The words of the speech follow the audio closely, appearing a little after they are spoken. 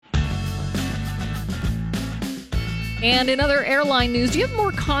And in other airline news, do you have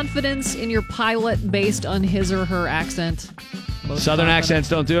more confidence in your pilot based on his or her accent? Southern accents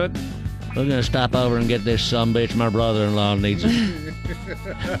don't do it? We're going to stop over and get this sumbitch. My brother-in-law needs it.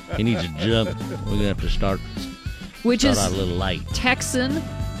 He needs a jump. We're going to have to start Which is out a little late. Texan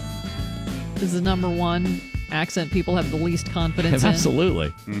is the number one accent people have the least confidence in. Absolutely.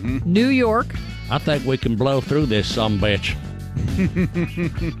 Mm-hmm. New York. I think we can blow through this sumbitch.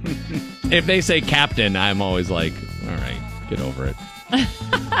 If they say captain, I'm always like, all right, get over it.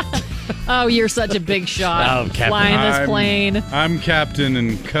 Oh, you're such a big shot. Oh, Captain. Flying this plane. I'm Captain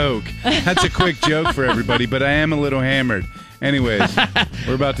and Coke. That's a quick joke for everybody, but I am a little hammered. Anyways,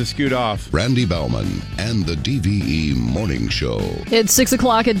 we're about to scoot off. Randy Bauman and the DVE Morning Show. It's 6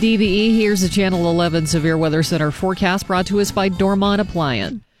 o'clock at DVE. Here's the Channel 11 Severe Weather Center forecast brought to us by Dormont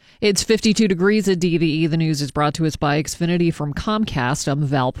Appliance. It's 52 degrees at DVE. The news is brought to us by Xfinity from Comcast. I'm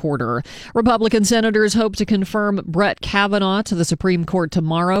Val Porter. Republican senators hope to confirm Brett Kavanaugh to the Supreme Court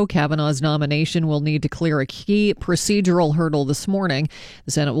tomorrow. Kavanaugh's nomination will need to clear a key procedural hurdle this morning.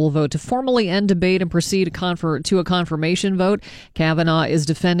 The Senate will vote to formally end debate and proceed to a confirmation vote. Kavanaugh is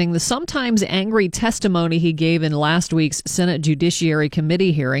defending the sometimes angry testimony he gave in last week's Senate Judiciary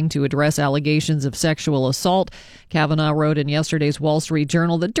Committee hearing to address allegations of sexual assault. Kavanaugh wrote in yesterday's Wall Street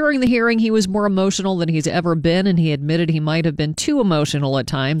Journal that during the hearing he was more emotional than he's ever been, and he admitted he might have been too emotional at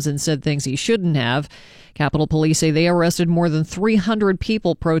times and said things he shouldn't have. Capitol Police say they arrested more than 300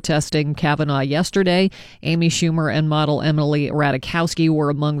 people protesting Kavanaugh yesterday. Amy Schumer and model Emily Ratajkowski were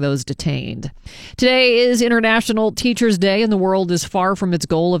among those detained. Today is International Teachers Day, and the world is far from its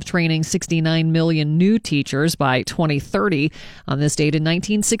goal of training 69 million new teachers by 2030. On this date in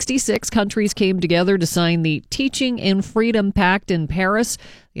 1966, countries came together to sign the Teaching in Freedom Pact in Paris.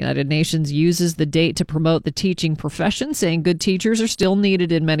 The United Nations uses the date to promote the teaching profession, saying good teachers are still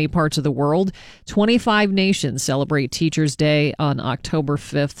needed in many parts of the world. 25 nations celebrate Teachers Day on October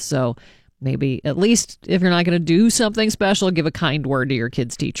 5th, so maybe at least if you're not going to do something special, give a kind word to your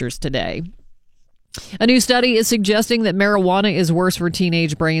kids' teachers today. A new study is suggesting that marijuana is worse for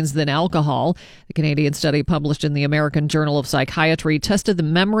teenage brains than alcohol. The Canadian study published in the American Journal of Psychiatry tested the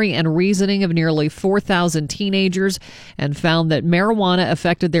memory and reasoning of nearly 4,000 teenagers and found that marijuana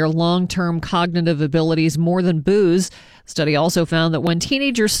affected their long-term cognitive abilities more than booze. The study also found that when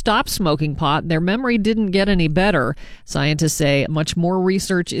teenagers stopped smoking pot, their memory didn't get any better. Scientists say much more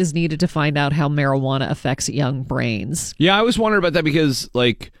research is needed to find out how marijuana affects young brains. Yeah, I was wondering about that because,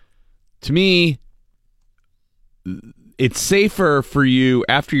 like, to me, it's safer for you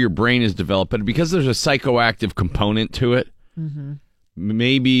after your brain is developed, but because there's a psychoactive component to it,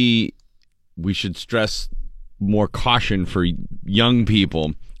 maybe we should stress more caution for young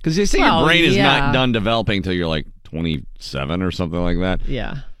people. Because they say your brain is not done developing until you're like 27 or something like that.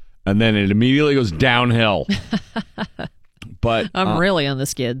 Yeah. And then it immediately goes downhill. But I'm really on the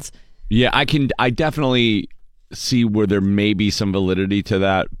skids. Yeah, I definitely see where there may be some validity to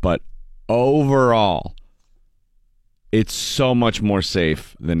that, but overall, it's so much more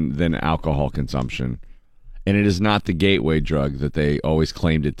safe than alcohol consumption. And it is not the gateway drug that they always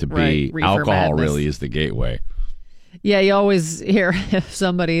claimed it to be. Right, alcohol really is the gateway. Yeah, you always hear if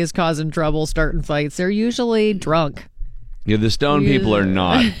somebody is causing trouble, starting fights, they're usually drunk. Yeah, the stoned people are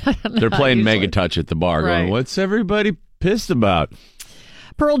not. They're playing usually. Mega Touch at the bar Right. going, what's everybody pissed about?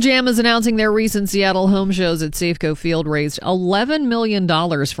 Pearl Jam is announcing their recent Seattle home shows at Safeco Field raised $11 million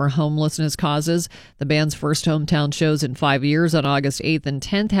for homelessness causes. The band's first hometown shows in 5 years on August 8th and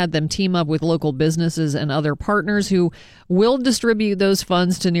 10th had them team up with local businesses and other partners who will distribute those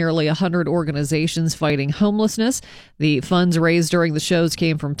funds to nearly 100 organizations fighting homelessness. The funds raised during the shows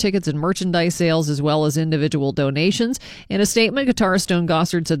came from tickets and merchandise sales as well as individual donations. In a statement, guitarist Stone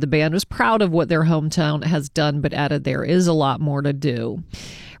Gossard said the band was proud of what their hometown has done, but added there is a lot more to do.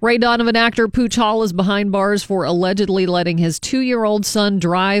 Ray Donovan actor Pooch Hall is behind bars for allegedly letting his 2-year-old son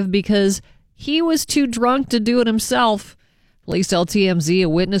drive because he was too drunk to do it himself. Police tell TMZ a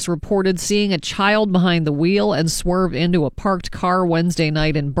witness reported seeing a child behind the wheel and swerve into a parked car Wednesday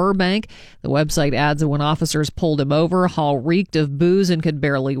night in Burbank. The website adds that when officers pulled him over, Hall reeked of booze and could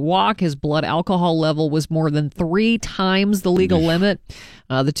barely walk. His blood alcohol level was more than 3 times the legal limit.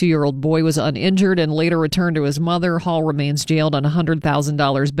 The 2-year-old boy was uninjured and later returned to his mother. Hall remains jailed on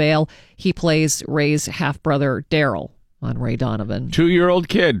 $100,000 bail. He plays Ray's half-brother, Daryl, on Ray Donovan. 2-year-old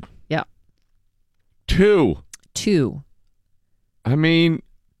kid. Yeah. 2. I mean,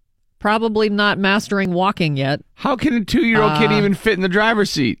 probably not mastering walking yet. How can a 2-year-old kid even fit in the driver's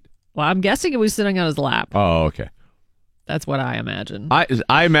seat? Well, I'm guessing it was sitting on his lap. Oh, okay. That's what I imagine.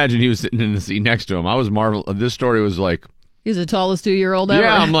 I imagine he was sitting in the seat next to him. I was marveled. This story was like... He's the tallest 2-year-old ever.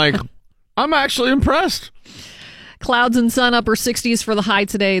 Yeah, I'm like, I'm actually impressed. Clouds and sun, upper 60s for the high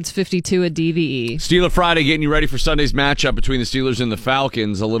today. It's 52 at DVE. Steeler Friday, getting you ready for Sunday's matchup between the Steelers and the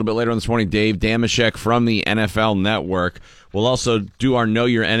Falcons. A little bit later on this morning, Dave Damashek from the NFL Network. We'll also do our Know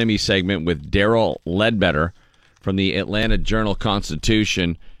Your Enemy segment with Daryl Ledbetter from the Atlanta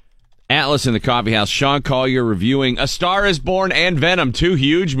Journal-Constitution. Atlas in the Coffee House. Sean Collier reviewing A Star is Born and Venom, 2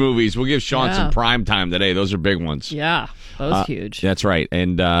 huge movies. We'll give Sean some prime time today. Those are big ones. Yeah, those huge. That's right.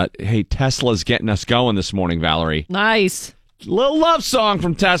 And, hey, Tesla's getting us going this morning, Valerie. Nice. Little love song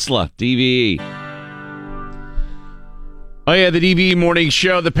from Tesla, DVE. Oh, yeah, the DVE morning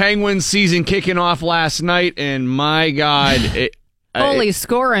show. The Penguins season kicking off last night, and my God. Holy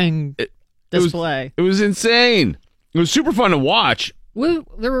scoring display. It was insane. It was super fun to watch. There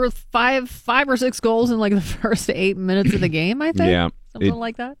were five or six goals in like the first 8 minutes of the game, I think. Yeah. Something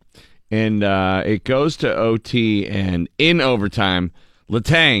like that. And it goes to OT, and in overtime,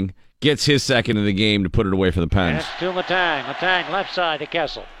 Letang gets his second of the game to put it away for the Pens. Pass to Letang. Letang left side to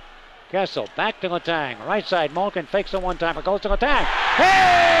Kessel. Kessel back to Letang. Right side, Malkin fakes the one-timer. Goes to Letang. Hey!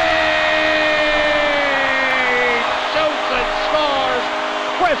 Shoots and scores!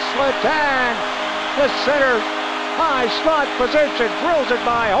 Chris Letang! The center high slot position, drills it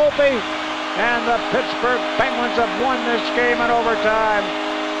by Holtby, and the Pittsburgh Penguins have won this game in overtime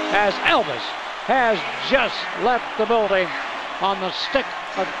as Elvis has just left the building on the stick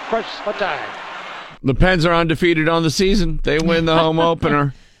of Chris Letang. The Pens are undefeated on the season. They win the home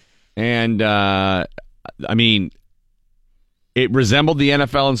opener. And, I mean, it resembled the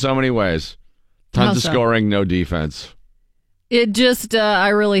NFL in so many ways. Tons of scoring, no defense. It just, I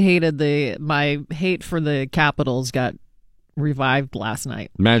really hated my hate for the Capitals got revived last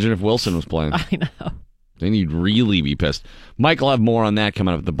night. Imagine if Wilson was playing. I know. Then you'd really be pissed. Mike will have more on that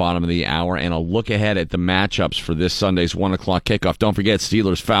coming up at the bottom of the hour, and a look ahead at the matchups for this Sunday's 1 o'clock kickoff. Don't forget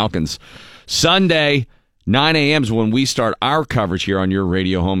Steelers-Falcons. Sunday, 9 a.m. is when we start our coverage here on your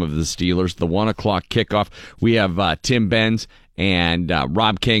radio home of the Steelers, the 1 o'clock kickoff. We have Tim Benz and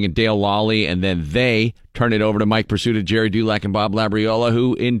Rob King and Dale Lawley, and then they turn it over to Mike Pursuta, Jerry Dulac, and Bob Labriola,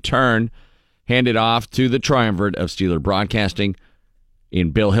 who in turn hand it off to the triumvirate of Steeler broadcasting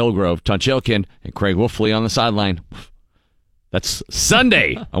in Bill Hillgrove, Tunch Ilkin, and Craig Wolfley on the sideline. That's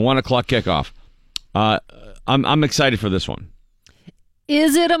Sunday, a 1 o'clock kickoff. I'm excited for this one.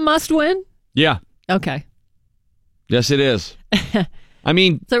 Is it a must-win? Yeah. Okay. Yes, it is. I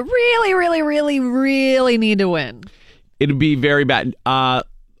mean, so really, really, really, really need to win. It'd be very bad.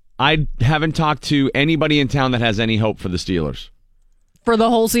 I haven't talked to anybody in town that has any hope for the Steelers. For the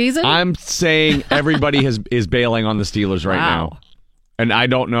whole season? I'm saying everybody is bailing on the Steelers right now. And I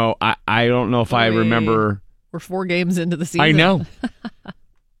don't know. I don't know if I remember. We're 4 games into the season. I know.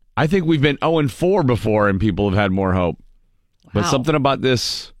 I think we've been 0-4 before, and people have had more hope. Wow. But something about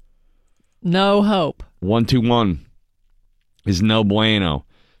this. No hope. 1-2-1 is no bueno.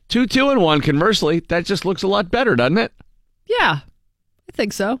 2-2-1, conversely, that just looks a lot better, doesn't it? Yeah, I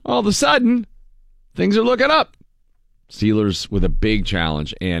think so. All of a sudden, things are looking up. Steelers with a big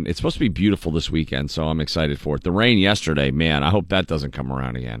challenge, and it's supposed to be beautiful this weekend, so I'm excited for it. The rain yesterday, man, I hope that doesn't come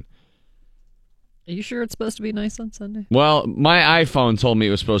around again. Are you sure it's supposed to be nice on Sunday? Well, my iPhone told me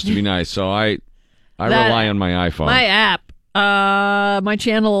it was supposed to be nice, so I rely on my iPhone. My app, my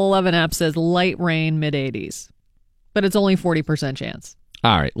Channel 11 app says light rain, mid-80s, but it's only 40% chance.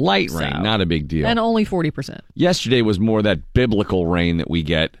 All right, light rain, not a big deal. And only 40%. Yesterday was more that biblical rain that we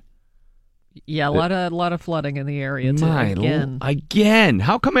get. Yeah, a lot of flooding in the area too. Again.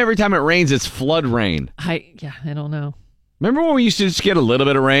 How come every time it rains it's flood rain? I don't know. Remember when we used to just get a little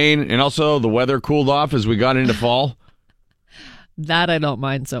bit of rain and also the weather cooled off as we got into fall? That I don't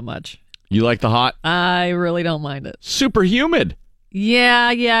mind so much. You like the hot? I really don't mind it. Super humid.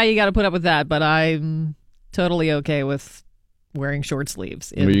 Yeah, you got to put up with that, but I'm totally okay with wearing short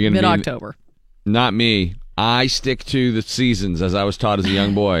sleeves in mid-October. Not me. I stick to the seasons as I was taught as a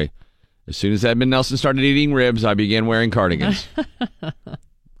young boy. As soon as Edmund Nelson started eating ribs, I began wearing cardigans.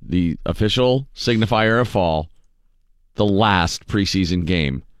 The official signifier of fall, the last preseason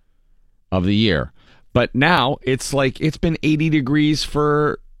game of the year. But now it's like it's been 80 degrees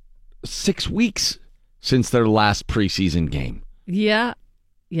for 6 weeks since their last preseason game. Yeah,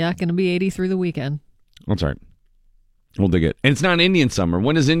 going to be 80 through the weekend. That's right. We'll dig it. And it's not Indian summer.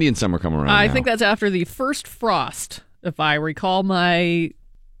 When does Indian summer come around? I think that's after the first frost, if I recall my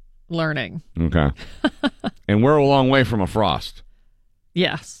learning. Okay. And we're a long way from a frost.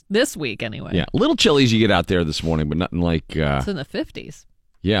 Yes. This week, anyway. Yeah. A little chilly as you get out there this morning, but nothing like... it's in the 50s.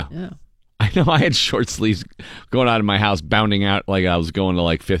 Yeah. I know I had short sleeves going out of my house, bounding out like I was going to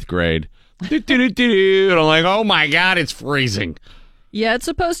like 5th grade. And I'm like, oh my God, it's freezing. Yeah, it's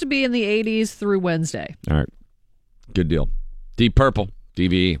supposed to be in the 80s through Wednesday. All right. Good deal. Deep Purple,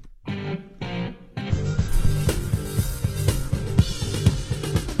 DVE.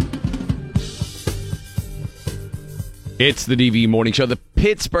 It's the DVE Morning Show. The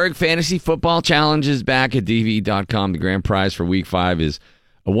Pittsburgh Fantasy Football Challenge is back at DVE.com. The grand prize for Week 5 is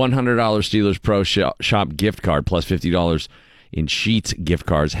a $100 Steelers Pro Shop gift card plus $50 in Sheets gift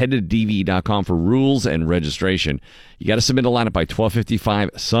cards. Head to DVE.com for rules and registration. You got to submit a lineup by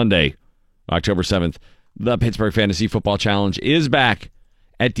 12:55 Sunday, October 7th. The Pittsburgh Fantasy Football Challenge is back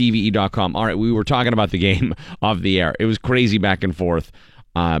at DVE.com. All right, we were talking about the game off the air. It was crazy back and forth.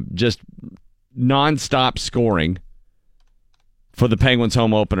 Just nonstop scoring for the Penguins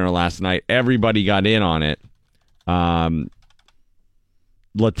home opener last night. Everybody got in on it.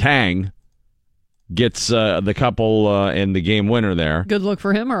 Letang gets the couple and the game winner there. Good look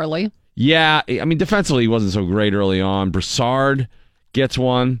for him early. Yeah, I mean, defensively he wasn't so great early on. Brassard gets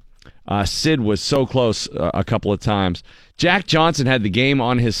one. Sid was so close a couple of times. Jack Johnson had the game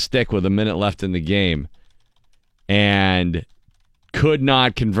on his stick with a minute left in the game and could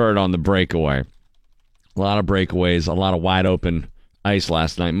not convert on the breakaway. A lot of breakaways, a lot of wide open ice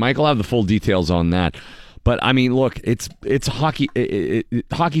last night. Mike will have the full details on that. But, I mean, look, it's hockey.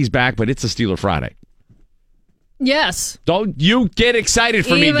 Hockey's back, but it's a Steeler Friday. Yes. Don't you get excited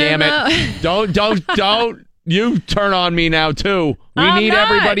for me, damn it. Don't. You turn on me now, too. We need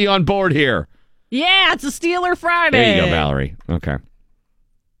everybody on board here. Yeah, it's a Steeler Friday. There you go, Valerie. Okay.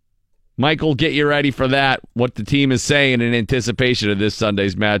 Michael, get you ready for that, what the team is saying in anticipation of this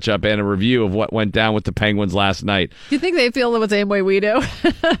Sunday's matchup and a review of what went down with the Penguins last night. Do you think they feel the same way we do?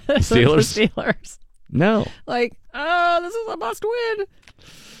 Steelers? The Steelers. No. Like, this is a must win.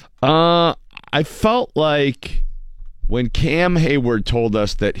 I felt like when Cam Hayward told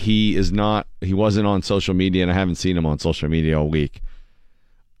us that he wasn't on social media, and I haven't seen him on social media all week,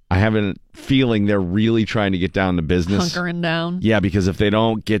 I have a feeling they're really trying to get down to business. Hunkering down. Yeah, because if they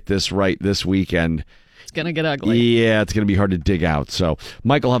don't get this right this weekend, it's going to get ugly. Yeah, it's going to be hard to dig out. So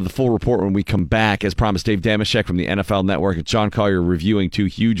Michael will have the full report when we come back. As promised, Dave Damashek from the NFL Network and John Collier reviewing 2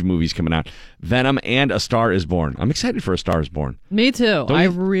 huge movies coming out, Venom and A Star is Born. I'm excited for A Star is Born. Me too. I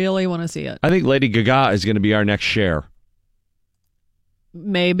really want to see it. I think Lady Gaga is going to be our next Cher.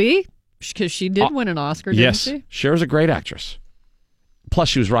 Maybe, because she did win an Oscar, didn't she? Yes, Cher's a great actress. Plus,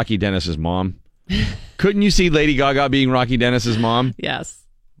 she was Rocky Dennis's mom. Couldn't you see Lady Gaga being Rocky Dennis's mom? Yes.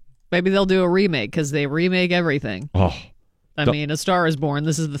 Maybe they'll do a remake, because they remake everything. Oh. I mean, A Star is Born.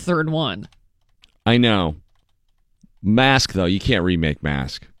 This is the 3rd one. I know. Mask, though, you can't remake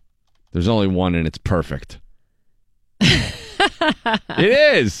Mask. There's only one, and it's perfect. It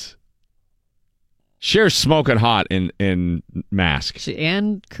is. Cher's smoking hot in Mask.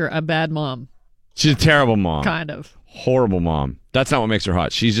 And a bad mom. She's a terrible mom. Kind of. Horrible mom. That's not what makes her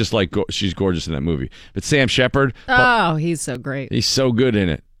hot. She's just like, she's gorgeous in that movie. But Sam Shepard. Oh, he's so great. He's so good in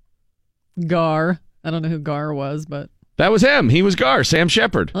it. Gar. I don't know who Gar was, but. That was him. He was Gar, Sam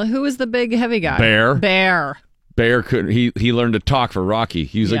Shepard. Well, who was the big heavy guy? Bear couldn't. He learned to talk for Rocky.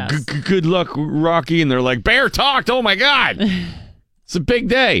 He was like, good luck, Rocky. And they're like, Bear talked. Oh, my God. It's a big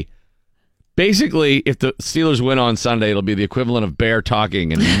day. Basically, if the Steelers win on Sunday, it'll be the equivalent of Bear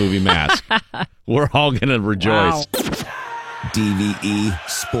talking in the movie Mask. We're all going to rejoice. Wow. DVE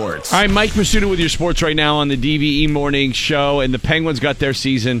Sports. All right, Mike Masuda with your sports right now on the DVE Morning Show. And the Penguins got their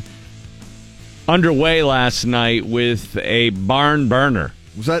season underway last night with a barn burner.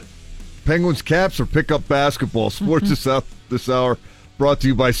 Was that Penguins Caps or pickup basketball? Sports this hour brought to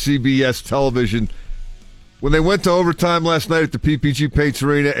you by CBS Television. When they went to overtime last night at the PPG Paints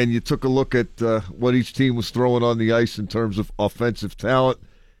Arena and you took a look at what each team was throwing on the ice in terms of offensive talent,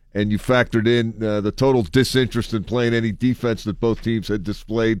 and you factored in the total disinterest in playing any defense that both teams had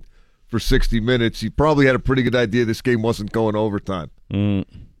displayed for 60 minutes, you probably had a pretty good idea this game wasn't going to overtime. And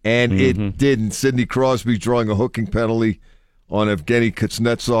it didn't. Sidney Crosby drawing a hooking penalty on Evgeny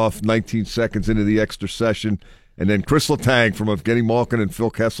Kuznetsov 19 seconds into the extra session, and then Chris Letang from Evgeny Malkin and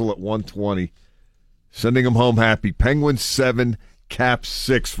Phil Kessel at 1:20. Sending them home happy. Penguins 7, Caps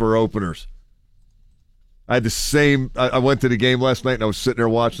 6 for openers. I had the same. I went to the game last night and I was sitting there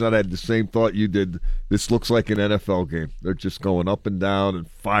watching that. I had the same thought you did. This looks like an NFL game. They're just going up and down and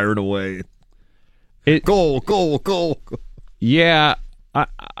firing away. Goal. Yeah,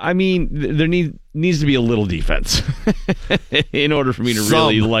 I mean, there needs to be a little defense in order for me to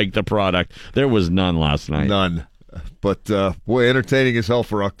really like the product. There was none last night. None. But, boy, entertaining as hell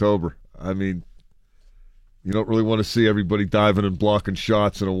for October. I mean, you don't really want to see everybody diving and blocking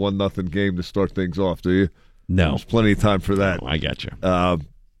shots in a 1-0 game to start things off, do you? No. There's plenty of time for that. No, I got you.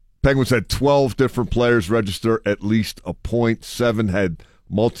 Penguins had 12 different players register at least a point. 7 had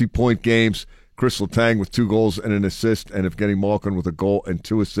multi-point games. Chris Letang with 2 goals and an assist, and Evgeny Malkin with a goal and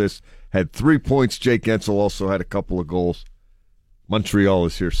 2 assists. Had 3 points. Jake Gensel also had a couple of goals. Montreal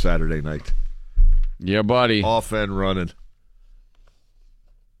is here Saturday night. Yeah, buddy. Off and running.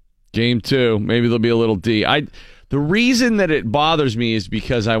 Game 2. Maybe there'll be a little D. The reason that it bothers me is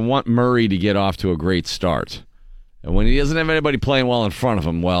because I want Murray to get off to a great start. And when he doesn't have anybody playing well in front of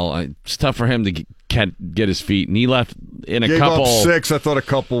him, it's tough for him to get his feet. And he left in a Gave couple. Up 6. I thought a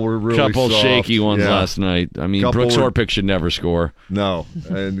couple were really soft. Shaky ones last night. I mean, Brooks Orpik should never score. No,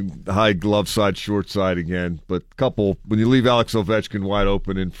 and high glove side, short side again. But couple, when you leave Alex Ovechkin wide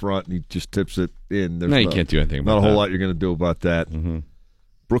open in front and he just tips it in, you can't do anything about that. Not a whole lot you're going to do about that. Mm-hmm.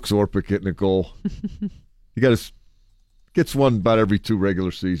 Brooks Orpik hitting a goal. He gets one about every 2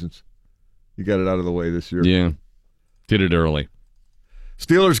 regular seasons. He got it out of the way this year. Yeah, did it early.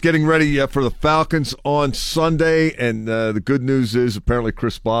 Steelers getting ready for the Falcons on Sunday, and the good news is apparently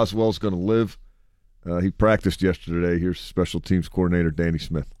Chris Boswell's going to live. He practiced yesterday. Here's special teams coordinator Danny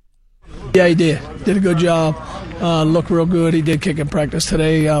Smith. Yeah, he did. Did a good job. Looked real good. He did kick in practice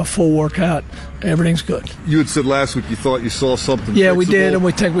today, full workout. Everything's good. You had said last week you thought you saw something Yeah, fixable. we did, and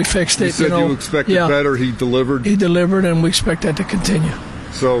we think we fixed it. You said you expected better. He delivered. He delivered, and we expect that to continue.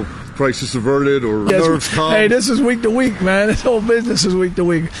 So, crisis averted or nerves calm? Hey, this is week to week, man. This whole business is week to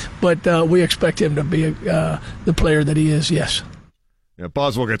week. But we expect him to be the player that he is, yes. Yeah,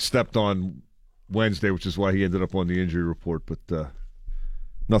 Boswell got stepped on Wednesday, which is why he ended up on the injury report. But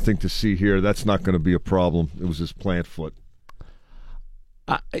nothing to see here. That's not going to be a problem. It was his plant foot.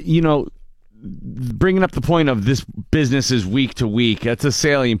 Bringing up the point of this business is week to week, that's a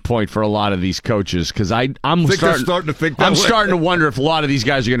salient point for a lot of these coaches because I'm starting to think that I'm way. starting to wonder if a lot of these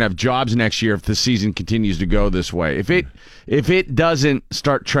guys are going to have jobs next year if the season continues to go this way. If it doesn't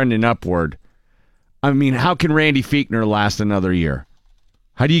start trending upward, I mean, how can Randy Fichtner last another year?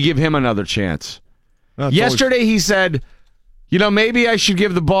 How do you give him another chance? Yesterday he said, maybe I should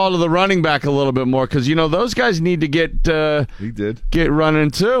give the ball to the running back a little bit more because, those guys need to get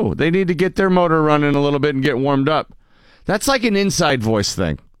running too. They need to get their motor running a little bit and get warmed up. That's like an inside voice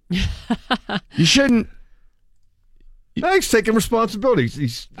thing. You shouldn't. He's taking responsibility.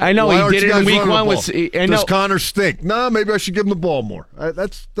 I know he did it in week 1. Does Connor stink? No, maybe I should give him the ball more.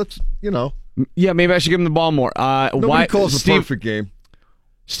 That's. Yeah, maybe I should give him the ball more. Nobody calls a perfect game.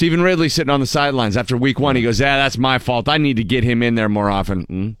 Stephen Ridley sitting on the sidelines after week 1. He goes, that's my fault. I need to get him in there more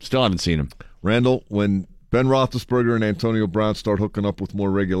often. Still haven't seen him. Randall, when Ben Roethlisberger and Antonio Brown start hooking up with more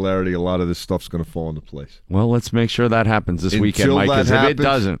regularity, a lot of this stuff's going to fall into place. Well, let's make sure that happens this weekend, Mike, because if it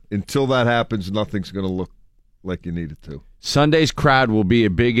doesn't. Until that happens, nothing's going to look like you need it to. Sunday's crowd will be a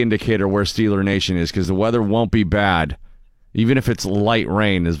big indicator where Steeler Nation is because the weather won't be bad. Even if it's light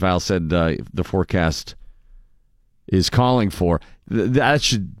rain, as Val said, the forecast is calling for. That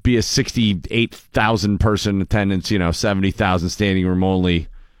should be a 68,000 person attendance, 70,000 standing room only,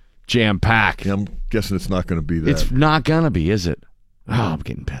 jam packed. Yeah, I'm guessing it's not going to be that. It's not going to be, is it? Oh, I'm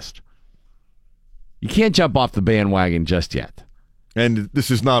getting pissed. You can't jump off the bandwagon just yet. And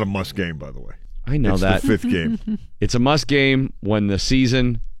this is not a must game, by the way. I know it's that. It's the 5th game. It's a must game when the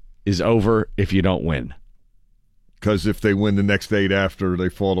season is over if you don't win. Because if they win the next 8 after, they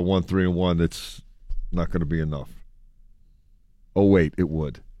fall to 1-3-1, it's not going to be enough. Oh, wait, it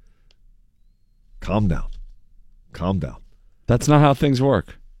would. Calm down. That's not how things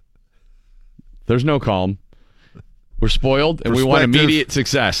work. There's no calm. We're spoiled, and we want immediate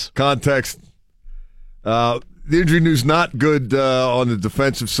success. Context. The injury news not good on the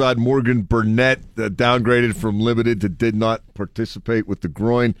defensive side. Morgan Burnett downgraded from limited to did not participate with the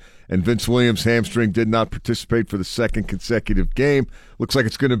groin, and Vince Williams' hamstring did not participate for the 2nd consecutive game. Looks like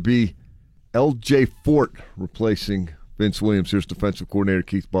it's going to be L.J. Fort replacing Vince Williams. Here's defensive coordinator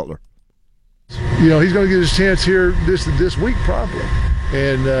Keith Butler. He's going to get his chance here this week probably,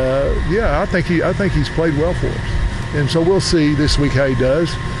 and I think he's played well for us, and so we'll see this week how he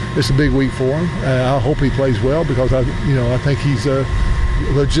does. It's a big week for him. I hope he plays well because I think he's a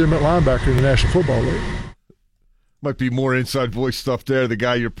legitimate linebacker in the National Football League. Might be more inside voice stuff there. The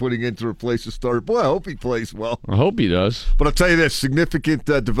guy you're putting in to replace the starter. Boy, I hope he plays well. I hope he does. But I'll tell you this: significant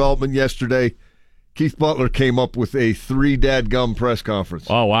development yesterday. Keith Butler came up with a 3-dadgum press conference.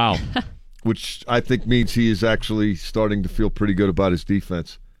 Oh, wow. Which I think means he is actually starting to feel pretty good about his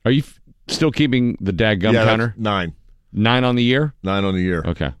defense. Are you still keeping the dadgum counter? 9. 9 on the year? 9 on the year.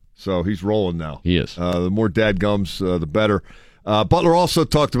 Okay. So he's rolling now. He is. The more dadgums, the better. Butler also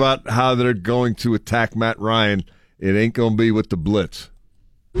talked about how they're going to attack Matt Ryan. It ain't going to be with the blitz.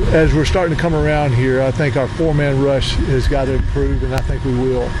 As we're starting to come around here, I think our 4-man rush has got to improve, and I think we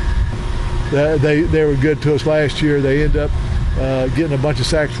will. They were good to us last year. They end up getting a bunch of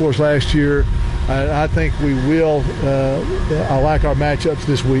sacks for us last year. I think we will. I like our matchups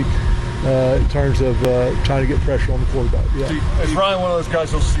this week in terms of trying to get pressure on the quarterback. Yeah. Is Ryan one of those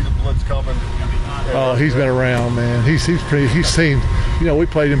guys who'll see the blitz coming? Oh, he's been around, man. He's seen. We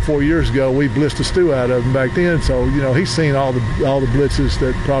played him 4 years ago. We blitzed the stew out of him back then. So he's seen all the blitzes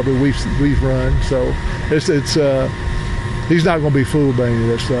that probably we've run. So it's he's not going to be fooled by any of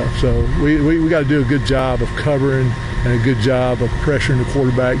that stuff. So we got to do a good job of covering and a good job of pressuring the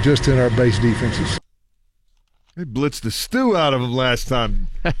quarterback just in our base defenses. They blitzed the stew out of him last time.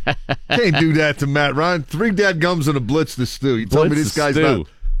 Can't do that to Matt Ryan. 3 dadgums and a blitz the stew. You tell me this guy's not.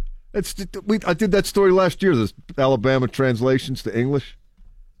 I did that story last year, the Alabama translations to English,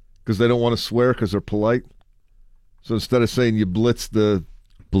 because they don't want to swear because they're polite. So instead of saying you blitz the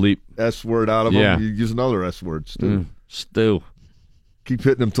bleep S word out of them, you use another S word, stew. Stew. Keep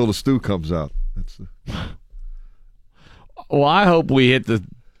hitting them until the stew comes out. Well, I hope we hit the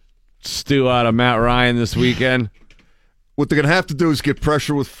stew out of Matt Ryan this weekend. What they're going to have to do is get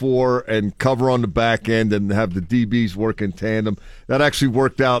pressure with 4 and cover on the back end and have the DBs work in tandem. That actually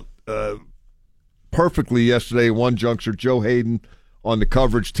worked out perfectly yesterday in one juncture. Joe Hayden on the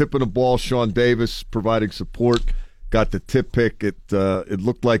coverage, tipping the ball. Sean Davis providing support. Got the tip pick. It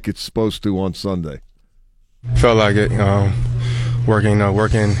looked like it's supposed to on Sunday. Felt like it. Working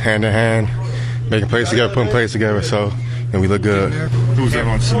hand in hand, making plays together, putting plays together. So we look good. Who was that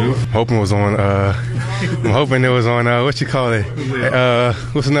on, Snoop? I'm hoping it was on. What you call it?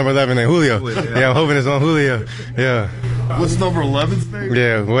 What's the number 11 name? Julio. Yeah, I'm hoping it's on Julio. Yeah. What's number 11's name?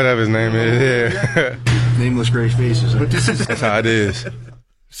 Yeah, whatever his name is. Yeah. Nameless gray faces. That's how it is.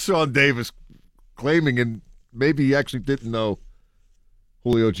 Sean Davis claiming, and maybe he actually didn't know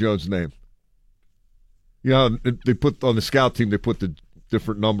Julio Jones' name. They put on the scout team, they put the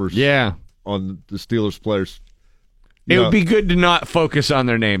different numbers on the Steelers players. It would be good to not focus on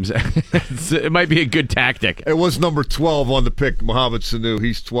their names. It might be a good tactic. It was number 12 on the pick, Mohamed Sanu.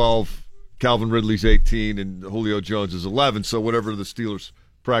 He's 12. Calvin Ridley's 18, and Julio Jones is 11. So whatever the Steelers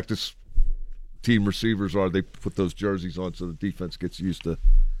practice team receivers are, they put those jerseys on so the defense gets used to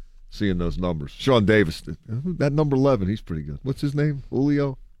seeing those numbers. Sean Davis, that number 11, he's pretty good. What's his name?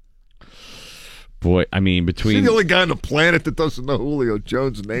 Julio? Boy, I mean, Is he the only guy on the planet that doesn't know Julio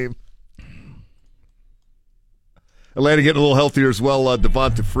Jones' name? Atlanta getting a little healthier as well.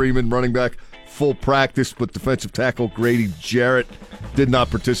 Devonta Freeman, running back, full practice, but defensive tackle Grady Jarrett did not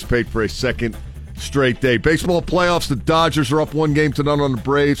participate for a second straight day. Baseball playoffs, the Dodgers are up 1-0 on the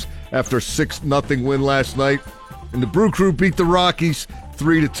Braves after a 6-0 win last night. And the Brew Crew beat the Rockies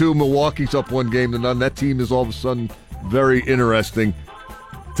 3-2. Milwaukee's up 1-0. That team is all of a sudden very interesting.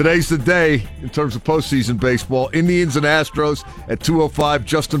 Today's the day in terms of postseason baseball. Indians and Astros at 2:05.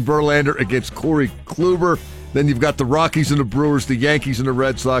 Justin Verlander against Corey Kluber. Then you've got the Rockies and the Brewers, the Yankees and the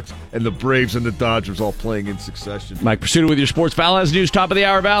Red Sox, and the Braves and the Dodgers all playing in succession. Mike Pursuta with your Sports Balance News. Top of the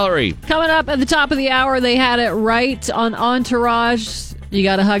hour, Valerie. Coming up at the top of the hour, they had it right on Entourage. You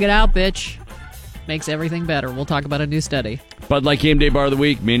got to hug it out, bitch. Makes everything better. We'll talk about a new study. Bud Light Game Day Bar of the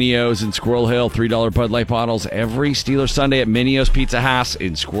Week, Minio's in Squirrel Hill. $3 Bud Light bottles every Steelers Sunday at Minio's Pizza House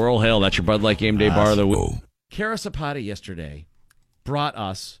in Squirrel Hill. That's your Bud Light Game Day Bar of the Week. Kara Sapati yesterday brought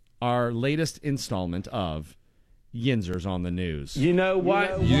us our latest installment of Yinzers on the News. You know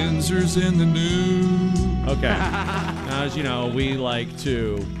what? Yinzers in the news. Okay. As you know, we like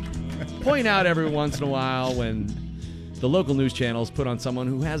to point out every once in a while when the local news channels put on someone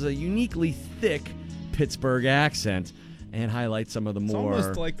who has a uniquely thick Pittsburgh accent and highlight some of the more... It's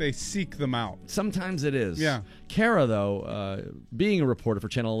almost like they seek them out. Sometimes it is. Yeah. Kara, though, being a reporter for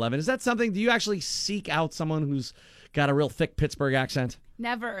Channel 11, is that something... Do you actually seek out someone who's got a real thick Pittsburgh accent?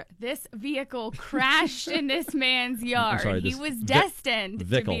 Never. This vehicle crashed in this man's yard. Sorry, he was destined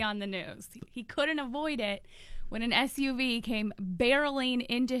to be on the news. He couldn't avoid it when an SUV came barreling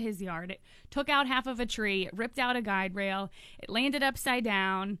into his yard. It took out half of a tree, it ripped out a guide rail, it landed upside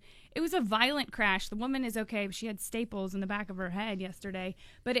down. It was a violent crash. The woman is okay. She had staples in the back of her head yesterday.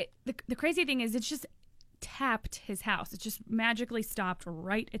 But the crazy thing is, it's just tapped his house. It just magically stopped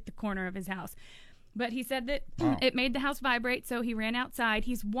right at the corner of his house. But he said that it made the house vibrate, so he ran outside.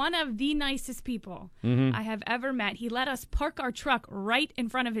 He's one of the nicest people I have ever met. He let us park our truck right in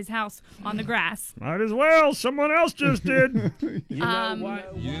front of his house on the grass. Might as well. Someone else just did. You know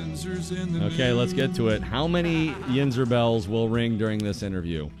what? Yinzers in the Okay, let's get to it. How many Yinzer bells will ring during this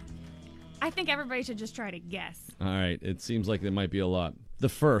interview? I think everybody should just try to guess. All right. It seems like there might be a lot. The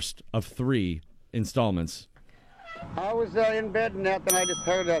first of 3 installments. I was in bed and that, then I just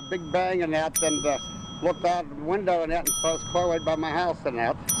heard a big bang and that, and looked out the window and that, and saw it was correlated by my house and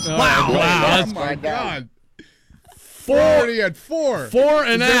that. Wow. That's Oh, my God. 4. Already had 4. 4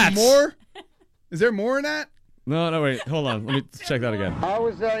 and Is there that. more? Is there more in that? No, wait. Hold on. Let me check that again. I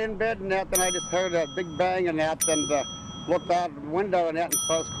was in bed and that, then I just heard a big bang and that, and looked out the window and that, and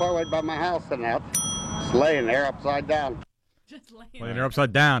saw Corway by my house and that. Just laying there upside down. Laying there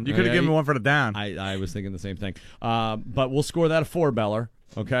upside down. You could have given me one for the down. I was thinking the same thing. But we'll score that a 4-beller,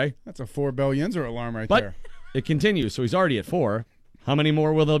 okay? That's a 4-bell Yinzer alarm right but there. It continues, so he's already at 4. How many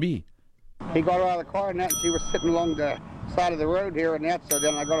more will there be? He got out of the car and that, and she was sitting along the side of the road here and that, so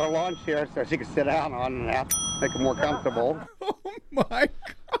then I got her lawn chair so she could sit down on and that, make her more comfortable. Oh, my God.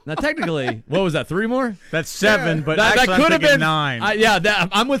 Now, technically, what was that, 3 more? That's 7, but that actually could have been 9.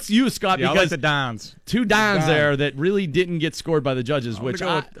 I'm with you, Scott, Yeah, I because like the downs. 2 downs there that really didn't get scored by the judges, I'm which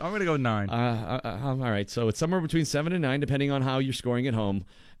going to go with 9. all right, so it's somewhere between 7 and 9, depending on how you're scoring at home.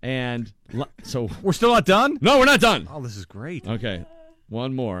 And so we're still not done? No, we're not done. Oh, this is great. Okay,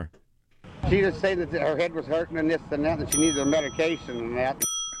 one more. She just said that her head was hurting and this and that, and she needed a medication and that.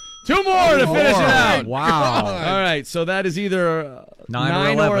 2 more to finish it out. Wow. All right, so that is either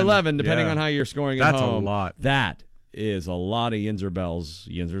 9 or 11, depending Yeah. on how you're scoring at That's home. a lot. That is a lot of Yinzer bells.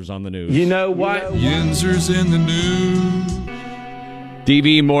 Yinzer's on the news. You know what? Yinzer's in the news.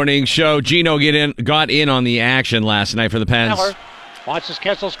 DV Morning Show. Gino got in on the action last night for the Pens. Miller watches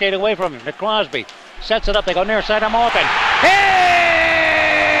Kessel skate away from him. Nick Crosby sets it up. They go near side. I'm open. Hey!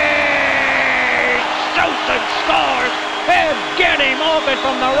 Sosa scores and get him open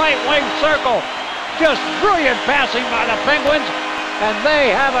from the right wing circle. Just brilliant passing by the Penguins, and they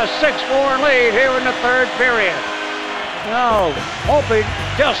have a 6-4 lead here in the third period. No, Opie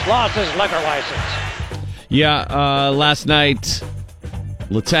just lost his liquor license. Yeah, last night,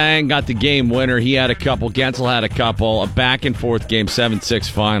 Letang got the game winner. He had a couple. Gensel had a couple. A back-and-forth game, 7-6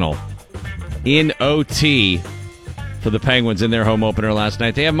 final. In OT for the Penguins in their home opener last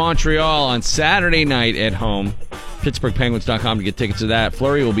night. They have Montreal on Saturday night at home. PittsburghPenguins.com to get tickets to that.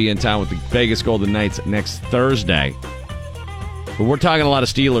 Fleury will be in town with the Vegas Golden Knights next Thursday. But we're talking a lot of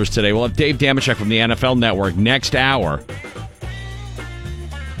Steelers today. We'll have Dave Damashek from the NFL Network next hour.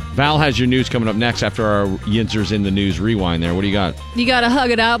 Val has your news coming up next after our Yinzer's in the News rewind there. What do you got? You got to hug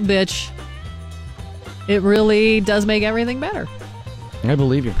it out, bitch. It really does make everything better. I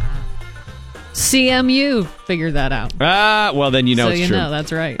believe you. CMU figured that out. Well, then you know so it's you true. know,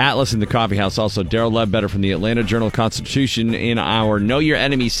 that's right. Atlas in the Coffee House. Also, Daryl Ledbetter from the Atlanta Journal-Constitution in our Know Your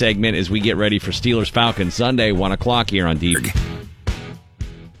Enemy segment as we get ready for Steelers-Falcons Sunday, 1 o'clock here on Deep.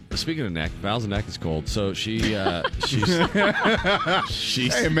 Speaking of neck, Val's neck is cold, so she's Hey,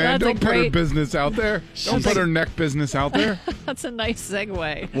 man, don't put her business out there. Don't put her neck business out there. That's a nice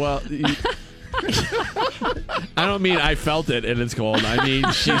segue. Well, I don't mean I felt it and it's cold. I mean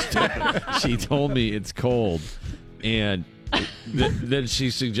she told me it's cold, and then she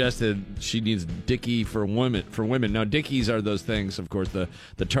suggested she needs Dickie for women. Now Dickies are those things, of course, the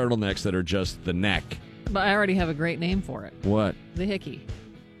turtlenecks that are just the neck. But I already have a great name for it. What? The Hickey.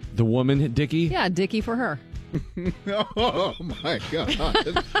 The woman Dickie? Yeah, Dickie for her. Oh, my God.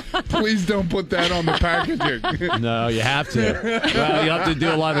 Please don't put that on the packaging. No, you have to. Well, you have to do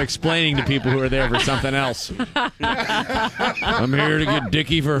a lot of explaining to people who are there for something else. I'm here to get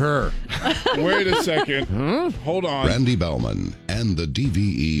Dickie for her. Wait a second. Hold on. Randy Bauman and the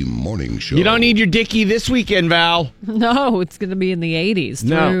DVE Morning Show. You don't need your Dickie this weekend, Val. No, it's going to be in the 80s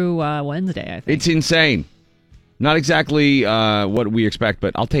through Wednesday, I think. It's insane. Not exactly what we expect,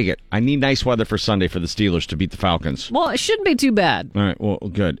 but I'll take it. I need nice weather for Sunday for the Steelers to beat the Falcons. Well, it shouldn't be too bad. All right, well,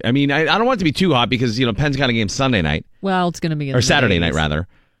 good. I mean, I don't want it to be too hot because, Penn's got a game Sunday night. Well, it's going to be in or the Saturday 80s. night, rather.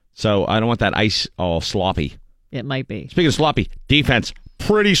 So I don't want that ice all sloppy. It might be. Speaking of sloppy, defense,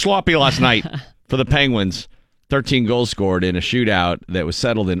 pretty sloppy last night for the Penguins. 13 goals scored in a shootout that was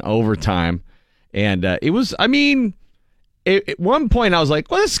settled in overtime. And it was, at one point I was like,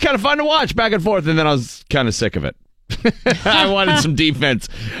 well, this is kind of fun to watch back and forth. And then I was kind of sick of it. I wanted some defense.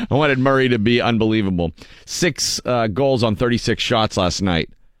 I wanted Murray to be unbelievable. 6 goals on 36 shots last night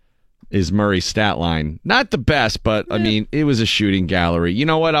is Murray's stat line. Not the best, but, it was a shooting gallery. You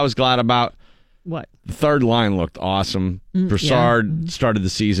know what I was glad about? What? The third line looked awesome. Broussard started the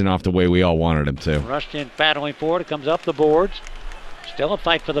season off the way we all wanted him to. Rushed in, battling forward. It comes up the boards. Still a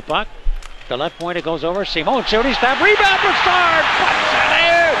fight for the puck. The left point, it goes over. Simone shooting stab. Rebound, Broussard. Puts it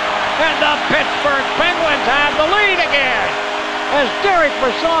in. And the Pittsburgh Penguins have the lead again. As Derek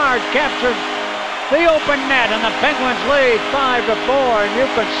Broussard captured the open net. And the Penguins lead 5-4. And you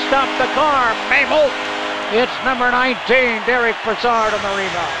can stop the car, Mabel. It's number 19, Derek Broussard on the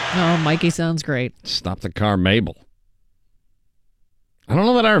rebound. Oh, Mikey sounds great. Stop the car, Mabel. I don't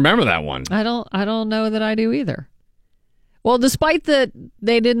know that I remember that one. I don't know that I do either. Well, despite that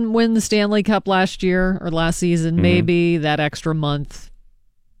they didn't win the Stanley Cup last year or last season, maybe that extra month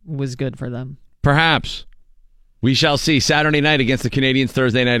was good for them. Perhaps. We shall see. Saturday night against the Canadians,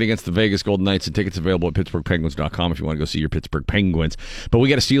 Thursday night against the Vegas Golden Knights, and tickets available at PittsburghPenguins.com if you want to go see your Pittsburgh Penguins. But we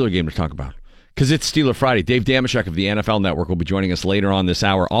got a Steeler game to talk about because it's Steeler Friday. Dave Damashek of the NFL Network will be joining us later on this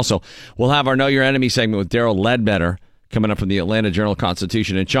hour. Also, we'll have our Know Your Enemy segment with Daryl Ledbetter coming up from the Atlanta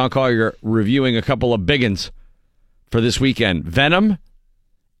Journal-Constitution, and Sean Collier reviewing a couple of big uns for this weekend. Venom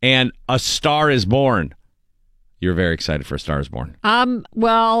and A Star Is Born. You're very excited for A Star Is Born.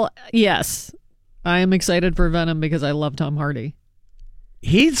 Well, yes. I am excited for Venom because I love Tom Hardy.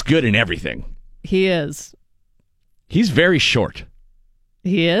 He's good in everything. He is. He's very short.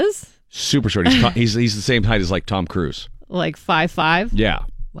 He is? Super short. He's the same height as like Tom Cruise. Like 5'5"? Yeah.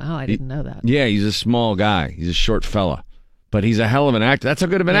 Wow, I didn't know that. Yeah, he's a small guy. He's a short fella. But he's a hell of an actor. That's how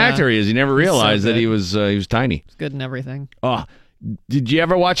good of an actor he is. He never realized that he was tiny. He's good in everything. Oh, did you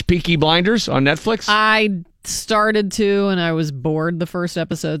ever watch Peaky Blinders on Netflix? I started to, and I was bored the first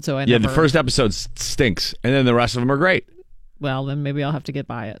episode, so I never... Yeah, the first episode stinks, and then the rest of them are great. Well, then maybe I'll have to get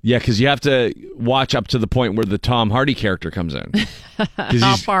by it. Yeah, because you have to watch up to the point where the Tom Hardy character comes in.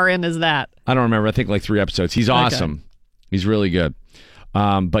 How far in is that? I don't remember. I think like 3 episodes. He's awesome. Okay. He's really good.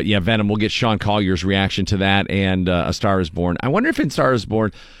 But yeah, Venom, we'll get Sean Collier's reaction to that and A Star Is Born. I wonder if in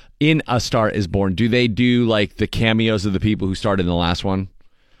A Star Is Born, do they do like the cameos of the people who started in the last one?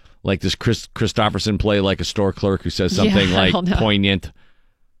 Like does Christopherson play like a store clerk who says something like poignant?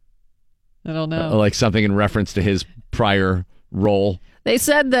 I don't know. Like something in reference to his prior role. They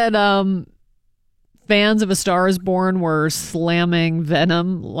said that fans of A Star Is Born were slamming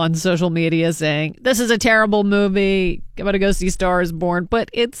Venom on social media saying, this is a terrible movie. I'm going to go see Star Is Born.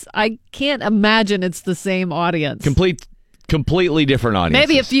 But I can't imagine it's the same audience. Completely different audience.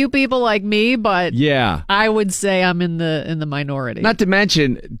 Maybe a few people like me, but yeah, I would say I'm in the minority. Not to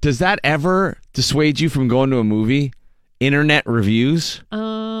mention, does that ever dissuade you from going to a movie? Internet reviews?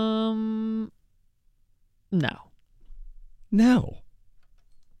 No.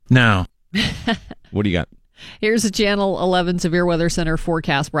 What do you got? Here's a Channel 11 Severe Weather Center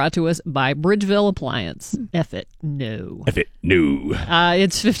forecast brought to us by Bridgeville Appliance. F it, no.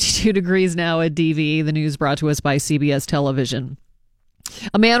 It's 52 degrees now at DVE. The news brought to us by CBS Television.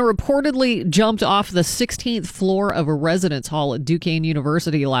 A man reportedly jumped off the 16th floor of a residence hall at Duquesne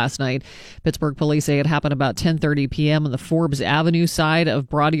University last night. Pittsburgh police say it happened about 10:30 p.m. on the Forbes Avenue side of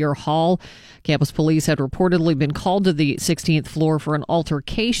Broadier Hall. Campus police had reportedly been called to the 16th floor for an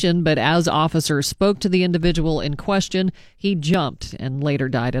altercation, but as officers spoke to the individual in question, he jumped and later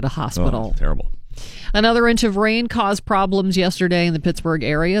died at a hospital. Oh, terrible. Another inch of rain caused problems yesterday in the Pittsburgh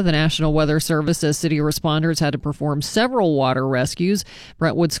area. The National Weather Service says city responders had to perform several water rescues.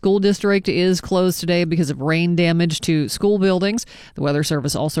 Brentwood School District is closed today because of rain damage to school buildings. The Weather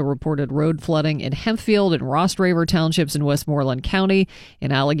Service also reported road flooding in Hempfield and Rostraver Townships in Westmoreland County.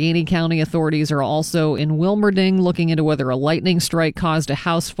 In Allegheny County, authorities are also in Wilmerding looking into whether a lightning strike caused a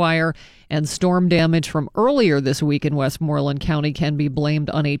house fire. And storm damage from earlier this week in Westmoreland County can be blamed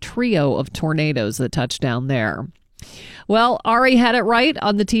on a trio of tornadoes that touched down there. Well, Ari had it right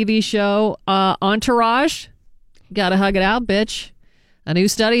on the TV show Entourage. Gotta hug it out, bitch. A new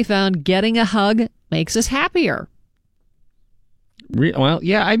study found getting a hug makes us happier. Well,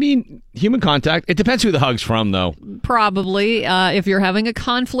 yeah, I mean, human contact. It depends who the hug's from, though. Probably. If you're having a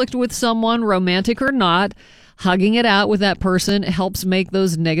conflict with someone, romantic or not, hugging it out with that person helps make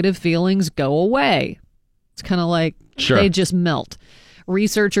those negative feelings go away. It's kind of like they just melt.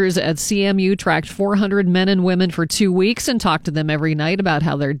 Researchers at CMU tracked 400 men and women for 2 weeks and talked to them every night about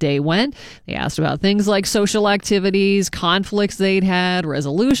how their day went. They asked about things like social activities, conflicts they'd had,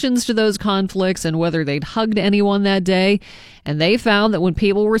 resolutions to those conflicts, and whether they'd hugged anyone that day. And they found that when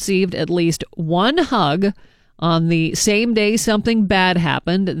people received at least one hug on the same day something bad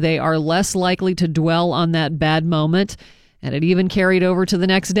happened, they are less likely to dwell on that bad moment, and it even carried over to the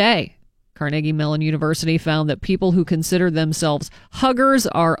next day. Carnegie Mellon University found that people who consider themselves huggers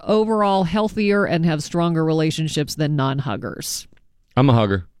are overall healthier and have stronger relationships than non-huggers. I'm a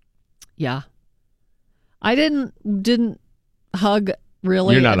hugger. Yeah. I didn't hug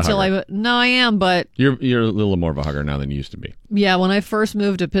really You're not until a hugger. No, I am, but You're a little more of a hugger now than you used to be. Yeah, when I first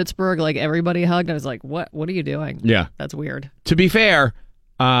moved to Pittsburgh, like everybody hugged. I was like, "What are you doing?" Yeah. That's weird. To be fair,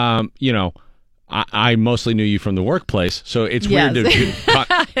 I mostly knew you from the workplace, so it's weird to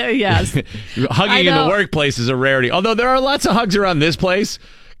yes. Hugging in the workplace is a rarity. Although there are lots of hugs around this place,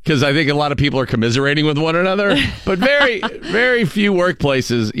 because I think a lot of people are commiserating with one another. But very, very few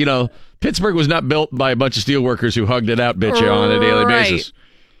workplaces. Pittsburgh was not built by a bunch of steel workers who hugged it out, bitch, on a daily basis.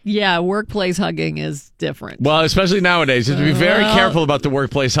 Yeah, workplace hugging is different. Well, especially nowadays, you have to be very careful about the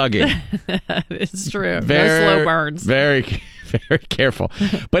workplace hugging. It's true. No slow burns. Very, Very careful.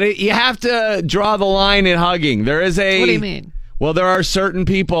 But you have to draw the line in hugging. There is a... What do you mean? Well, there are certain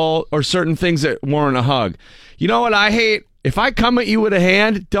people or certain things that warrant a hug. You know what I hate? If I come at you with a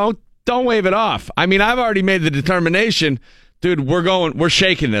hand, don't wave it off. I mean, I've already made the determination, dude, we're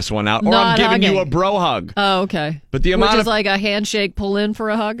shaking this one out. Or Not I'm giving hugging. you a bro hug. Oh, okay. But the amount Which is of like a handshake pull in for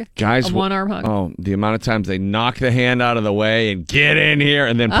a hug? guys, A one-arm hug? Oh, the amount of times they knock the hand out of the way and get in here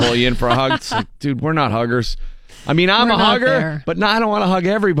and then pull you in for a hug. It's like, dude, we're not huggers. I mean, I'm We're a not hugger, there. but I don't want to hug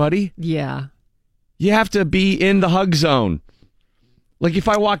everybody. Yeah. You have to be in the hug zone. Like if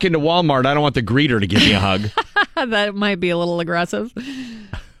I walk into Walmart, I don't want the greeter to give me a hug. That might be a little aggressive.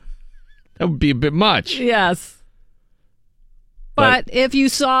 That would be a bit much. Yes. But if you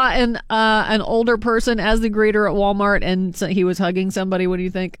saw an older person as the greeter at Walmart and he was hugging somebody, what do you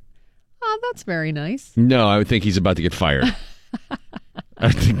think? Oh, that's very nice. No, I would think he's about to get fired.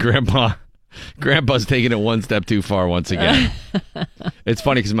 I think Grandpa's taking it one step too far once again. It's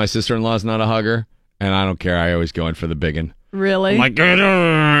funny because my sister-in-law's not a hugger, and I don't care. I always go in for the big one. Really? I'm like,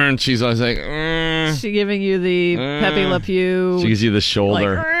 and she's always like, She giving you the Pepe Le Pew. She gives you the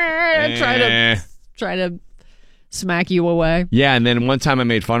shoulder. Like, try to smack you away. Yeah, and then one time I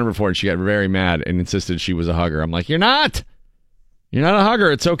made fun of her for it, and she got very mad and insisted she was a hugger. I'm like, you're not. You're not a hugger.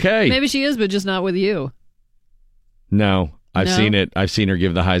 It's okay. Maybe she is, but just not with you. No, I've No? seen it. I've seen her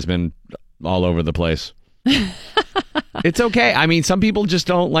give the Heisman all over the place. It's okay. I mean, some people just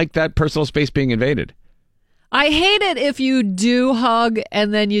don't like that personal space being invaded. I hate it if you do hug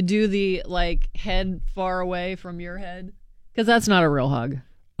and then you do the head far away from your head, because that's not a real hug.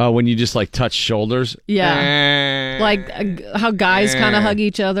 When you just touch shoulders. Yeah. How guys kind of hug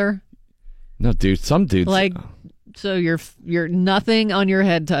each other. No, dude. Some dudes. So you're nothing on your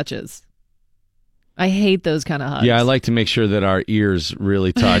head touches. I hate those kind of hugs. Yeah, I like to make sure that our ears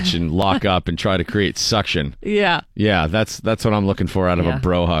really touch and lock up and try to create suction. Yeah. Yeah, that's what I'm looking for out of a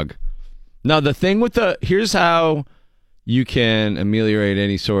bro hug. Now, the thing with here's how you can ameliorate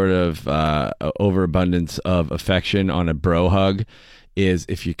any sort of overabundance of affection on a bro hug is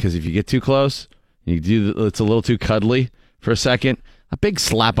if you get too close, it's a little too cuddly for a second, a big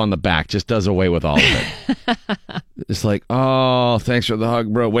slap on the back just does away with all of it. It's like, oh, thanks for the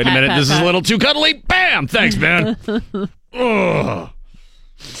hug, bro. Wait a minute, this is a little too cuddly. Bam! Thanks, man. Ugh.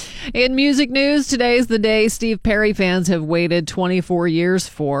 In music news, today's the day Steve Perry fans have waited 24 years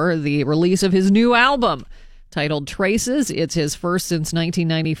for the release of his new album. Titled Traces, it's his first since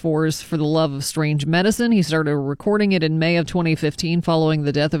 1994's For the Love of Strange Medicine. He started recording it in May of 2015 following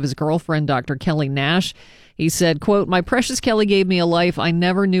the death of his girlfriend, Dr. Kelly Nash. He said, quote, "My precious Kelly gave me a life I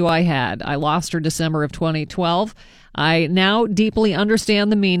never knew I had. I lost her December of 2012. I now deeply understand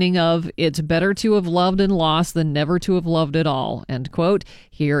the meaning of it's better to have loved and lost than never to have loved at all," end quote.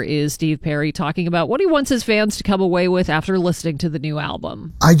 Here is Steve Perry talking about what he wants his fans to come away with after listening to the new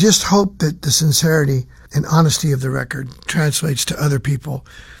album. I just hope that the sincerity and honesty of the record translates to other people,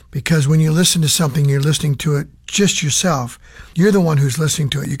 because when you listen to something, you're listening to it just yourself. You're the one who's listening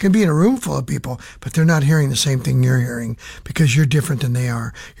to it. You can be in a room full of people, but they're not hearing the same thing you're hearing because you're different than they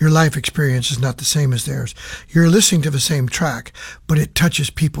are. Your life experience is not the same as theirs. You're listening to the same track, but it touches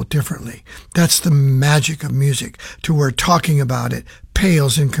people differently. That's the magic of music, to where talking about it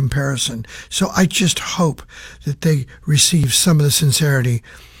pales in comparison. So I just hope that they receive some of the sincerity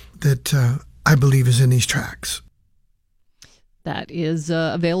that I believe is in these tracks. That is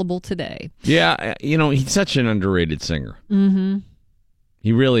available today. Yeah, he's such an underrated singer. Mm-hmm.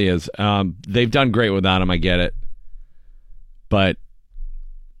 He really is. They've done great without him, I get it. But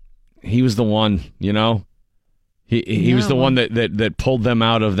he was the one, He was the one that pulled them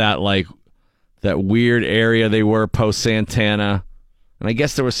out of that that weird area they were post Santana. And I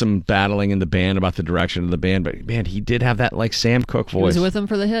guess there was some battling in the band about the direction of the band, but man, he did have that Sam Cooke voice. He was with them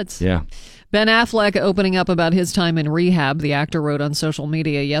for the hits. Yeah. Ben Affleck opening up about his time in rehab. The actor wrote on social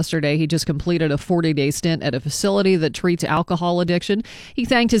media yesterday he just completed a 40-day stint at a facility that treats alcohol addiction. He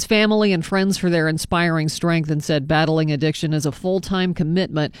thanked his family and friends for their inspiring strength and said battling addiction is a full-time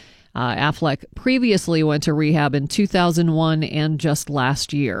commitment. Affleck previously went to rehab in 2001 and just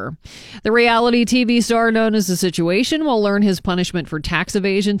last year. The reality TV star known as The Situation will learn his punishment for tax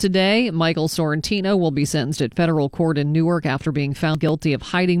evasion today. Michael Sorrentino will be sentenced at federal court in Newark after being found guilty of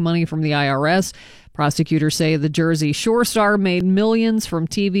hiding money from the IRS. Prosecutors say the Jersey Shore star made millions from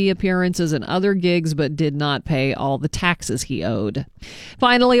TV appearances and other gigs, but did not pay all the taxes he owed.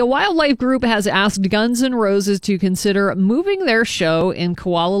 Finally, a wildlife group has asked Guns N' Roses to consider moving their show in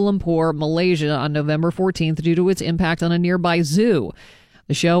Kuala Lumpur, Malaysia on November 14th due to its impact on a nearby zoo.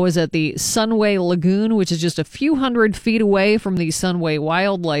 The show is at the Sunway Lagoon, which is just a few hundred feet away from the Sunway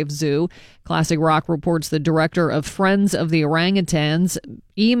Wildlife Zoo. Classic Rock reports the director of Friends of the Orangutans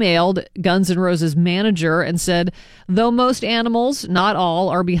emailed Guns N' Roses manager and said, though most animals, not all,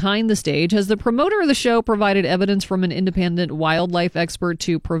 are behind the stage, has the promoter of the show provided evidence from an independent wildlife expert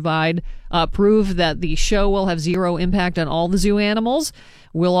to prove that the show will have zero impact on all the zoo animals?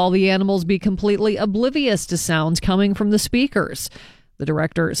 Will all the animals be completely oblivious to sounds coming from the speakers? The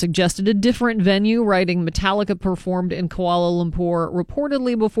director suggested a different venue, writing Metallica performed in Kuala Lumpur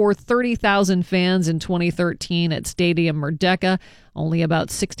reportedly before 30,000 fans in 2013 at Stadium Merdeka, only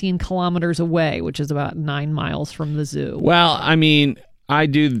about 16 kilometers away, which is about 9 miles from the zoo. Well, I mean, I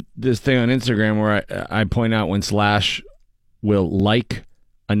do this thing on Instagram where I point out when Slash will like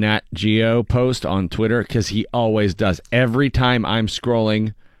a Nat Geo post on Twitter, because he always does. Every time I'm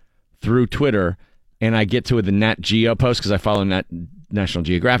scrolling through Twitter and I get to the Nat Geo post, because I follow National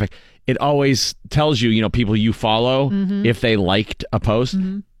Geographic, it always tells you, people you follow, if they liked a post.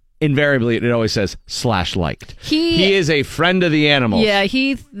 Invariably, it always says /liked. He is a friend of the animals. Yeah,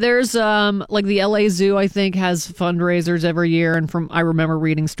 there's like the LA Zoo, I think, has fundraisers every year, and I remember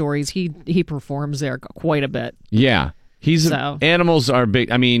reading stories, he performs there quite a bit. Yeah. Animals are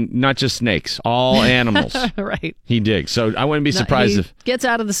big. I mean, not just snakes, all animals. Right. He digs. So I wouldn't be surprised if gets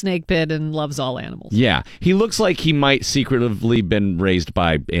out of the snake pit and loves all animals. Yeah. He looks like he might secretively been raised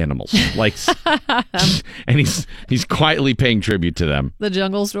by animals. And he's quietly paying tribute to them. The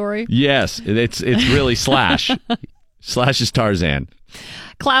Jungle Story? Yes. It's really Slash. Slash is Tarzan.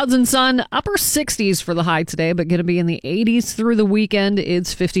 Clouds and sun, upper 60s for the high today, but going to be in the 80s through the weekend.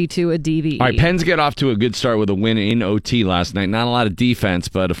 It's 52 at DVE. All right, Pens get off to a good start with a win in OT last night. Not a lot of defense,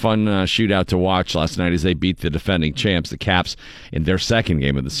 but a fun shootout to watch last night as they beat the defending champs, the Caps, in their second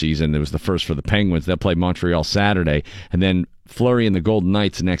game of the season. It was the first for the Penguins. They'll play Montreal Saturday, and then Fleury and the Golden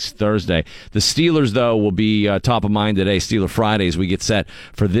Knights next Thursday. The Steelers, though, will be top of mind today. Steeler Fridays. We get set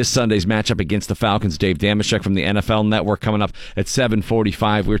for this Sunday's matchup against the Falcons. Dave Damashek from the NFL Network coming up at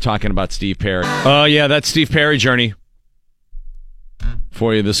 7:45. We were talking about Steve Perry. Oh, yeah, that's Steve Perry journey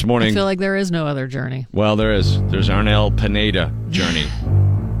for you this morning. I feel like there is no other journey. Well, there is. There's Arnel Pineda journey.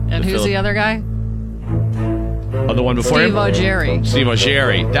 And who's the other guy? Oh, the one before Steve him? O'Jerry. Steve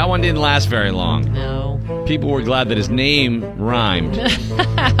O'Jerry. That one didn't last very long. No. People were glad that his name rhymed.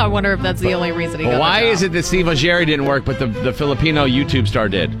 I wonder if that's the only reason he got Why the job. is it that Steve O'Jerry didn't work, but the Filipino YouTube star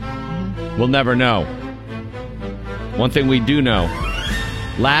did? We'll never know. One thing we do know,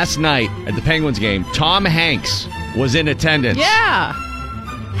 last night at the Penguins game, Tom Hanks was in attendance. Yeah.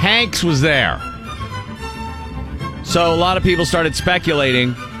 Hanks was there. So a lot of people started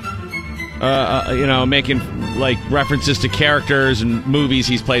speculating, making like references to characters and movies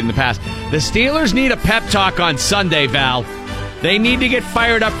he's played in the past. The Steelers need a pep talk on Sunday, Val. They need to get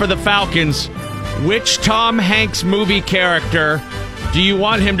fired up for the Falcons. Which Tom Hanks movie character do you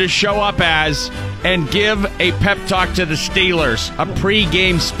want him to show up as and give a pep talk to the Steelers? A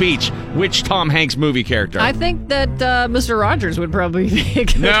pre-game speech. Which Tom Hanks movie character? I think that Mr. Rogers would probably be a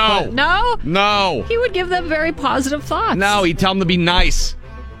good one. No? No. He would give them very positive thoughts. No, he'd tell them to be nice.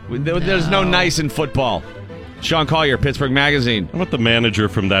 There's no nice in football. Sean Collier, Pittsburgh Magazine. How about the manager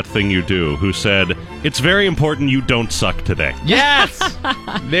from That Thing You Do who said, it's very important you don't suck today? Yes!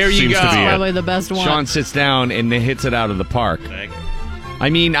 There you Seems go. to be probably the best one. Sean sits down and hits it out of the park.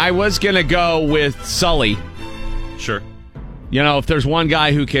 I mean, I was going to go with Sully. Sure. If there's one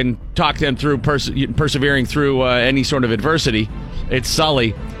guy who can talk them through persevering through any sort of adversity, it's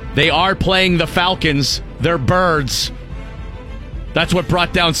Sully. They are playing the Falcons. They're birds. That's what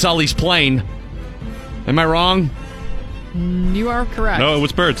brought down Sully's plane. Am I wrong? You are correct. No, it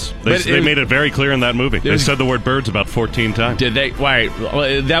was birds. They made it very clear in that movie. They said the word birds about 14 times. Did they? Wait,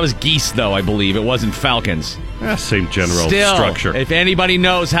 that was geese, though, I believe. It wasn't falcons. Same general Still, structure. If anybody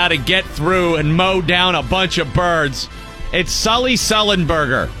knows how to get through and mow down a bunch of birds, it's Sully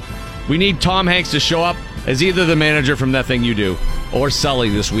Sullenberger. We need Tom Hanks to show up as either the manager from That Thing You Do or Sully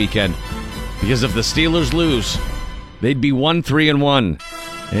this weekend. Because if the Steelers lose, they'd be 1-3-1.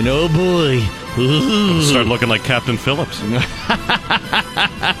 And oh boy. Start looking like Captain Phillips.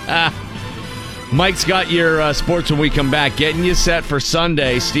 Mike's got your sports when we come back, getting you set for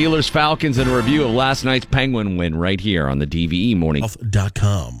Sunday. Steelers, Falcons, and a review of last night's Penguin win right here on the DVE Morning.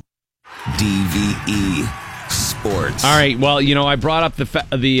 .com. DVE Sports. All right, well, I brought up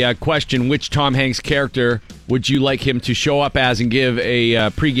the question, which Tom Hanks character would you like him to show up as and give a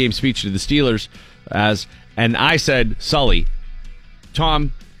pregame speech to the Steelers as, and I said Sully.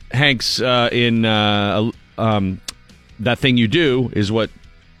 Tom Hanks in That Thing You Do is what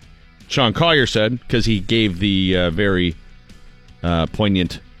Sean Collier said, because he gave the very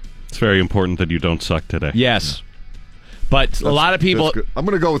poignant. It's very important that you don't suck today. Yes. But a lot of people... I'm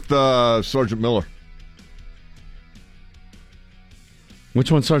going to go with Sergeant Miller.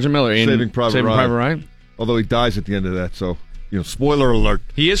 Which one's Sergeant Miller? In Saving Private Ryan? Although he dies at the end of that, so, spoiler alert.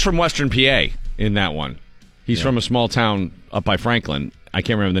 He is from Western PA in that one. He's from a small town up by Franklin. I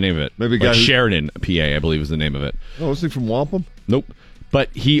can't remember the name of it. Maybe Sheridan, PA, I believe is the name of it. Oh, isn't he from Wampum? Nope. But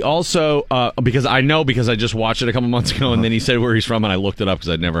he also, because I just watched it a couple months ago, and then he said where he's from, and I looked it up because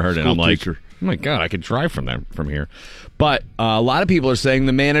I'd never heard it. I'm like, oh my God, I could drive from here. But a lot of people are saying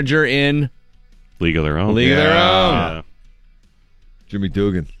the manager in League of Their Own. Yeah. Jimmy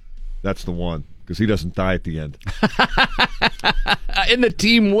Dugan. That's the one, because he doesn't die at the end. And the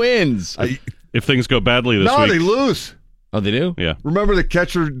team wins. If things go badly this week. No, they lose. Oh, they do? Yeah. Remember the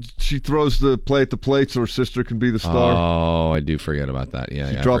catcher, she throws the play at the plate so her sister can be the star? Oh, I do forget about that.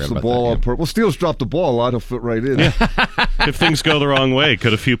 Yeah, She drops the ball on purpose. Well, Steelers dropped the ball a lot. He'll fit right in. Yeah. If things go the wrong way,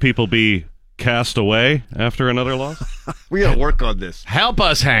 could a few people be cast away after another loss? We got to work on this. Help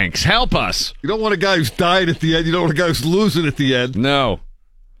us, Hanks. Help us. You don't want a guy who's dying at the end. You don't want a guy who's losing at the end. No.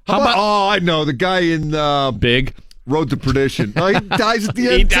 How about, I know. The guy in Big Road to Perdition. No, he dies at the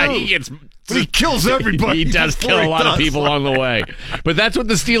end, too. But he kills everybody. He does kill a lot of people along the way. But that's what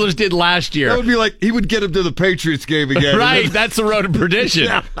the Steelers did last year. That would be like, he would get him to the Patriots game again. Right, that's the Road to Perdition.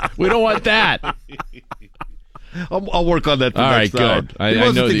 Yeah. We don't want that. I'll work on that for next hour. Good. He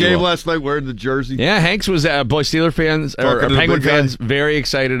was at the game last night wearing the jersey. Yeah, Hanks was, Steeler fans, or Penguin fans, very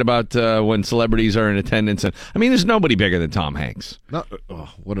excited about when celebrities are in attendance. And I mean, there's nobody bigger than Tom Hanks.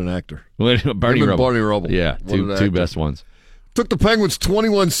 What an actor. Barney Rubble. Yeah, two best ones. Took the Penguins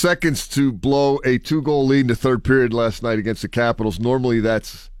 21 seconds to blow a 2-goal lead in the third period last night against the Capitals. Normally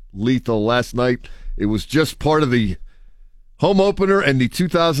that's lethal. Last night it was just part of the home opener and the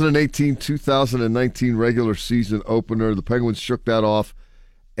 2018-2019 regular season opener. The Penguins shook that off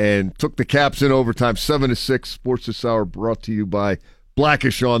and took the Caps in overtime, 7-6. Sports this hour brought to you by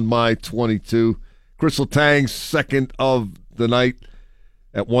Blackish on My 22. Chris Letang's second of the night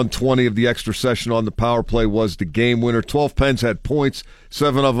at 1:20 of the extra session on the power play was the game winner. 12 Pens had points.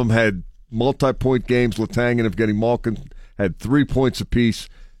 7 of them had multi-point games. Letang and Evgeny Malkin had 3 points apiece.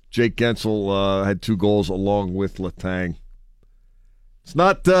 Jake Gensel had 2 goals along with Letang. It's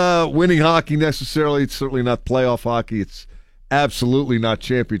not winning hockey necessarily. It's certainly not playoff hockey. It's absolutely not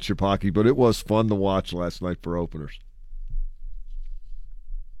championship hockey, but it was fun to watch last night for openers.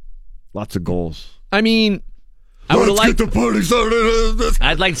 Lots of goals. I mean, I would like the party started.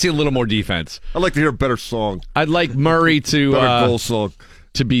 I'd like to see a little more defense. I'd like to hear a better song. I'd like Murray to better goal song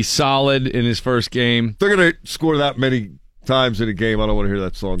to be solid in his first game. They're going to score that many times in a game. I don't want to hear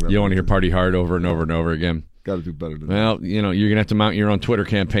that song. You don't want to hear Party Hard over and over and over again. Got to do better than that. Well, you're going to have to mount your own Twitter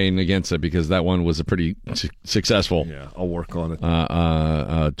campaign against it because that one was a pretty successful. Yeah, I'll work on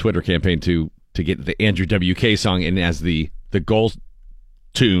it. Twitter campaign to get the Andrew WK song in as the goal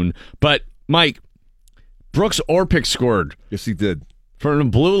tune. But Mike, Brooks Orpik scored. Yes, he did. From the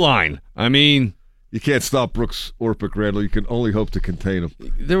blue line. I mean, you can't stop Brooks Orpik, Randall. You can only hope to contain him.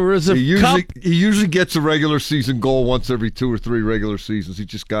 There was he usually gets a regular season goal once every 2 or 3 regular seasons. He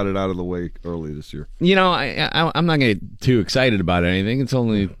just got it out of the way early this year. I'm not going to get too excited about anything. It's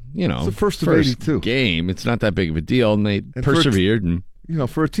only, it's the first of 82 game. It's not that big of a deal, and they persevered.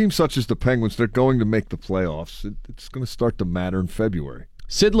 For a team such as the Penguins, they're going to make the playoffs. It's going to start to matter in February.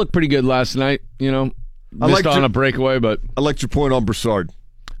 Sid looked pretty good last night. Missed on a breakaway, but I liked your point on Broussard.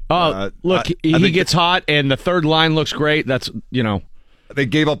 Look, he gets hot, and the third line looks great. That's, They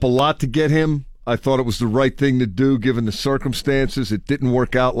gave up a lot to get him. I thought it was the right thing to do given the circumstances. It didn't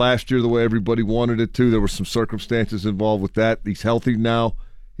work out last year the way everybody wanted it to. There were some circumstances involved with that. He's healthy now.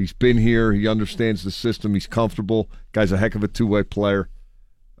 He's been here. He understands the system. He's comfortable. Guy's a heck of a two-way player.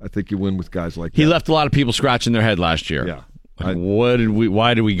 I think you win with guys like that. He left a lot of people scratching their head last year. Yeah.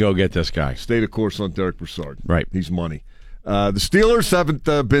 Why did we go get this guy? Stayed a course on Derek Broussard. Right. He's money. The Steelers haven't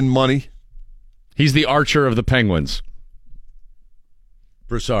been money. He's the Archer of the Penguins.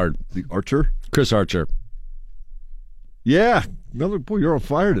 Broussard. The Archer? Chris Archer. Yeah. Boy, you're on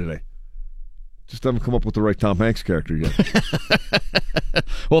fire today. Just haven't come up with the right Tom Hanks character yet.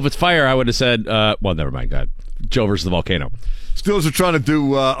 Well, if it's fire, I would have said, well, never mind, God. Joe versus the volcano. Steelers are trying to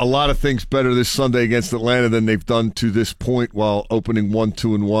do a lot of things better this Sunday against Atlanta than they've done to this point while opening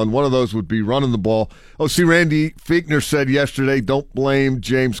 1-2-1. One of those would be running the ball. See, Randy Fichtner said yesterday, don't blame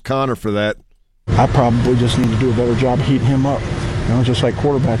James Conner for that. I probably just need to do a better job heating him up. Just like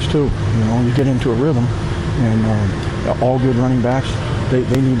quarterbacks too. You get into a rhythm, and all good running backs,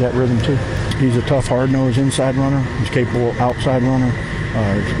 they need that rhythm too. He's a tough, hard-nosed inside runner. He's capable outside runner.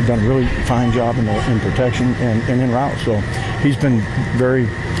 done a really fine job in protection and in route. So he's been very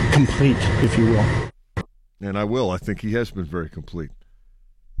complete, if you will. And I think he has been very complete.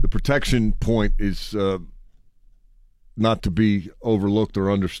 The protection point is not to be overlooked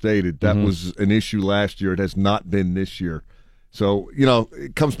or understated. That was an issue last year. It has not been this year. So,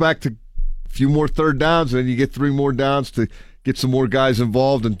 it comes back to a few more third downs, and then you get 3 more downs to get some more guys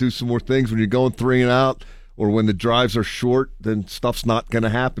involved and do some more things. When you're going 3 and out or when the drives are short, then stuff's not going to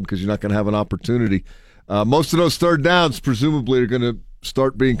happen because you're not going to have an opportunity. Most of those third downs presumably are going to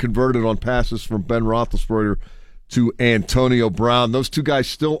start being converted on passes from Ben Roethlisberger to Antonio Brown. Those two guys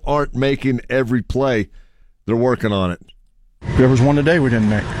still aren't making every play. They're working on it. There was one today we didn't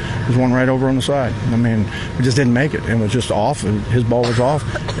make. There's one right over on the side. I mean, we just didn't make it. It was just off. His ball was off.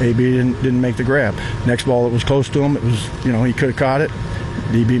 AB didn't make the grab. Next ball that was close to him, it was, he could have caught it.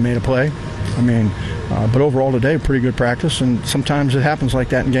 DB made a play. I mean, but overall today, pretty good practice. And sometimes it happens like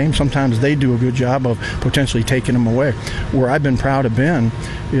that in games. Sometimes they do a good job of potentially taking them away. Where I've been proud of Ben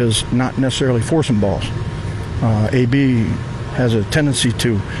is not necessarily forcing balls. AB has a tendency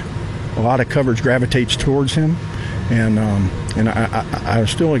to, a lot of coverage gravitates towards him. And I was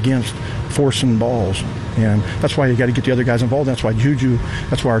still against forcing balls. And that's why you got to get the other guys involved. That's why Juju,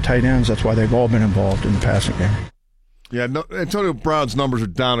 that's why our tight ends, that's why they've all been involved in the passing game. Yeah, Antonio Brown's numbers are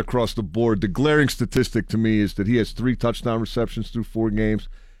down across the board. The glaring statistic to me is that he has 3 touchdown receptions through 4 games,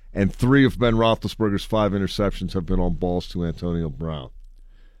 and 3 of Ben Roethlisberger's 5 interceptions have been on balls to Antonio Brown.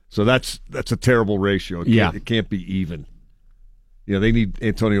 So that's a terrible ratio. It can't be even. They need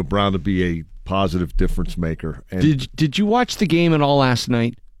Antonio Brown to be a positive difference maker. And Did you watch the game at all last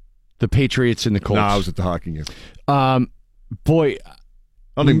night? The Patriots and the Colts? No, I was at the hockey game. Boy,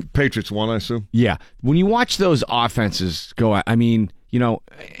 I think Patriots won, I assume. Yeah. When you watch those offenses go,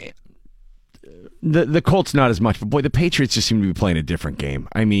 the Colts not as much, but boy, the Patriots just seem to be playing a different game.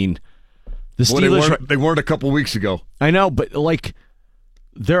 I mean, the Steelers... they weren't a couple weeks ago. I know, but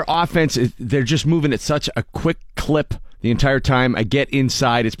their offense, they're just moving at such a quick clip the entire time. I get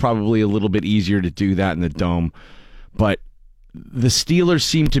inside, it's probably a little bit easier to do that in the dome, but the Steelers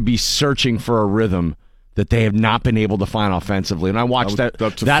seem to be searching for a rhythm that they have not been able to find offensively. And I watched that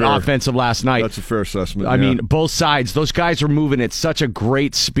offensive last night. That's a fair assessment. I mean, both sides, those guys are moving at such a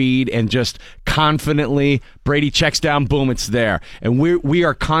great speed and just confidently. Brady checks down, boom, it's there. And we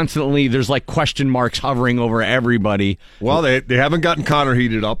are constantly, there's question marks hovering over everybody. Well, they haven't gotten Connor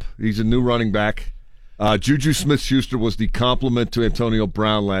heated up. He's a new running back. Juju Smith-Schuster was the complement to Antonio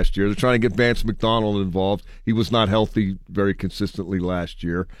Brown last year. They're trying to get Vance McDonald involved. He was not healthy very consistently last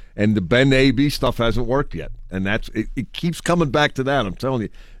year. And the Ben AB stuff hasn't worked yet. And it keeps coming back to that. I'm telling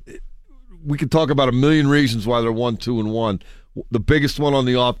you, we could talk about a million reasons why they're 1-2-1. The biggest one on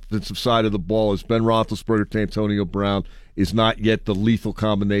the offensive side of the ball is Ben Roethlisberger to Antonio Brown is not yet the lethal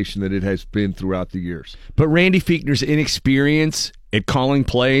combination that it has been throughout the years. But Randy Fichtner's inexperience at calling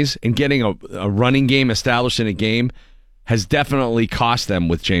plays and getting a running game established in a game has definitely cost them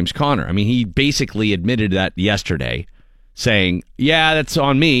with James Conner. I mean, he basically admitted that yesterday, saying, yeah, that's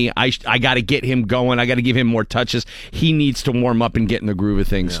on me. I got to get him going. I got to give him more touches. He needs to warm up and get in the groove of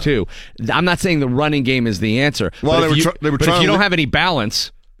things, too. I'm not saying the running game is the answer. Well, but if you don't have any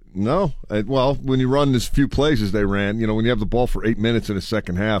balance... No. Well, when you run as few plays as they ran, when you have the ball for 8 minutes in the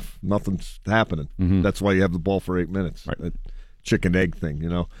second half, nothing's happening. Mm-hmm. That's why you have the ball for 8 minutes. Right. That chicken egg thing,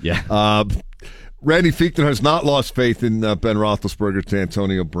 Yeah. Randy Fichtner has not lost faith in Ben Roethlisberger to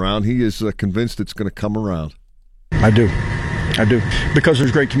Antonio Brown. He is convinced it's going to come around. I do. Because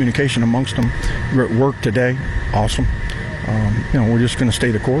there's great communication amongst them. Great work today. Awesome. We're just going to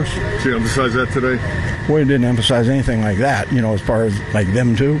stay the course. Did you emphasize that today? We didn't emphasize anything like that, as far as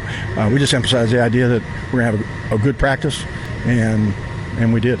them too. We just emphasized the idea that we're going to have a good practice,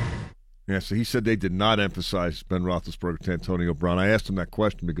 and we did. Yeah, so he said they did not emphasize Ben Roethlisberger to Antonio Brown. I asked him that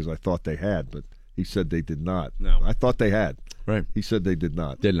question because I thought they had, but he said they did not. No. I thought they had. Right. He said they did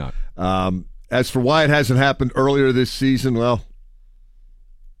not. Did not. As for why it hasn't happened earlier this season, well,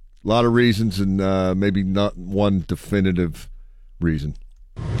 a lot of reasons and maybe not one definitive reason.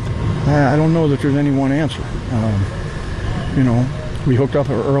 I don't know that there's any one answer. We hooked up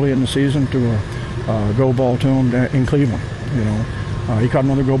early in the season to a go ball to him in Cleveland. He caught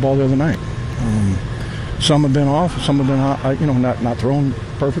another go ball the other night. Some have been off, some have been not thrown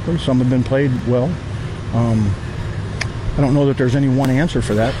perfectly. Some have been played well. I don't know that there's any one answer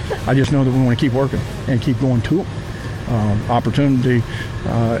for that. I just know that we want to keep working and keep going to them. Opportunity,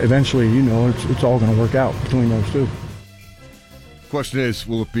 eventually, it's all going to work out between those two. Question is,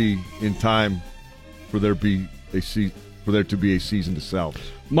 will it be in time for there be a for there to be a season to salvage.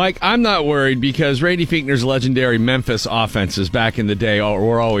 Mike, I'm not worried because Randy Fichtner's legendary Memphis offenses back in the day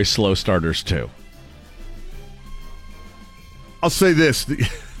were always slow starters too. I'll say this.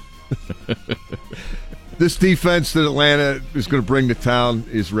 This defense that Atlanta is going to bring to town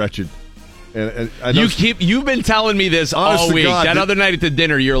is wretched. And I know you've been telling me this all week. That other night at the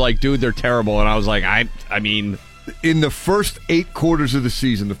dinner, you're like, dude, they're terrible. And I was like, I mean... In the first 8 quarters of the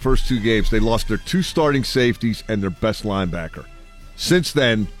season, the first 2 games, they lost their 2 starting safeties and their best linebacker. Since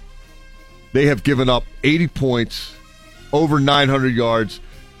then, they have given up 80 points, over 900 yards,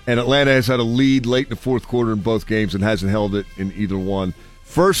 and Atlanta has had a lead late in the fourth quarter in both games and hasn't held it in either one.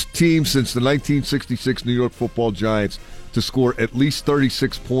 First team since the 1966 New York Football Giants to score at least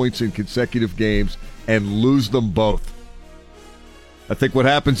 36 points in consecutive games and lose them both. I think what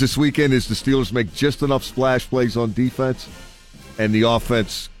happens this weekend is the Steelers make just enough splash plays on defense, and the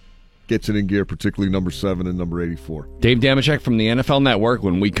offense gets it in gear, particularly number 7 and number 84. Dave Damashek from the NFL Network.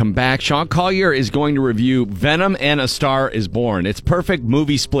 When we come back, Sean Collier is going to review Venom and A Star is Born. It's perfect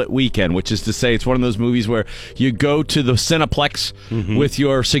movie split weekend, which is to say it's one of those movies where you go to the Cineplex with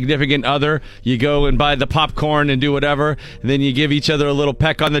your significant other, you go and buy the popcorn and do whatever, and then you give each other a little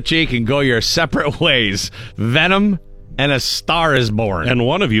peck on the cheek and go your separate ways. Venom and A Star is Born. And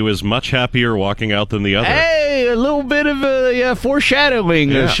one of you is much happier walking out than the other. Hey, a little bit of a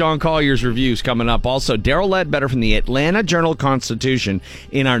foreshadowing of Sean Collier's reviews coming up. Also, Daryl Ledbetter from the Atlanta Journal-Constitution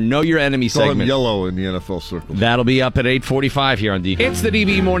in our Know Your Enemy segment. Call him yellow in the NFL circle. That'll be up at 8:45 here on DV. It's the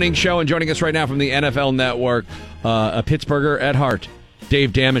DV Morning Show, and joining us right now from the NFL Network, a Pittsburgher at heart,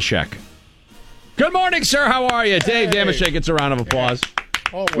 Dave Damashek. Good morning, sir. How are you? Dave Damashek gets a round of applause.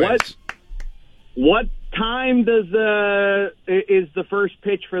 Always. What time is the first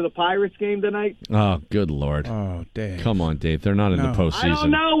pitch for the Pirates game tonight? Oh, good Lord. Oh, Dave. Come on, Dave. They're not in the postseason. I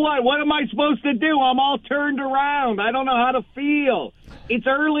don't know. What am I supposed to do? I'm all turned around. I don't know how to feel. It's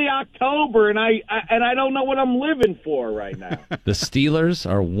early October, and I don't know what I'm living for right now. The Steelers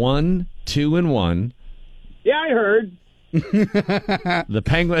are 1-2-1. Yeah, I heard. The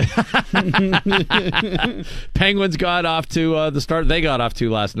Penguins got off to the start they got off to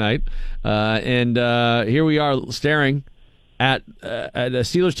last night, and here we are staring at a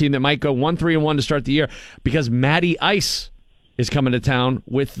Steelers team that might go 1-3-1 to start the year because Matty Ice is coming to town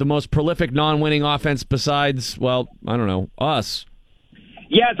with the most prolific non-winning offense besides, well, I don't know, us.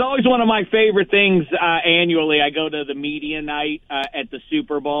 Yeah, it's always one of my favorite things annually. I go to the media night at the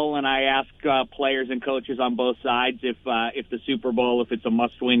Super Bowl, and I ask players and coaches on both sides if the Super Bowl, if it's a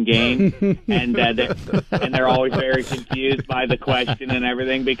must-win game, and they're always very confused by the question and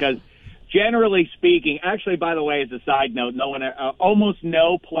everything because generally speaking, actually, by the way, as a side note, almost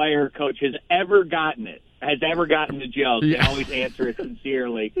no player or coach has ever gotten the joke. They always answer it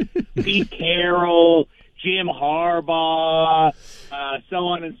sincerely. Pete Carroll, Jim Harbaugh, so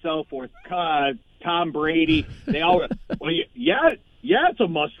on and so forth. Tom Brady, they all. Well, yeah, it's a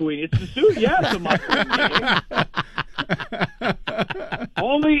must-win. It's a must-win game.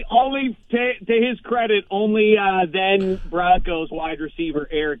 Only to his credit, only then Broncos wide receiver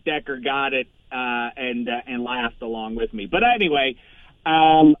Eric Decker got it and laughed along with me. But anyway,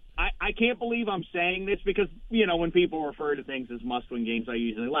 I can't believe I'm saying this because, when people refer to things as must-win games, I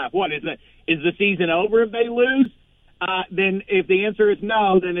usually laugh. What, is the season over if they lose? Then if the answer is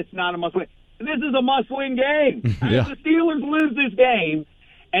no, then it's not a must-win. This is a must-win game. If the Steelers lose this game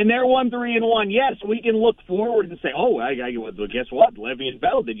and they're 1-3-1, yes, we can look forward and say, guess what? Le'Veon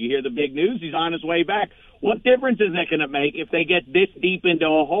Bell, did you hear the big news? He's on his way back. What difference is that going to make if they get this deep into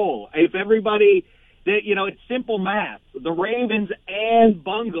a hole? If everybody... it's simple math. The Ravens and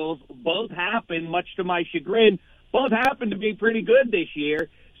Bungles both happen, much to my chagrin, both happen to be pretty good this year.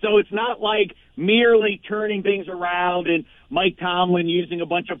 So it's not like merely turning things around and Mike Tomlin using a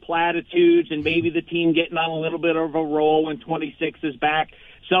bunch of platitudes and maybe the team getting on a little bit of a roll when 26 is back,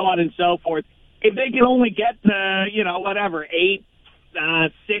 so on and so forth. If they can only get to, 8,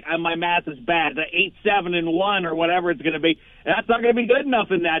 6, my math is bad, 8-7-1 or whatever it's going to be. That's not going to be good enough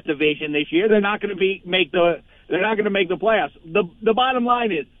in that division this year. They're not going to make the playoffs. The bottom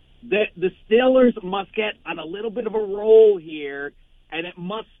line is that the Steelers must get on a little bit of a roll here, and it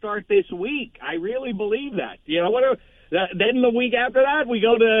must start this week. I really believe that. Then the week after that, we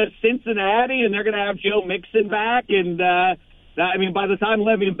go to Cincinnati, and they're going to have Joe Mixon back, and by the time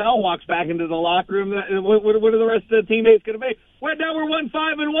Le'Veon Bell walks back into the locker room, what are the rest of the teammates going to be? Well, now we're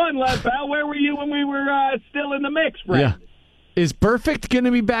 1-5-1, Lev Bell. Where were you when we were still in the mix, Brad? Yeah. Is Perfect going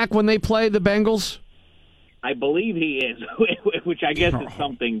to be back when they play the Bengals? I believe he is, which I guess is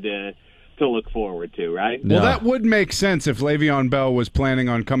something to look forward to, right? Well, that would make sense if Le'Veon Bell was planning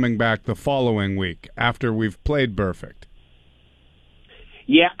on coming back the following week after we've played Perfect.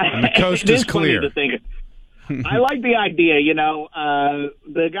 Yeah, And the coast it is funny clear. to think. I like the idea.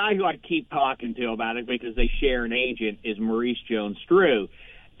 The guy who I keep talking to about it because they share an agent is Maurice Jones-Drew,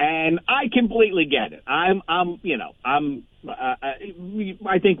 and I completely get it. I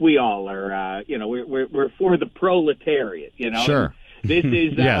think we all are. We're for the proletariat. Sure. This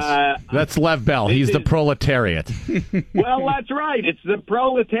is yes. That's Lev Bell. He's the proletariat. Well, that's right. It's the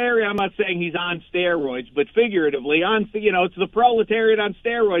proletariat. I'm not saying he's on steroids, but figuratively, it's the proletariat on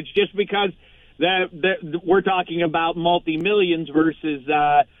steroids. Just because we're talking about multi-millions versus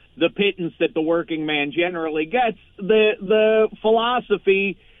the pittance that the working man generally gets, the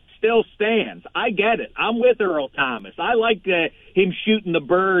philosophy still stands. I get it. I'm with Earl Thomas. I like him shooting the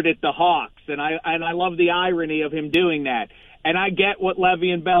bird at the Hawks, and I love the irony of him doing that. And I get what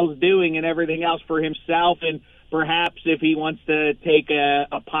Le'Veon Bell's doing and everything else for himself, and perhaps if he wants to take a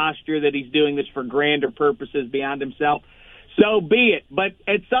posture that he's doing this for grander purposes beyond himself, so be it. But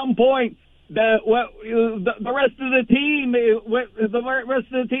at some point, the rest of the team,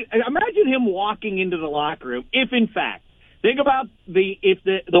 imagine him walking into the locker room. If in fact, think about the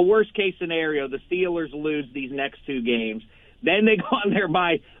worst case scenario, the Steelers lose these next two games. Then they go on there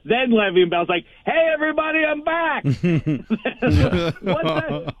then Le'Veon Bell's like, "Hey, everybody, I'm back." What's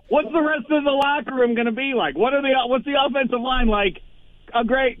the rest of the locker room going to be like? What's the offensive line like? Oh,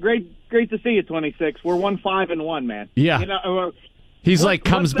 great to see you, 26. We're 1-5-1, man. Yeah. He's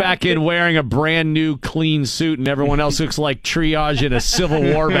comes back in wearing a brand new clean suit, and everyone else looks like triage in a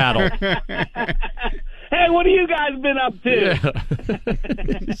Civil War battle. Hey, what have you guys been up to? Yeah.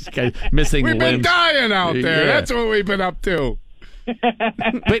 This guy's missing We've limbs. been dying out there. Yeah. That's what we've been up to.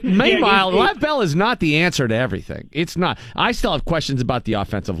 But meanwhile, Lev Bell is not the answer to everything. It's not. I still have questions about the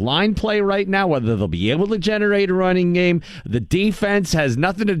offensive line play right now, whether they'll be able to generate a running game. The defense has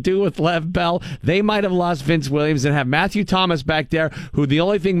nothing to do with Lev Bell. They might have lost Vince Williams and have Matthew Thomas back there, who the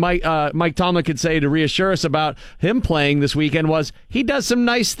only thing Mike Tomlin could say to reassure us about him playing this weekend was he does some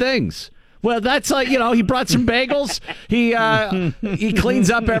nice things. Well, that's he brought some bagels. He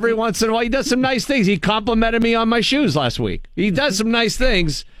cleans up every once in a while. He does some nice things. He complimented me on my shoes last week. He does some nice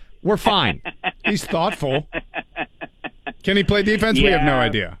things. We're fine. He's thoughtful. Can he play defense? Yeah. We have no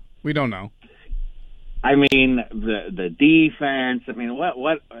idea. We don't know. I mean, the defense. I mean,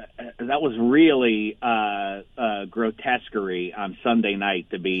 what that was really grotesquerie on Sunday night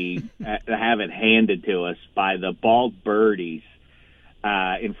to have it handed to us by the Bald Birdies.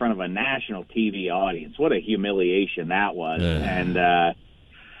 In front of a national TV audience. What a humiliation that was. And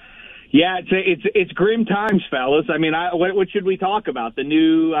it's grim times, fellas. I mean, what should we talk about? The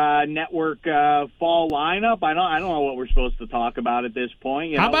new network fall lineup? I don't know what we're supposed to talk about at this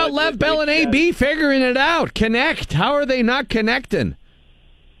point. How about Lev Bell and AB figuring it out? Connect. How are they not connecting?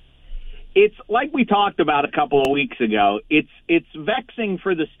 It's like we talked about a couple of weeks ago. It's vexing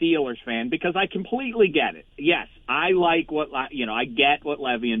for the Steelers fan because I completely get it. Yes, I like I get what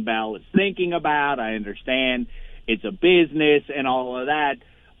Le'Veon Bell is thinking about. I understand it's a business and all of that.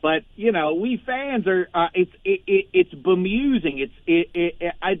 But we fans are. It's bemusing.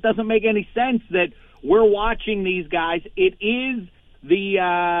 It doesn't make any sense that we're watching these guys. It is the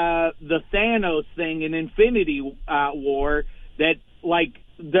Thanos thing in Infinity War that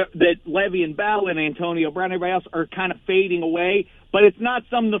that Le'Veon Bell and Antonio Brown and everybody else are kind of fading away, but it's not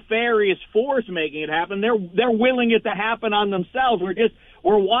some nefarious force making it happen. They're willing it to happen on themselves.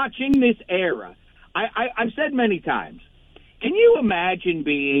 We're watching this era. I've said many times, can you imagine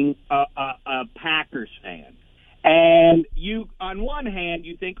being a Packers fan? And you, on one hand,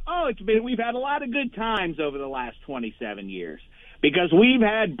 you think, we've had a lot of good times over the last 27 years. Because we've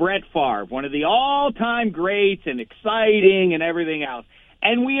had Brett Favre, one of the all-time greats and exciting and everything else.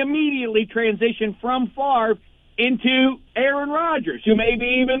 And we immediately transition from Favre into Aaron Rodgers, who may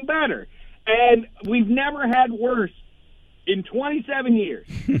be even better. And we've never had worse in 27 years.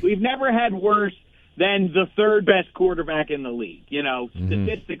 We've never had worse than the third best quarterback in the league,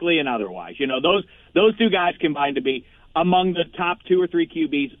 statistically and otherwise. Those two guys combined to be among the top 2 or 3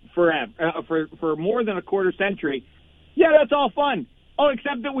 QBs forever, for more than a quarter century. Yeah, that's all fun.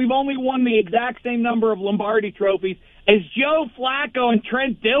 Except that we've only won the exact same number of Lombardi trophies as Joe Flacco and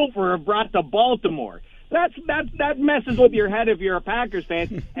Trent Dilfer have brought to Baltimore. That messes with your head if you're a Packers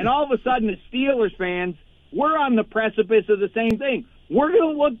fan. And all of a sudden, as Steelers fans, we're on the precipice of the same thing. We're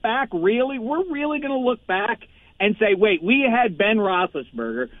going to look back, we're really going to look back and say, wait, we had Ben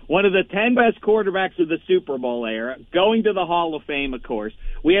Roethlisberger, one of the 10 best quarterbacks of the Super Bowl era, going to the Hall of Fame, of course.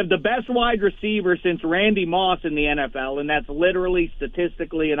 We have the best wide receiver since Randy Moss in the NFL, and that's literally,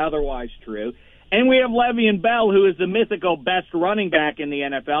 statistically, and otherwise true. And we have Le'Veon Bell, who is the mythical best running back in the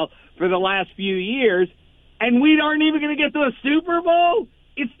NFL for the last few years, and we aren't even going to get to a Super Bowl?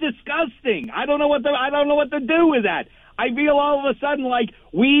 It's disgusting. I don't know what to do with that. I feel all of a sudden like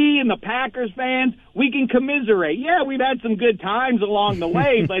we and the Packers fans, we can commiserate. Yeah, we've had some good times along the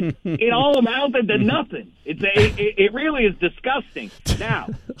way, but it all amounted to nothing. It really is disgusting. Now,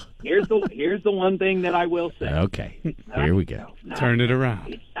 here's the one thing that I will say. Okay, here we go. Turn it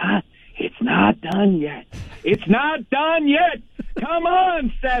around. It's not done yet. It's not done yet. Come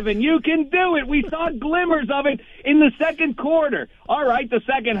on, 7. You can do it. We saw glimmers of it in the second quarter. All right, the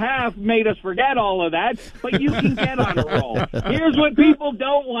second half made us forget all of that, but you can get on a roll. Here's what people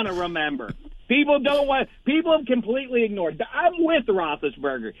don't want to remember. People have completely ignored. I'm with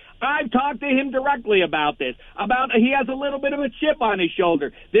Roethlisberger. I've talked to him directly about this, he has a little bit of a chip on his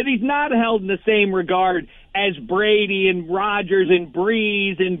shoulder, that he's not held in the same regard as Brady and Rodgers and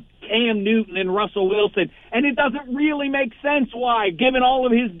Breeze and Cam Newton and Russell Wilson. And it doesn't really make sense why, given all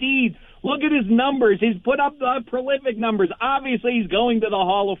of his deeds. Look at his numbers. He's put up prolific numbers. Obviously, he's going to the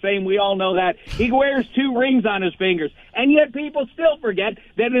Hall of Fame. We all know that. He wears 2 rings on his fingers. And yet people still forget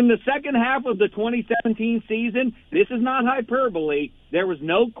that in the second half of the 2017 season, this is not hyperbole, there was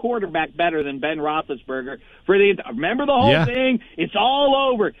no quarterback better than Ben Roethlisberger. Remember the whole thing? It's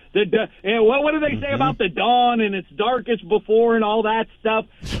all over. What do they say about the dawn and its darkest before and all that stuff?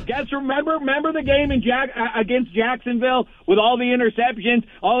 Remember the game against Jacksonville with all the interceptions?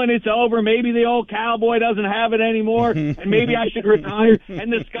 And it's over. Maybe the old cowboy doesn't have it anymore, and maybe I should retire.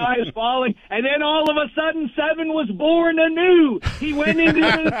 And the sky is falling. And then all of a sudden, 7 was born anew. He went into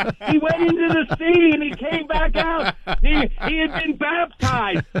the sea and he came back out. He had been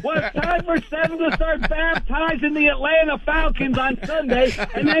baptized. Well, it's time for 7 to start baptizing the Atlanta Falcons on Sunday,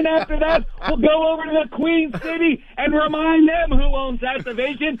 and then after that, we'll go over to the Queen City and remind them who owns that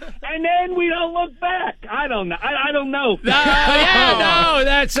division, and then we don't look back. I don't know. I don't know.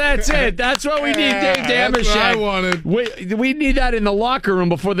 That's it. That's what we need, Dave Dameshek. That's what I wanted. We need that in the locker room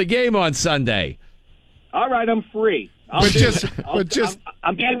before the game on Sunday. All right, I'm free. I'm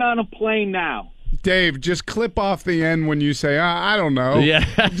getting on a plane now. Dave, just clip off the end when you say, I don't know. Yeah.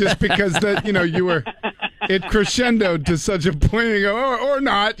 Just because you were, it crescendoed to such a point, and you go, or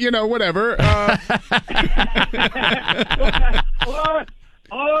not, whatever.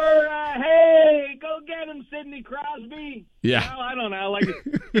 Hey, go get him, Sidney Crosby. Yeah. I don't know. Like,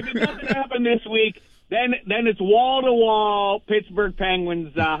 if it doesn't happen this week, then it's wall-to-wall Pittsburgh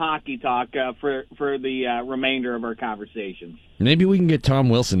Penguins hockey talk for the remainder of our conversations. Maybe we can get Tom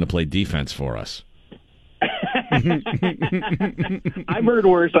Wilson to play defense for us. I've heard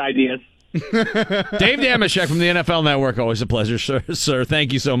worse ideas. Dave Dameshek from the NFL Network. Always a pleasure, sir.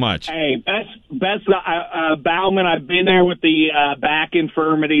 Thank you so much. Hey, best Bauman. I've been there with the back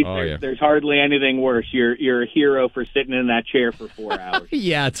infirmity. There's hardly anything worse. You're a hero for sitting in that chair for 4 hours.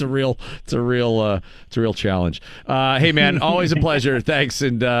 Yeah, it's a real challenge. Hey, man, always a pleasure. Thanks,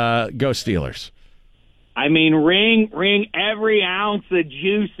 and go Steelers. I mean, wring every ounce of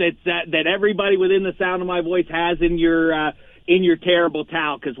juice that everybody within the sound of my voice has in your terrible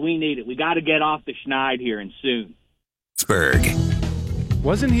towel, because we need it. We got to get off the schneid here and soon. Pittsburgh.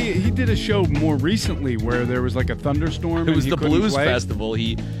 Wasn't he did a show more recently where there was like a thunderstorm? It was the Blues Festival.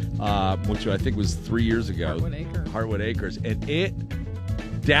 Which I think was 3 years ago. Hartwood Acres. And it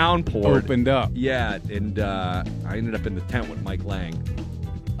downpoured. Opened up. Yeah, and I ended up in the tent with Mike Lang,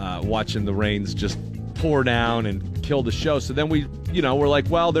 watching the rains just pour down and kill the show. So then we're like,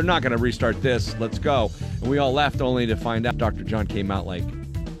 well, they're not going to restart this. Let's go. And we all left only to find out Dr. John came out like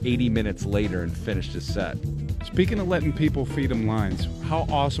 80 minutes later and finished his set. Speaking of letting people feed him lines, how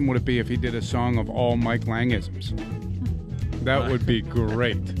awesome would it be if he did a song of all Mike Langisms? That would be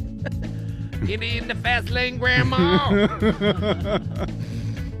great. Get in the fast lane, Grandma.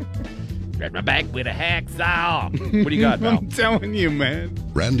 Grab my back with a hacksaw. What do you got, Val? I'm telling you, man.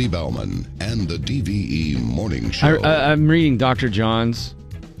 Randy Bauman and the DVE Morning Show. I'm reading Dr. John's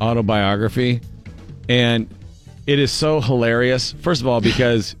autobiography, and it is so hilarious. First of all,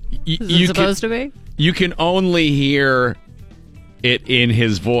 because you can only hear it in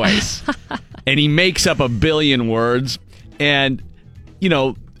his voice, and he makes up a billion words. And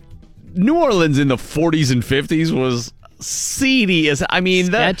New Orleans in the 40s and 50s was seedy as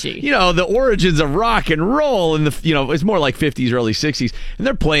sketchy. The origins of rock and roll and it's more like 50s, early 60s, and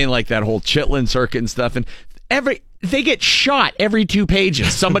they're playing like that whole Chitlin circuit and stuff, and they get shot every 2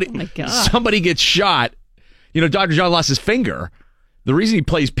 pages. Somebody gets shot. Dr. John lost his finger. The reason he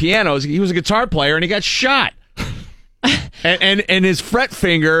plays piano is he was a guitar player and he got shot. and his fret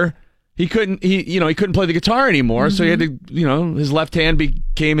finger, he couldn't play the guitar anymore, so he had to, his left hand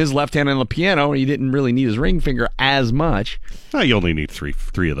became his left hand on the piano, and he didn't really need his ring finger as much. You only need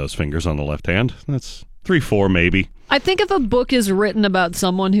three of those fingers on the left hand. That's 3-4 maybe. I think if a book is written about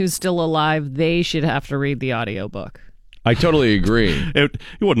someone who's still alive, they should have to read the audiobook. I totally agree.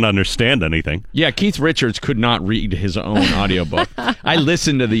 You wouldn't understand anything. Yeah, Keith Richards could not read his own audiobook. I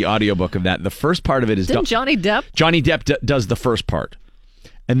listened to the audiobook of that. The first part of it is... Didn't Johnny Depp? Johnny Depp does the first part.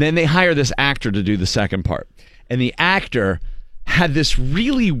 And then they hire this actor to do the second part. And the actor had this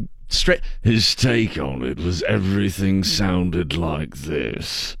really straight... His take on it was everything sounded like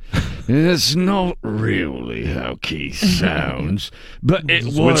this. It's not really how Keith sounds, but it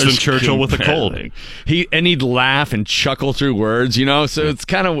was Winston Churchill with a cold. He'd laugh and chuckle through words, so it's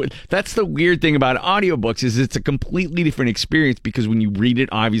kind of... That's the weird thing about audiobooks is it's a completely different experience because when you read it,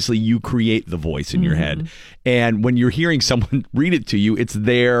 obviously you create the voice in your head. And when you're hearing someone read it to you, it's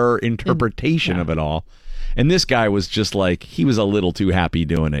their interpretation of it all. And this guy was just like, he was a little too happy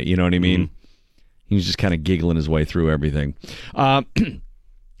doing it. You know what I mean? He was just kind of giggling his way through everything.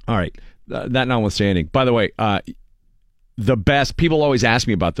 All right. That notwithstanding. By the way, the best, people always ask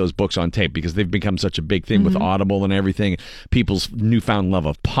me about those books on tape because they've become such a big thing with Audible and everything. People's newfound love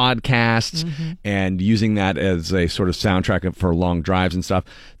of podcasts and using that as a sort of soundtrack for long drives and stuff.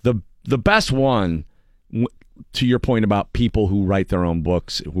 The best one, to your point about people who write their own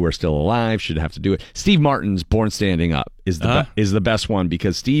books who are still alive should have to do it. Steve Martin's Born Standing Up is the best one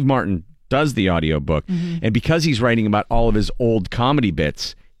because Steve Martin does the audiobook and because he's writing about all of his old comedy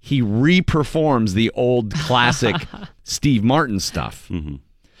bits, he re-performs the old classic Steve Martin stuff,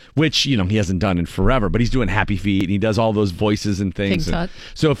 which, he hasn't done in forever, but he's doing Happy Feet and he does all those voices and things.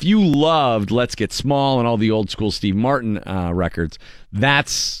 So if you loved Let's Get Small and all the old school Steve Martin records,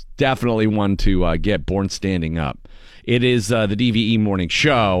 that's definitely one to get. Born Standing Up. It is the DVE Morning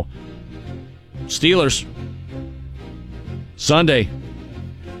Show. Steelers. Sunday.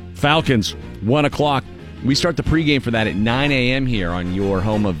 Falcons. 1 o'clock. We start the pregame for that at 9 a.m. here on your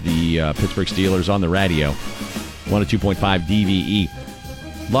home of the Pittsburgh Steelers on the radio. 102.5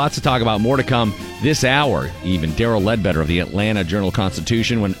 DVE. Lots to talk about. More to come this hour, even. Darrell Ledbetter of the Atlanta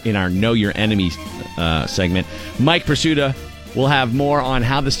Journal-Constitution in our Know Your Enemy segment. Mike Pursuta will have more on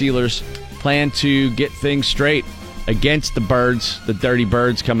how the Steelers plan to get things straight against the Birds, the Dirty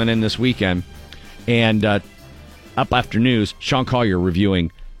Birds coming in this weekend. And up after news, Sean Collier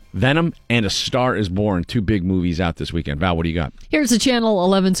reviewing Venom and A Star is Born, 2 big movies out this weekend. Val, what do you got? Here's the Channel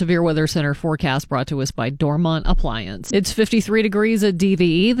 11 Severe Weather Center forecast brought to us by Dormont Appliance. It's 53 degrees at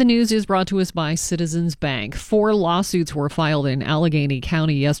DVE. The news is brought to us by Citizens Bank. 4 lawsuits were filed in Allegheny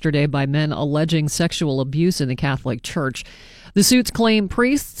County yesterday by men alleging sexual abuse in the Catholic Church. The suits claim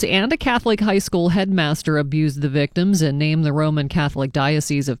priests and a Catholic high school headmaster abused the victims and named the Roman Catholic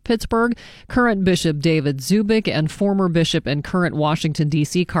Diocese of Pittsburgh, current Bishop David Zubik, and former Bishop and current Washington,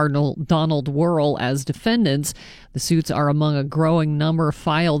 D.C. Cardinal Donald Wuerl as defendants. The suits are among a growing number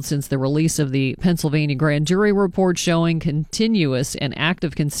filed since the release of the Pennsylvania grand jury report showing continuous and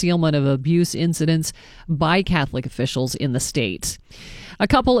active concealment of abuse incidents by Catholic officials in the state. A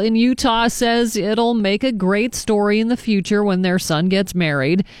couple in Utah says it'll make a great story in the future when their son gets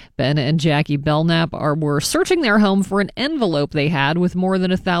married. Ben and Jackie Belknap were searching their home for an envelope they had with more than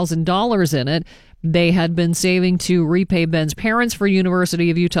 $1,000 in it. They had been saving to repay Ben's parents for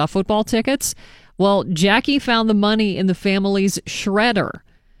University of Utah football tickets. Well, Jackie found the money in the family's shredder.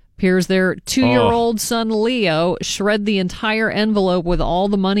 Appears their 2-year-old son Leo shred the entire envelope with all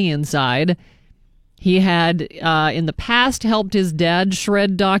the money inside. He had, in the past, helped his dad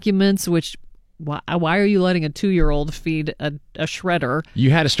shred documents, which, why are you letting a 2-year-old feed a shredder? You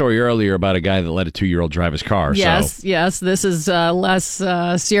had a story earlier about a guy that let a 2-year-old drive his car. Yes, this is less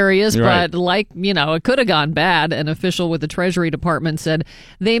serious, but it could have gone bad. An official with the Treasury Department said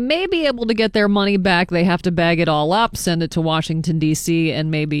they may be able to get their money back. They have to bag it all up, send it to Washington, D.C.,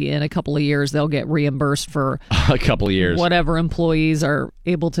 and maybe in a couple of years they'll get reimbursed for a couple of years. Whatever employees are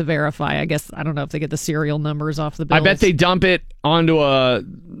able to verify. I guess, I don't know if they get the serial numbers off the bills. I bet they dump it onto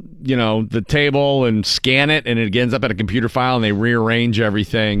the table and scan it, and it ends up at a computer file, and they rearrange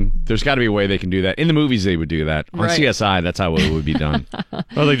everything. There's got to be a way they can do that. In the movies, they would do that. On CSI, that's how it would be done.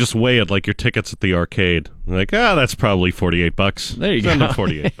 Well, they just weigh it like your tickets at the arcade. Like, that's probably $48. There you go.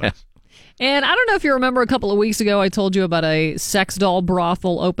 $48. And I don't know if you remember a couple of weeks ago, I told you about a sex doll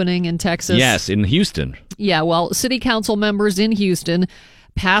brothel opening in Texas. Yes, in Houston. Yeah, well, city council members in Houston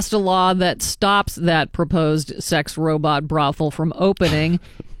passed a law that stops that proposed sex robot brothel from opening.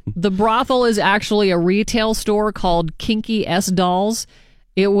 The brothel is actually a retail store called Kinky S Dolls.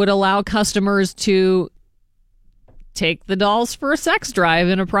 It would allow customers to take the dolls for a sex drive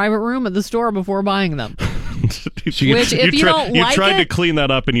in a private room at the store before buying them. Which, if you don't like you tried to it, clean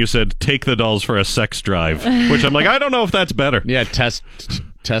that up and you said, take the dolls for a sex drive. Which I'm like, I don't know if that's better. Yeah, test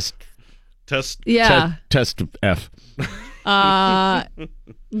Test. Yeah. Test F.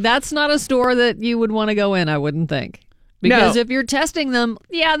 That's not a store that you would want to go in, I wouldn't think. Because No. if you're testing them,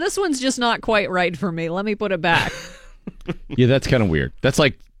 yeah, this one's just not quite right for me. Let me put it back. Yeah, that's kind of weird. That's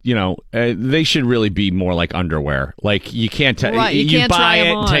like, they should really be more like underwear. Like, you can't Right, you you can't buy try it 'em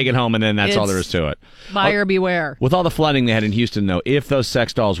and on. take it home, and then that's all there is It's to it. Buyer beware. With all the flooding they had in Houston, though, if those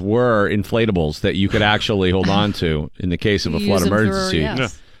sex dolls were inflatables that you could actually hold on to in the case of a Use flood them for- emergency,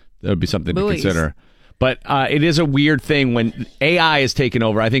 yes. that would be something Buoys. to consider. But it is a weird thing when AI is taken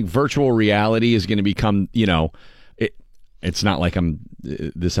over. I think virtual reality is going to become, it's not like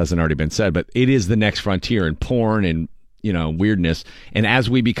this hasn't already been said, but it is the next frontier in porn and, weirdness. And as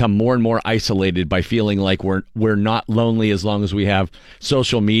we become more and more isolated by feeling like we're not lonely as long as we have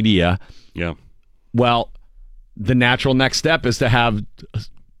social media. Yeah. Well, the natural next step is to have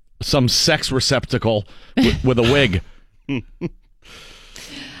some sex receptacle with a wig.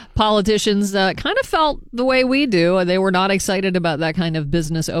 Politicians kind of felt the way we do. They were not excited about that kind of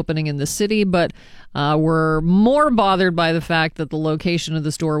business opening in the city, but were more bothered by the fact that the location of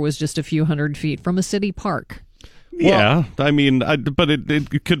the store was just a few hundred feet from a city park. Yeah, I mean, but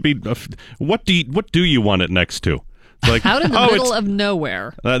it could be. What do you want it next to? Like out in the middle of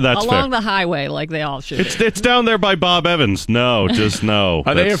nowhere, that's along fair. the highway, like they all should. It's down there by Bob Evans. No, just no.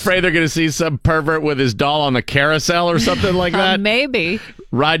 Are they afraid they're going to see some pervert with his doll on the carousel or something like that? Maybe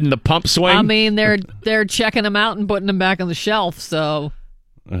riding the pump swing. I mean, they're checking them out and putting them back on the shelf. So,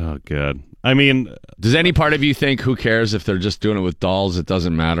 oh god. I mean, does any part of you think who cares if they're just doing it with dolls? It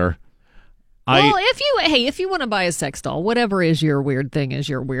doesn't matter. Well, if you want to buy a sex doll, whatever is your weird thing is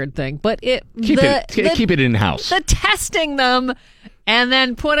your weird thing. But keep it in house. The testing them and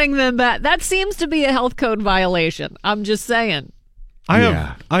then putting them back, that seems to be a health code violation. I'm just saying.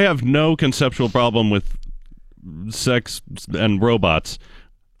 I have no conceptual problem with sex and robots.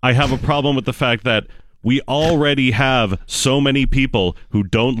 I have a problem with the fact that we already have so many people who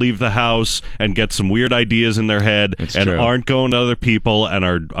don't leave the house and get some weird ideas in their head and true. aren't going to other people and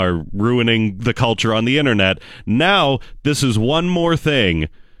are ruining the culture on the internet. Now, this is one more thing.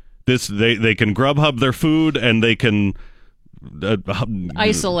 They can Grubhub their food and they can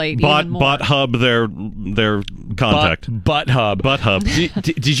isolate even more. Bot hub their contact. Butt hub.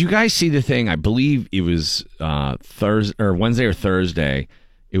 Did you guys see the thing? I believe it was Wednesday or Thursday.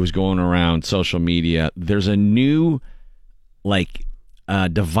 It was going around social media. There's a new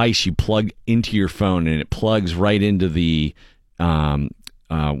device you plug into your phone, and it plugs right into the what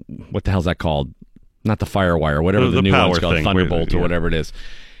the hell's that called? Not the FireWire, whatever the new one's called, Thunderbolt or whatever it is.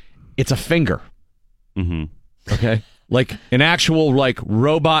 It's a finger. Mm-hmm. Okay, like an actual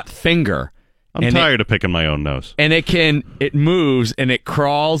robot finger. I'm tired of picking my own nose. And it moves and it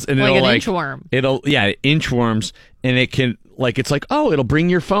crawls and like it'll an inchworm. Inchworms, and it can it'll bring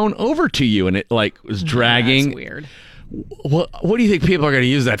your phone over to you, and it is dragging. That's weird. What do you think people are going to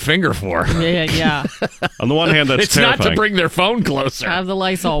use that finger for? Yeah. On the one hand, that's it's terrifying. not to bring their phone closer. Have the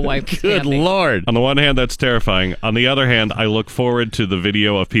Lysol wipes. Good handy. Lord. On the one hand, that's terrifying. On the other hand, I look forward to the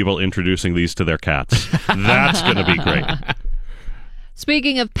video of people introducing these to their cats. That's going to be great.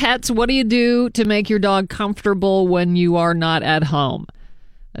 Speaking of pets, what do you do to make your dog comfortable when you are not at home?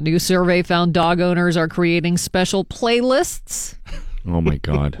 A new survey found dog owners are creating special playlists. Oh, my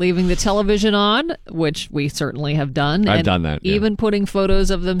God. Leaving the television on, which we certainly have done. I've done that, yeah. Even putting photos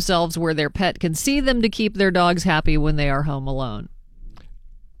of themselves where their pet can see them to keep their dogs happy when they are home alone.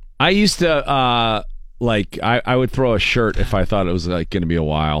 I used to, I would throw a shirt if I thought it was going to be a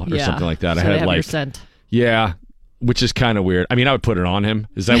while or something like that. So I had your scent. Yeah. Which is kind of weird. I mean, I would put it on him.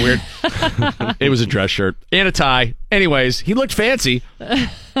 Is that weird? It was a dress shirt and a tie. Anyways, he looked fancy.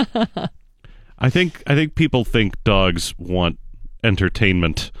 I think people think dogs want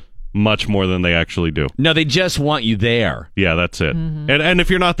entertainment much more than they actually do. No, they just want you there. Yeah, that's it. Mm-hmm. And if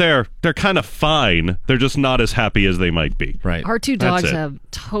you're not there, they're kind of fine. They're just not as happy as they might be. Right. Our two dogs have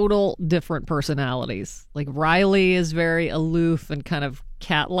total different personalities. Like Riley is very aloof and kind of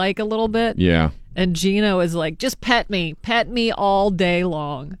cat-like a little bit. Yeah. And Gino is like, just pet me all day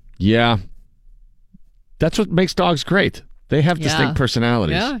long. Yeah. That's what makes dogs great. They have distinct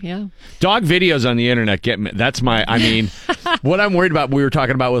personalities. Yeah. Dog videos on the internet what I'm worried about, we were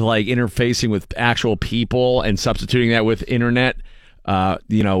talking about with interfacing with actual people and substituting that with internet,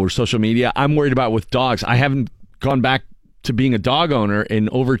 or social media. I'm worried about with dogs. I haven't gone back to being a dog owner in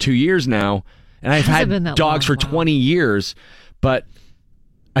over 2 years now, and I've had dogs for 20 years, but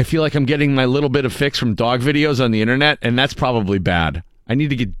I feel like I'm getting my little bit of fix from dog videos on the internet, and that's probably bad. I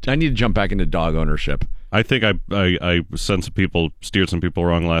need to jump back into dog ownership. I think I steered some people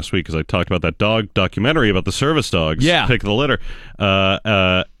wrong last week because I talked about that dog documentary about the service dogs. Yeah. Pick the litter.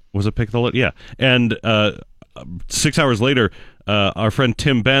 Was it Pick the Lotus? Yeah. And 6 hours later, our friend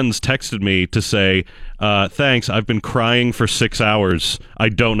Tim Benz texted me to say, thanks, I've been crying for 6 hours. I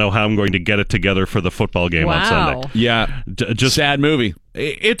don't know how I'm going to get it together for the football game on Sunday. Yeah. Just sad movie.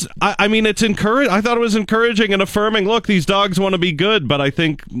 It's encouraging. I thought it was encouraging and affirming. Look, these dogs want to be good, but I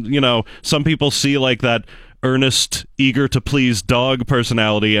think, some people see like that earnest, eager to please dog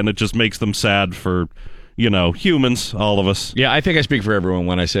personality, and it just makes them sad for, humans, all of us. Yeah, I think I speak for everyone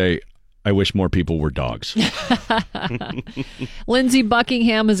when I say I wish more people were dogs. Lindsey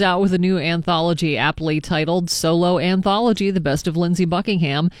Buckingham is out with a new anthology aptly titled Solo Anthology, The Best of Lindsey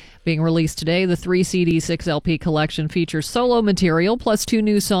Buckingham. Being released today, the 3-CD, 6-LP collection features solo material plus 2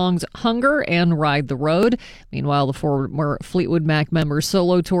 new songs, Hunger and Ride the Road. Meanwhile, the former Fleetwood Mac member's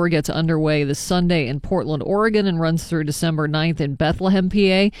solo tour gets underway this Sunday in Portland, Oregon, and runs through December 9th in Bethlehem,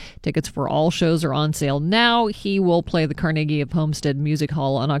 PA. Tickets for all shows are on sale now. He will play the Carnegie of Homestead Music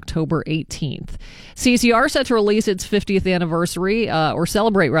Hall on October 18th. CCR set to release its 50th anniversary, or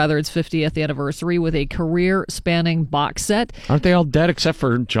celebrate rather its 50th anniversary with a career-spanning box set. Aren't they all dead except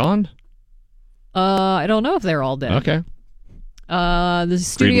for John? I don't know if they're all dead. Okay. The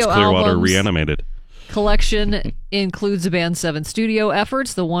studio Creedence Clearwater albums reanimated. Collection includes the band's 7 studio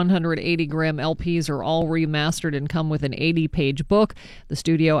efforts. The 180-gram LPs are all remastered and come with an 80-page book. The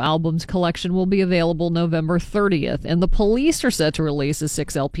studio albums collection will be available November 30th. And the Police are set to release a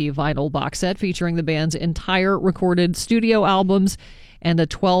 6-LP vinyl box set featuring the band's entire recorded studio albums and a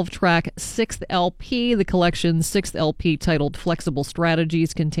 12-track 6th LP. The collection's 6th LP, titled Flexible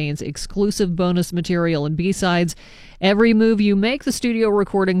Strategies, contains exclusive bonus material and B-sides. Every Move You Make, the studio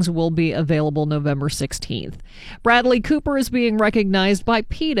recordings, will be available November 16th. Bradley Cooper is being recognized by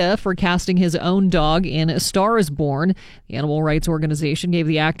PETA for casting his own dog in A Star is Born. The animal rights organization gave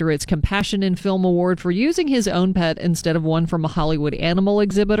the actor its Compassion in Film Award for using his own pet instead of one from a Hollywood animal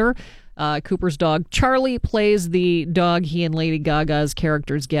exhibitor. Cooper's dog, Charlie, plays the dog he and Lady Gaga's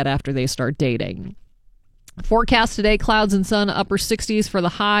characters get after they start dating. Forecast today, clouds and sun, upper 60s for the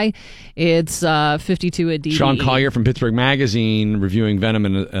high. It's 52 at DVE. Sean Collier from Pittsburgh Magazine reviewing Venom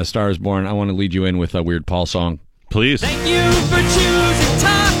and A Star is Born. I want to lead you in with a Weird Paul song. Please. Thank you for choosing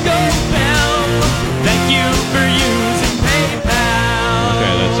Taco Bell. Thank you for using PayPal.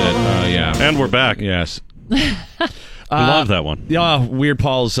 Okay, that's it. Yeah. And we're back. Yes. I love that one. Yeah, Weird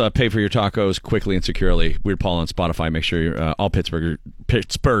Paul's Pay for Your Tacos Quickly and Securely. Weird Paul on Spotify. Make sure all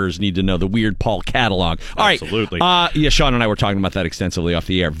Pittsburghers need to know the Weird Paul catalog. All Absolutely. right. Yeah, Sean and I were talking about that extensively off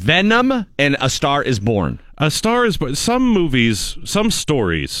the air. Venom and A Star is Born. A Star is Born. Some movies, some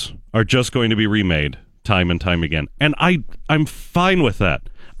stories are just going to be remade time and time again. And I'm fine with that.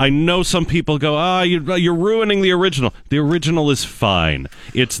 I know some people go, you're ruining the original. The original is fine.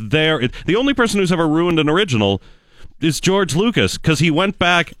 It's there. The only person who's ever ruined an original is George Lucas, because he went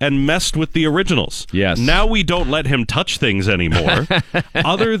back and messed with the originals. Yes. Now we don't let him touch things anymore.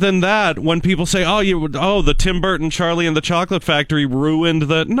 Other than that, when people say, the Tim Burton Charlie and the Chocolate Factory ruined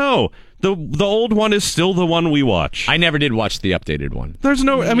the... No, the old one is still the one we watch. I never did watch the updated one. There's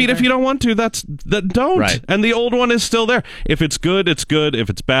no... I mean, if you don't want to, don't. Right. And the old one is still there. If it's good, it's good.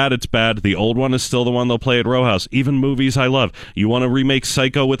 If it's bad, it's bad. The old one is still the one they'll play at Row House. Even movies I love. You want to remake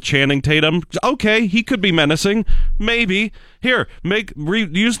Psycho with Channing Tatum? Okay, he could be menacing. Maybe. Here,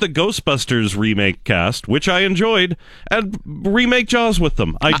 use the Ghostbusters remake cast, which I enjoyed, and remake Jaws with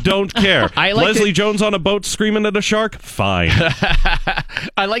them. I don't care. Leslie Jones on a boat screaming at a shark? Fine.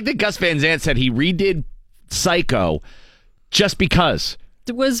 I like that Gus Van Sant said he redid Psycho just because.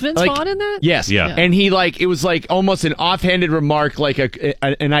 Was Vince Vaughn in that? Yes. Yeah. And he it was like almost an offhanded remark, like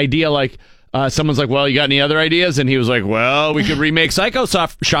an idea like, someone's like, well, you got any other ideas? And he was like, well, we could remake Psycho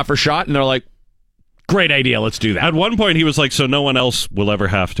shot for shot. And they're like, great idea, let's do that. At one point, he was like, so no one else will ever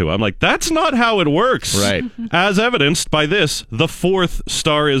have to. I'm like, that's not how it works. Right. As evidenced by this, the 4th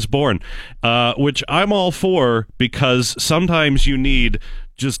Star is Born, which I'm all for, because sometimes you need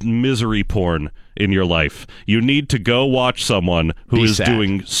just misery porn in your life. You need to go watch someone who is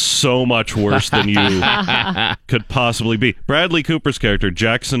doing so much worse than you could possibly be. Bradley Cooper's character,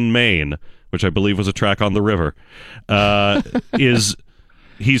 Jackson Maine, which I believe was a track on the river,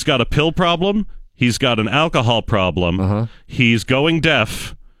 he's got a pill problem. He's got an alcohol problem. He's going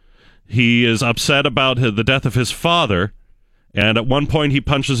deaf. He is upset about the death of his father. And at one point, he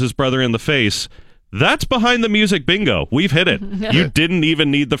punches his brother in the face. That's behind the music bingo. We've hit it. You didn't even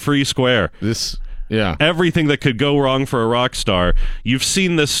need the free square. Yeah. Everything that could go wrong for a rock star. You've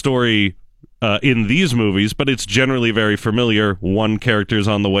seen this story in these movies, but it's generally very familiar. One character's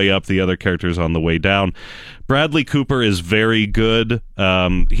on the way up, the other character's on the way down. Bradley Cooper is very good.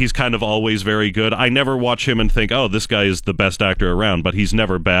 He's kind of always very good. I never watch him and think, oh, this guy is the best actor around, but he's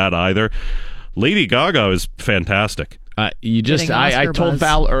never bad either. Lady Gaga is fantastic. I told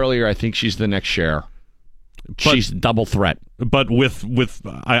Val earlier, I think she's the next Cher. She's double threat. But with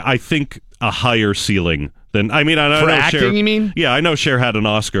I think a higher ceiling than, I mean, I know for acting, Cher, you mean? Yeah, I know Cher had an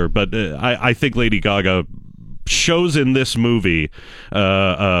Oscar, but I think Lady Gaga shows in this movie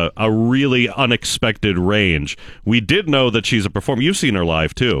a really unexpected range. We did know that she's a performer. You've seen her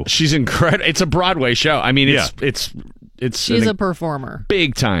live too. She's incredible. It's a Broadway show. I mean, she's a performer,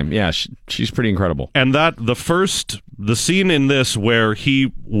 big time. Yeah, she's pretty incredible. And the scene in this where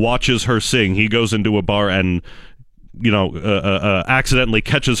he watches her sing, he goes into a bar and accidentally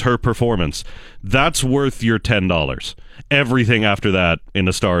catches her performance. That's worth your $10. Everything after that in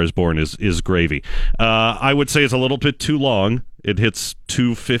A Star Is Born is gravy. I would say it's a little bit too long. It hits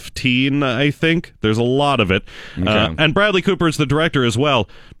 2:15, I think. There's a lot of it. Okay. And Bradley Cooper is the director as well.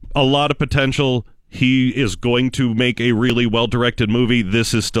 A lot of potential. He is going to make a really well-directed movie.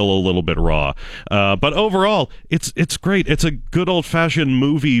 This is still a little bit raw. But overall, it's great. It's a good old-fashioned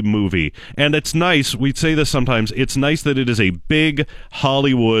movie. And it's nice, we say this sometimes, it's nice that it is a big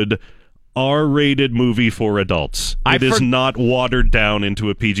Hollywood R-rated movie for adults. It is not watered down into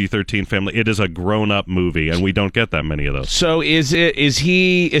a PG-13 family. It is a grown-up movie, and we don't get that many of those. So is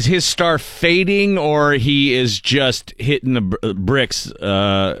his star fading, or he is just hitting the bricks?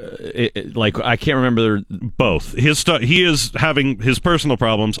 I can't remember. Both. He is having his personal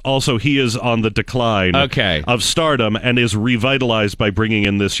problems. Also, he is on the decline of stardom and is revitalized by bringing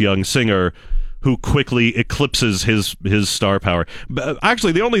in this young singer who quickly eclipses his star power. But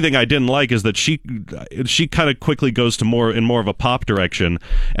actually, the only thing I didn't like is that she kind of quickly goes to more of a pop direction,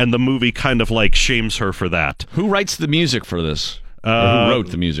 and the movie kind of like shames her for that. Who writes the music for this? Who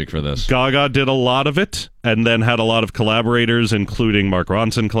wrote the music for this? Gaga did a lot of it, and then had a lot of collaborators, including Mark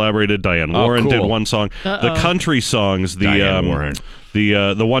Ronson collaborated. Diane Warren did one song. The country songs, Diane Warren.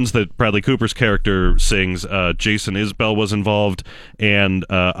 The ones that Bradley Cooper's character sings, Jason Isbell was involved, and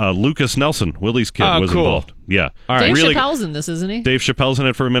Lucas Nelson, Willie's kid, was involved. Yeah, all right. Dave Chappelle's in this, isn't he? Dave Chappelle's in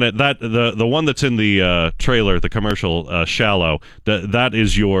it for a minute. That the one that's in the trailer, the commercial, Shallow. That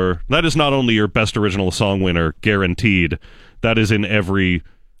is not only your best original song winner, guaranteed. That is in every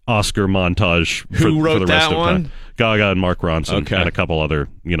Oscar montage for the rest of time. Gaga and Mark Ronson and a couple other,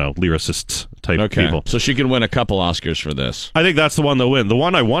 lyricists type people. So she can win a couple Oscars for this. I think that's the one they'll win. The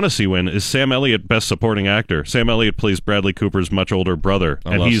one I want to see win is Sam Elliott, Best Supporting Actor. Sam Elliott plays Bradley Cooper's much older brother.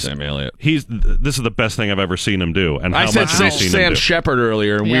 I love Sam Elliott. This is the best thing I've ever seen him do. And I said Sam Shepard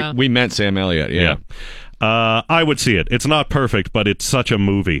earlier, and we meant Sam Elliott. Yeah. I would see it. It's not perfect, but it's such a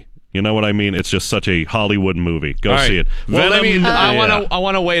movie. You know what I mean? It's just such a Hollywood movie. Go see it. Well, Venom, I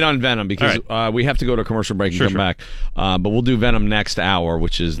want to wait on Venom because we have to go to a commercial break and come back. But we'll do Venom next hour,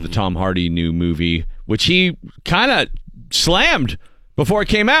 which is the Tom Hardy new movie, which he kind of slammed before it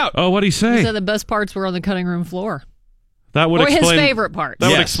came out. Oh, what'd he say? He said the best parts were on the cutting room floor. That would explain his favorite parts.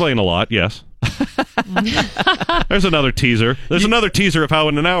 That would explain a lot, yes. There's another teaser. There's another teaser of how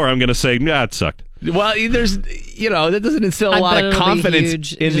in an hour I'm going to say, it sucked. Well, there's, that doesn't instill a lot of confidence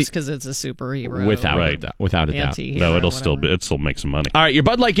in just because it's a superhero. Without a doubt. No, it'll still make some money. All right, your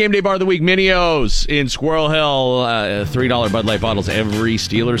Bud Light Game Day Bar of the Week, Minios in Squirrel Hill. $3 Bud Light bottles every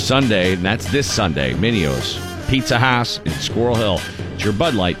Steelers Sunday, and that's this Sunday. Minios, Pizza House in Squirrel Hill. It's your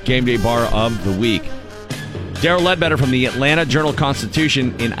Bud Light Game Day Bar of the Week. Daryl Ledbetter from the Atlanta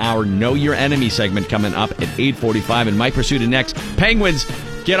Journal-Constitution in our Know Your Enemy segment coming up at 8:45, and Mike Pursuta next. Penguins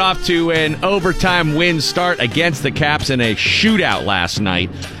get off to an overtime win start against the Caps in a shootout last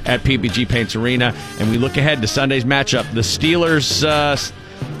night at PPG Paints Arena, and we look ahead to Sunday's matchup. The Steelers,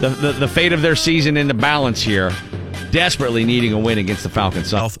 the fate of their season in the balance here, desperately needing a win against the Falcons.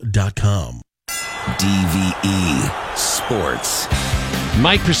 South.com. DVE Sports.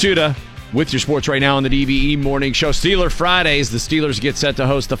 Mike Pursuta with your sports right now on the DVE Morning Show. Steeler Fridays. The Steelers get set to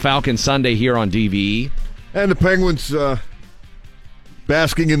host the Falcons Sunday here on DVE. And the Penguins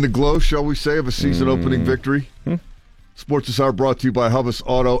basking in the glow, shall we say, of a season-opening victory. Sports this hour brought to you by Hubbas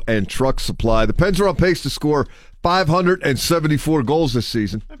Auto and Truck Supply. The Pens are on pace to score 574 goals this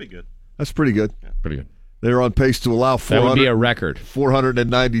season. That'd be good. That's pretty good. Yeah, pretty good. They're on pace to allow that would be a record.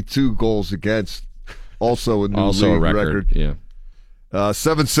 492 goals against. Also a new league record. Yeah.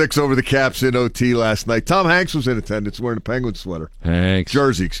 7-6 over the Caps in OT last night. Tom Hanks was in attendance wearing a Penguin sweater.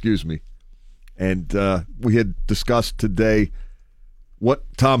 Jersey, excuse me. And we had discussed today what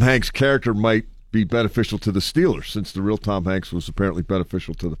Tom Hanks' character might be beneficial to the Steelers, since the real Tom Hanks was apparently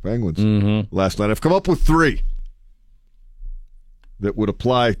beneficial to the Penguins last night. I've come up with 3 that would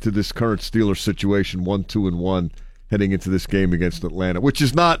apply to this current Steelers situation, 1-2-1, heading into this game against Atlanta, which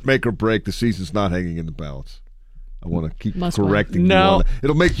is not make or break. The season's not hanging in the balance. I want to keep correcting you on that.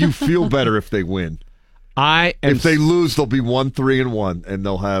 It'll make you feel better if they win. If they lose, they'll be 1-3-1, and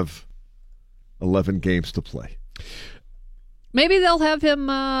they'll have 11 games to play. Maybe they'll have him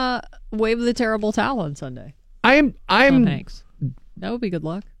wave the terrible towel on Sunday. Tom Hanks. That would be good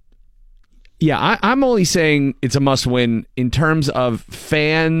luck. Yeah, I'm only saying it's a must-win in terms of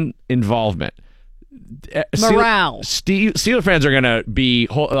fan involvement. Morale. Steeler fans are going to be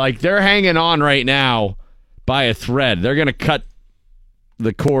like, they're hanging on right now by a thread. They're going to cut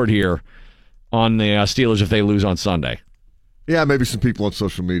the cord here on the Steelers if they lose on Sunday. Yeah, maybe some people on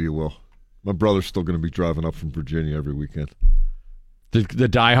social media will. My brother's still going to be driving up from Virginia every weekend. The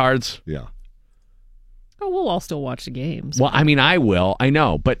diehards? Yeah. Oh, we'll all still watch the games. Well, I mean, I will. I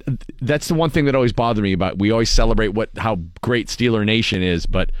know. But that's the one thing that always bothered me about, we always celebrate how great Steeler Nation is,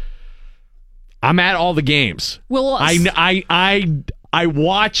 but I'm at all the games. Well, I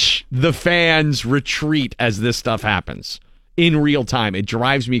watch the fans retreat as this stuff happens in real time. It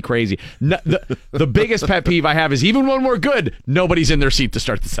drives me crazy. The biggest pet peeve I have is, even when we're good, nobody's in their seat to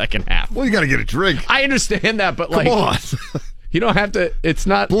start the second half. Well, you got to get a drink. I understand that, but Come on. You don't have to. It's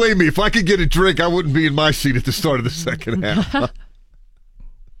not. Believe me, if I could get a drink, I wouldn't be in my seat at the start of the second half.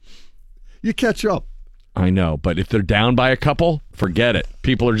 You catch up. I know, but if they're down by a couple, forget it.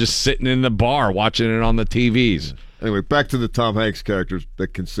 People are just sitting in the bar watching it on the TVs. Anyway, back to the Tom Hanks characters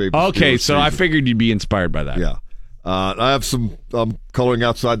that can save the Okay, Steelers so I figured you'd be inspired by that. Yeah. I have some coloring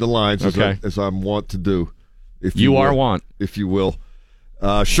outside the lines, Okay. as I'm wont to do. If You are will, wont. If you will.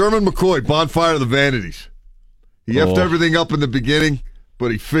 Sherman McCoy, Bonfire of the Vanities. He effed everything up in the beginning,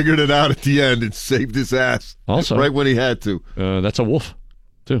 but he figured it out at the end and saved his ass. Also, right when he had to. That's a wolf,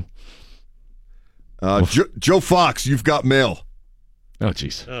 too. Joe Fox, You've Got Mail. Oh,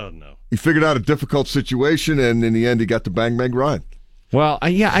 jeez. Oh, no. He figured out a difficult situation, and in the end, he got to bang Meg Ryan. Well,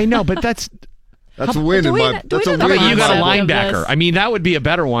 yeah, I know, but that's a win in my. That's a win. You got a linebacker. I mean, that would be a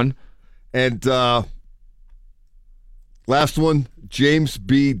better one. And last one, James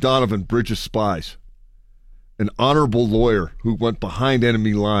B. Donovan, Bridge of Spies. An honorable lawyer who went behind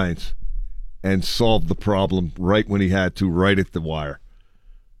enemy lines and solved the problem right when he had to, right at the wire.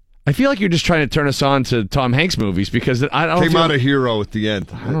 I feel like you're just trying to turn us on to Tom Hanks movies, because I don't Came out a hero at the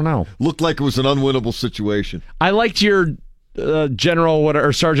end. I don't know. Looked like it was an unwinnable situation. I liked your general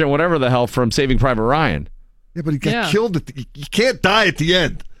or sergeant, whatever the hell, from Saving Private Ryan. Yeah, but he got killed. You can't die at the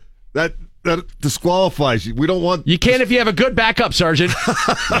end. That disqualifies you. We don't want. You can if you have a good backup sergeant.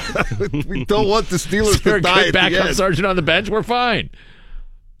 We don't want the Steelers to die at the end. Backup sergeant on the bench. We're fine.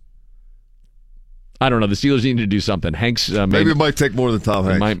 I don't know. The Steelers need to do something. Hanks. Maybe it might take more than Tom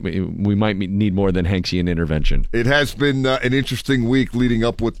Hanks. We might need more than Hanksian intervention. It has been an interesting week leading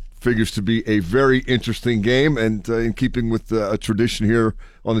up what figures to be a very interesting game, and in keeping with a tradition here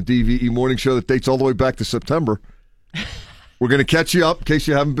on the DVE Morning Show that dates all the way back to September. We're going to catch you up in case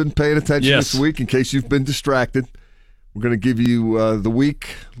you haven't been paying attention this week, in case you've been distracted. We're going to give you the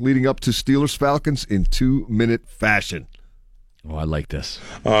week leading up to Steelers-Falcons in 2-minute fashion. Oh, I like this.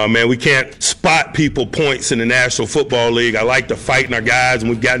 Man, we can't spot people points in the National Football League. I like to fight in our guys,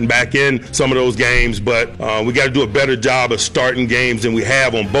 and we've gotten back in some of those games, but we got to do a better job of starting games than we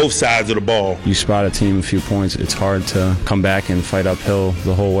have on both sides of the ball. You spot a team a few points, it's hard to come back and fight uphill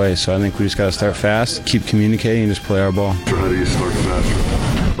the whole way. So I think we just got to start fast, keep communicating, and just play our ball. How do you start fast?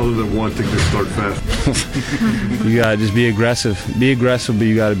 Other than wanting to start fast. You got to just be aggressive. Be aggressive, but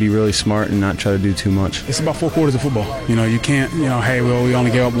you got to be really smart and not try to do too much. It's about 4 quarters of football. You know, you can't, hey, well, we only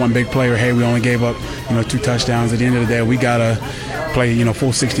gave up one big play, or hey, we only gave up, 2 touchdowns. At the end of the day, we got to play,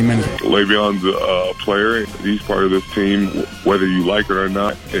 full 60 minutes. Le'Veon's a player. He's part of this team, whether you like it or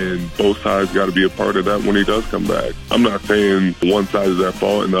not, and both sides got to be a part of that when he does come back. I'm not saying one side is at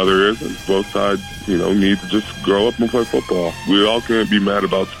fault and the other isn't. Both sides, need to just grow up and play football. We all can't be mad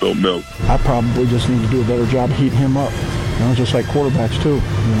about spilled milk. I probably just need to do a better job heating him up. Just like quarterbacks too.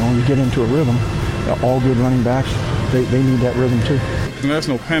 You get into a rhythm. All good running backs, they need that rhythm too. There's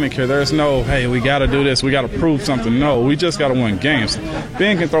no panic here. There's no, hey, we got to do this. We got to prove something. No, we just got to win games.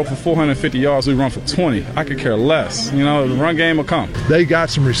 Ben can throw for 450 yards. We run for 20. I could care less. The run game will come. They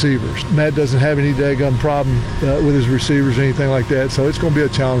got some receivers. Matt doesn't have any daggum problem with his receivers or anything like that, so it's going to be a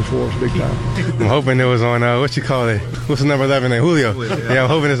challenge for us big time. I'm hoping it was on, what you call it? What's the number 11 name? Julio. Yeah, I'm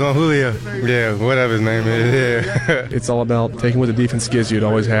hoping it's on Julio. Yeah, whatever his name is. Yeah. It's all about taking what the defense gives you. It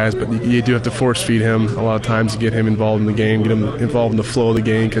always has, but you do have to force feed him a lot of times to get him involved in the game, get him involved in the flow of the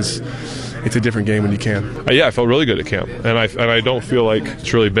game, because it's a different game when you can. Yeah, I felt really good at camp, and I don't feel like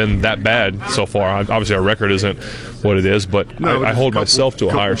it's really been that bad so far. Obviously, our record isn't what it is, but I hold myself to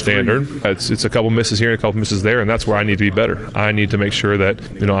a higher standard. It's a couple misses here and a couple misses there, and that's where I need to be better. I need to make sure that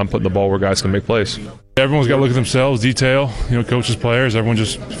I'm putting the ball where guys can make plays. Everyone's got to look at themselves, detail, coaches, players. Everyone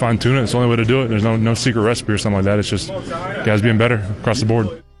just fine-tune it. It's the only way to do it. There's no secret recipe or something like that. It's just guys being better across the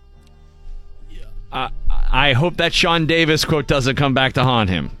board. I hope that Sean Davis quote doesn't come back to haunt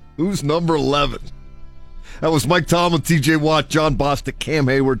him. Who's number 11? That was Mike Tomlin, T.J. Watt, John Bostic, Cam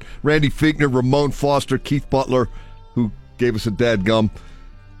Hayward, Randy Fichtner, Ramon Foster, Keith Butler, who gave us a dadgum,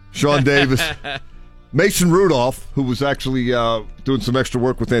 Sean Davis, Mason Rudolph, who was actually doing some extra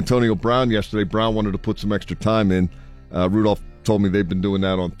work with Antonio Brown yesterday. Brown wanted to put some extra time in. Rudolph told me they've been doing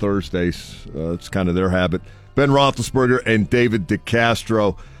that on Thursdays. It's kind of their habit. Ben Roethlisberger and David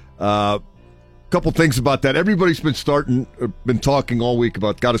DeCastro. Couple things about that. Everybody's been talking all week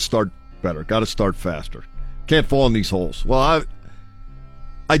about got to start better, got to start faster. Can't fall in these holes. Well,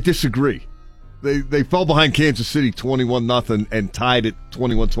 I disagree. They fell behind Kansas City 21-0 and tied it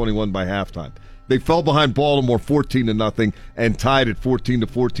 21-21 by halftime. They fell behind Baltimore 14-0 and tied it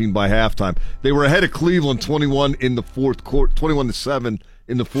 14-14 by halftime. They were ahead of Cleveland 21 in the fourth quarter, 21-7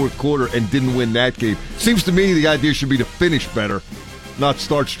 in the fourth quarter, and didn't win that game. Seems to me the idea should be to finish better, not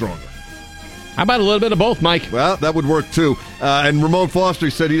start stronger. How about a little bit of both, Mike? Well, that would work, too. And Ramon Foster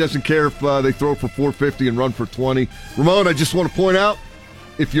said he doesn't care if they throw for 450 and run for 20. Ramon, I just want to point out,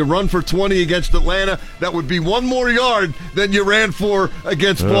 if you run for 20 against Atlanta, that would be one more yard than you ran for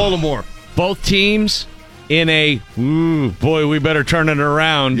against Baltimore. Both teams in a, boy, we better turn it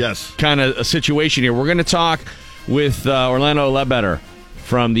around kind of a situation here. We're going to talk with Orlando Ledbetter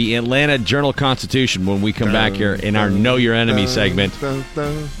from the Atlanta Journal-Constitution when we come back here in our Know Your Enemy segment.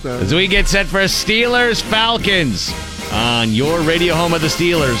 As we get set for Steelers-Falcons on your radio home of the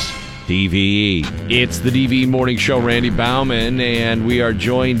Steelers, DVE. It's the DVE Morning Show, Randy Baumann, and we are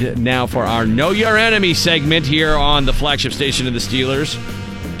joined now for our Know Your Enemy segment here on the flagship station of the Steelers,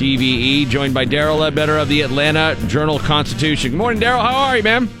 DVE, joined by Darrell Ledbetter of the Atlanta Journal-Constitution. Good morning, Darrell. How are you,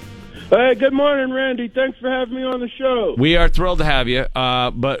 man? Hey, good morning, Randy. Thanks for having me on the show. We are thrilled to have you.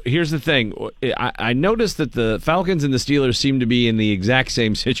 But here's the thing. I noticed that the Falcons and the Steelers seem to be in the exact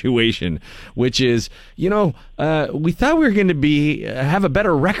same situation, which is, we thought we were going to have a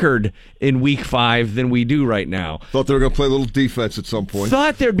better record in Week 5 than we do right now. Thought they were going to play a little defense at some point.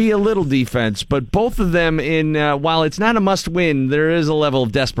 Thought there'd be a little defense, but both of them, while it's not a must-win, there is a level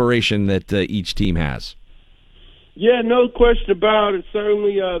of desperation that each team has. Yeah, no question about it.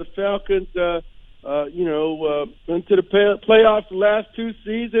 Certainly, the Falcons, into the playoffs the last two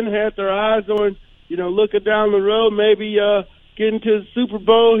seasons, had their eyes on, looking down the road, maybe getting to the Super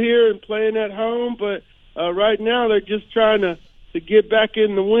Bowl here and playing at home. But right now, they're just trying to get back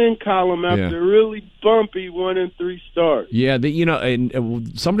in the win column after a really bumpy 1-3 start. Yeah,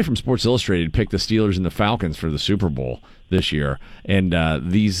 and somebody from Sports Illustrated picked the Steelers and the Falcons for the Super Bowl this year, and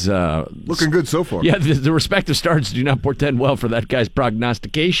these looking good so far. Yeah, the respective starts do not portend well for that guy's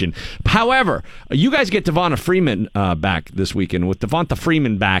prognostication. However, you guys get Devonta Freeman back this weekend. With Devonta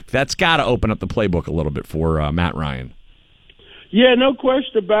Freeman back, that's got to open up the playbook a little bit for Matt Ryan. Yeah, no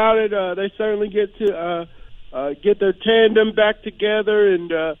question about it. They certainly get to get their tandem back together and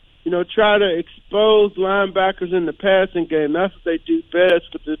try to expose linebackers in the passing game. That's what they do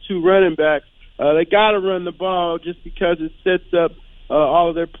best with the two running backs. They got to run the ball just because it sets up all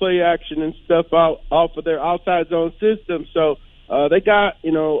of their play action and stuff off of their outside zone system. So they got,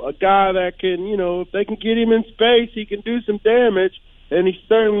 a guy that can, if they can get him in space, he can do some damage. And he's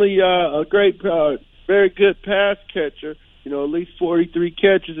certainly a great, very good pass catcher. At least 43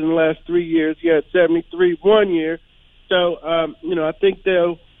 catches in the last 3 years. He had 73 1 year. So, I think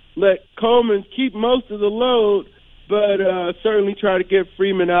they'll let Coleman keep most of the load, but certainly try to get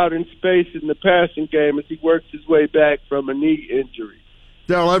Freeman out in space in the passing game as he works his way back from a knee injury.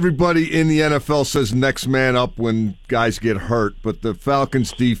 Darrell, everybody in the NFL says next man up when guys get hurt, but the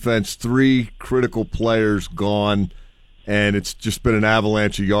Falcons' defense, 3 critical players gone, and it's just been an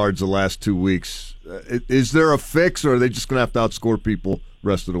avalanche of yards the last 2 weeks. Is there a fix, or are they just going to have to outscore people the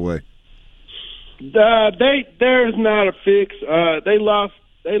rest of the way? There's not a fix. They lost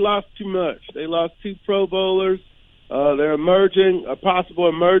too much. They lost 2 Pro Bowlers. They're a possible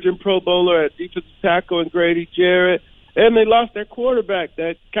emerging Pro Bowler at defensive tackle and Grady Jarrett. And they lost their quarterback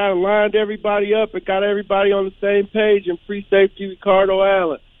that kind of lined everybody up and got everybody on the same page in free safety Ricardo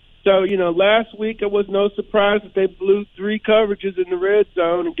Allen. So, last week it was no surprise that they blew 3 coverages in the red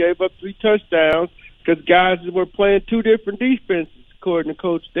zone and gave up 3 touchdowns because guys were playing 2 different defenses, according to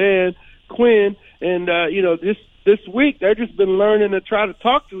Coach Dan Quinn. And, this week they've just been learning to try to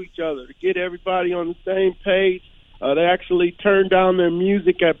talk to each other, to get everybody on the same page. They actually turned down their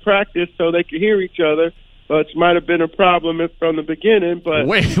music at practice so they could hear each other, which might have been a problem from the beginning. But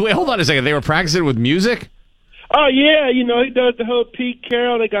wait, hold on a second. They were practicing with music? Oh, yeah, you know, he does the whole Pete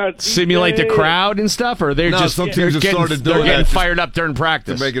Carroll. They got simulate the crowd and stuff, or they're just some teams have started doing getting that fired up during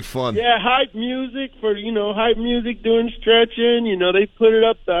practice to make it fun. Yeah, hype music doing stretching. You know, they put it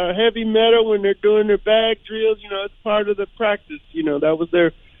up the heavy metal when they're doing their bag drills. You know, it's part of the practice. You know, that was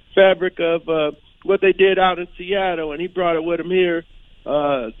their fabric of what they did out in Seattle, and he brought it with him here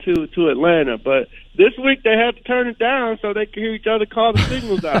to Atlanta. But this week they had to turn it down so they could hear each other call the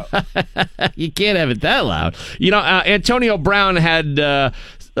signals out. You can't have it that loud. You know, Antonio Brown had a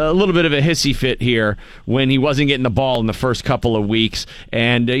little bit of a hissy fit here when he wasn't getting the ball in the first couple of weeks.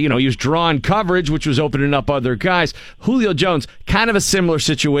 And, he was drawing coverage, which was opening up other guys. Julio Jones, kind of a similar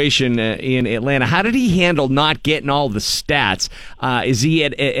situation in Atlanta. How did he handle not getting all the stats? Is he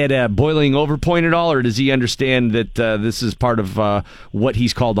at a boiling over point at all, or does he understand that this is part of what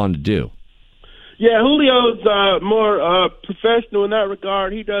he's called on to do? Yeah, Julio's more professional in that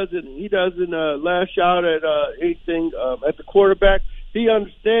regard. He doesn't lash out at anything at the quarterback. He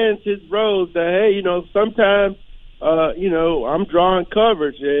understands his roles that, hey, sometimes, I'm drawing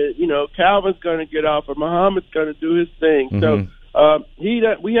coverage. Calvin's going to get off or Muhammad's going to do his thing. Mm-hmm. So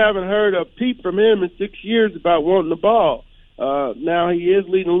we haven't heard a peep from him in 6 years about wanting the ball. Now he is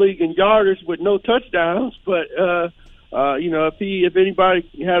leading the league in yardage with no touchdowns, but if anybody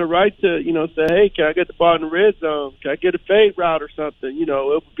had a right to, say, hey, can I get the ball in the red zone? Can I get a fade route or something? It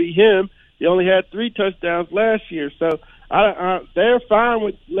would be him. He only had 3 touchdowns last year. So they're fine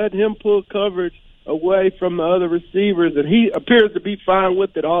with letting him pull coverage away from the other receivers, and he appears to be fine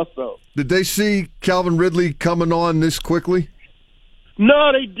with it also. Did they see Calvin Ridley coming on this quickly?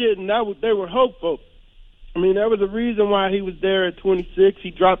 No, they didn't. They were hopeful. I mean, there was a reason why he was there at 26.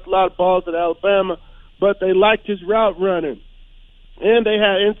 He dropped a lot of balls at Alabama, but they liked his route running. And they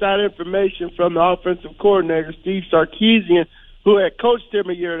had inside information from the offensive coordinator, Steve Sarkisian, who had coached him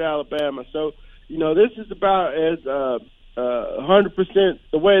a year at Alabama. So, this is about as 100%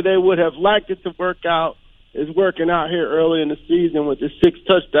 the way they would have liked it to work out is working out here early in the season with his 6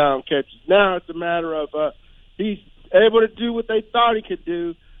 touchdown catches. Now it's a matter of he's able to do what they thought he could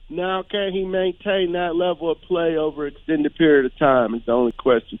do. Now, can he maintain that level of play over an extended period of time is the only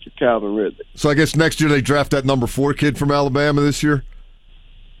question for Calvin Ridley. So I guess next year they draft that number 4 kid from Alabama this year?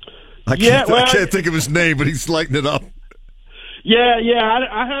 I can't think of his name, but he's lighting it up. Yeah,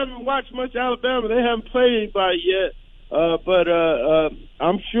 I haven't watched much Alabama. They haven't played anybody yet, but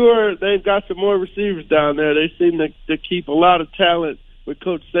I'm sure they've got some more receivers down there. They seem to keep a lot of talent with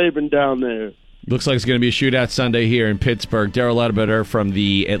Coach Saban down there. Looks like it's going to be a shootout Sunday here in Pittsburgh. Darrell Ledbetter from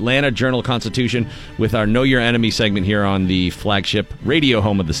the Atlanta Journal-Constitution with our Know Your Enemy segment here on the flagship radio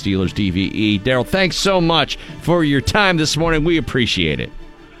home of the Steelers, DVE. Darrell, thanks so much for your time this morning. We appreciate it.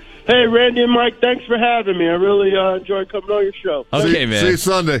 Hey, Randy and Mike, thanks for having me. I really enjoy coming on your show. Okay, man. See you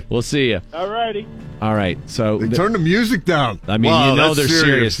Sunday. We'll see you. All righty. All right. So they turn the music down. I mean, wow, they're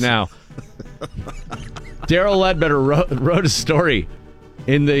serious now. Darrell Ledbetter wrote a story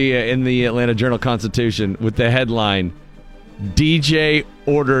in the Atlanta Journal-Constitution with the headline, DJ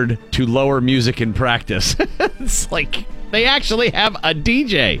ordered to lower music in practice. It's like they actually have a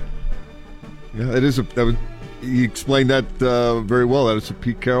DJ. Yeah, it is. He explained that very well. That it's a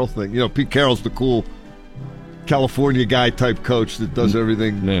Pete Carroll thing. Pete Carroll's the cool California guy type coach that does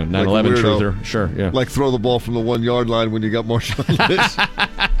everything. Yeah, 9/11 truther. Sure, yeah. Like throw the ball from the 1 yard line when you got Marshawn Lynch.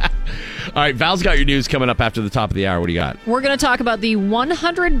 All right, Val's got your news coming up after the top of the hour. What do you got? We're going to talk about the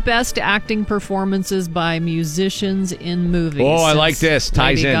 100 best acting performances by musicians in movies. Oh, I like this.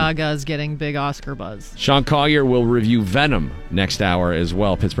 Ties Lady in. Gaga's getting big Oscar buzz. Sean Collier will review Venom next hour as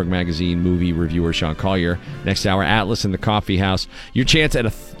well. Pittsburgh Magazine movie reviewer Sean Collier. Next hour, Atlas in the Coffee House. Your chance at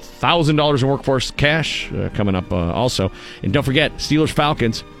 $1,000 in workforce cash coming up also. And don't forget,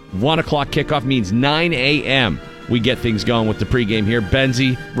 Steelers-Falcons, 1 o'clock kickoff means 9 a.m. We get things going with the pregame here.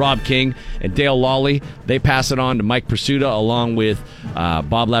 Benzie, Rob King, and Dale Lawley, they pass it on to Mike Pursuta along with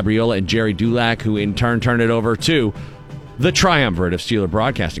Bob Labriola and Jerry Dulac, who in turn turn it over to the triumvirate of Steeler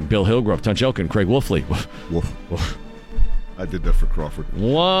broadcasting. Bill Hillgrove, Tunch Ilkin, Craig Wolfley. Woof. I did that for Crawford.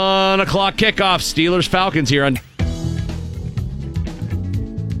 1 o'clock kickoff, Steelers-Falcons here on...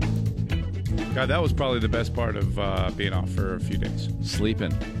 God, that was probably the best part of being off for a few days.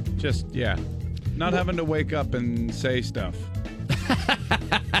 Sleeping. Just, yeah. Not having to wake up and say stuff.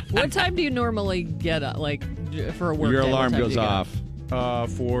 What time do you normally get up, for a work Your day? alarm goes off.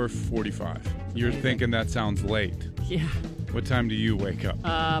 4:45. You're thinking that sounds late. Yeah. What time do you wake up?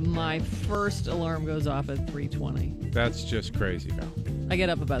 My first alarm goes off at 3:20. That's just crazy, Val. I get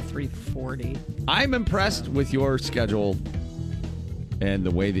up about 3:40. I'm impressed with your schedule and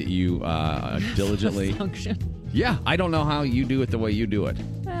the way that you diligently function. Yeah, I don't know how you do it the way you do it.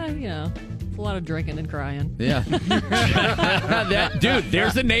 It's a lot of drinking and crying. Yeah. Dude,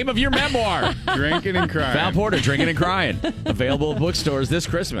 there's the name of your memoir. Drinking and Crying. Val Porter, Drinking and Crying. Available at bookstores this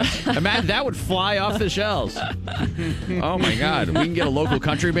Christmas. Imagine that would fly off the shelves. Oh, my God. We can get a local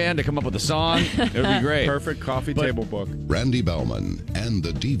country band to come up with a song. It would be great. Perfect coffee table book. Randy Bauman and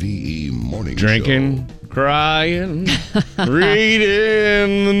the DVE Morning Drinking, Show. crying,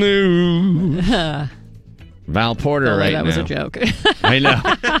 reading the news. Val Porter right now. That was a joke. I know.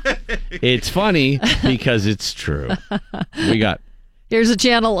 It's funny because it's true. We got... Here's a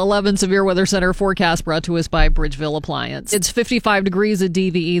Channel 11 Severe Weather Center forecast brought to us by Bridgeville Appliance. It's 55 degrees at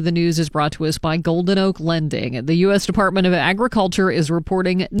DVE. The news is brought to us by Golden Oak Lending. The U.S. Department of Agriculture is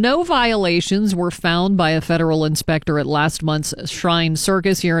reporting no violations were found by a federal inspector at last month's Shrine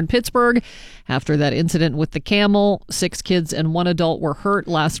Circus here in Pittsburgh. After that incident with the camel, 6 kids and 1 adult were hurt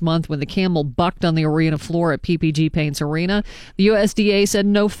last month when the camel bucked on the arena floor at PPG Paints Arena. The USDA said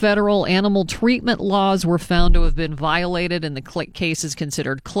no federal animal treatment laws were found to have been violated, and the case is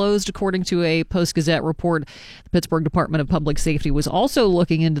considered closed, according to a Post-Gazette report. The Pittsburgh Department of Public Safety was also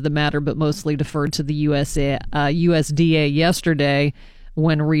looking into the matter, but mostly deferred to the USDA yesterday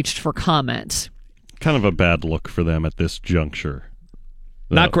when reached for comment. Kind of a bad look for them at this juncture.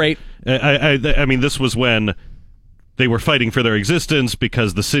 Not great. I mean, this was when they were fighting for their existence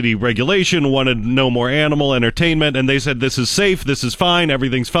because the city regulation wanted no more animal entertainment, and they said, this is safe, this is fine,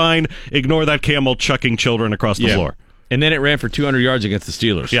 everything's fine. Ignore that camel chucking children across the floor. And then it ran for 200 yards against the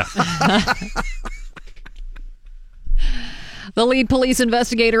Steelers. Yeah. The lead police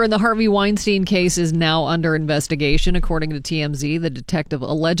investigator in the Harvey Weinstein case is now under investigation. According to TMZ, the detective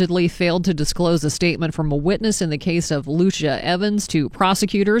allegedly failed to disclose a statement from a witness in the case of Lucia Evans to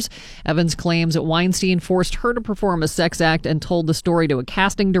prosecutors. Evans claims that Weinstein forced her to perform a sex act and told the story to a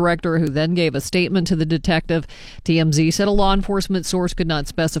casting director who then gave a statement to the detective. TMZ said a law enforcement source could not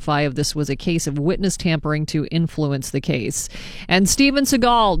specify if this was a case of witness tampering to influence the case. And Steven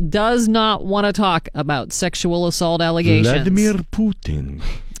Seagal does not want to talk about sexual assault allegations. Vladimir Putin.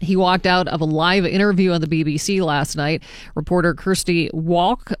 He walked out of a live interview on the BBC last night. Reporter Kirsty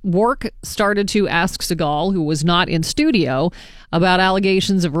Wark started to ask Seagal, who was not in studio, about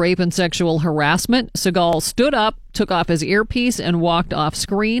allegations of rape and sexual harassment. Seagal stood up, took off his earpiece, and walked off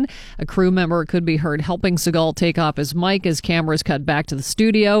screen. A crew member could be heard helping Seagal take off his mic as cameras cut back to the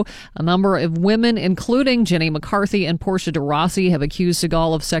studio. A number of women, including Jenny McCarthy and Portia de Rossi, have accused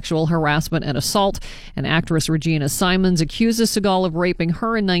Seagal of sexual harassment and assault. And actress Regina Simons accuses Seagal of raping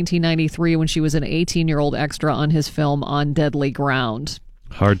her in 1993 when she was an 18-year-old extra on his film On Deadly Ground.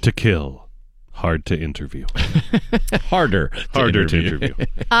 Hard to kill. Hard to interview. Harder to interview.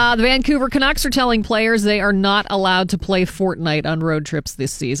 The Vancouver Canucks are telling players they are not allowed to play Fortnite on road trips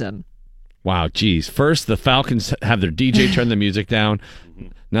this season. Wow, geez. First, the Falcons have their DJ turn the music down.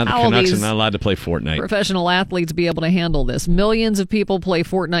 Now the Canucks are not allowed to play Fortnite. Professional athletes be able to handle this. Millions of people play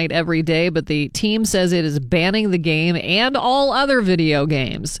Fortnite every day, but the team says it is banning the game and all other video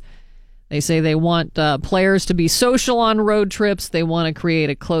games. They say they want players to be social on road trips. They want to create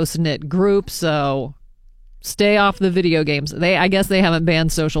a close-knit group, so stay off the video games. I guess they haven't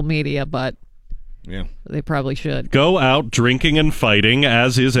banned social media, but yeah, they probably should. Go out drinking and fighting,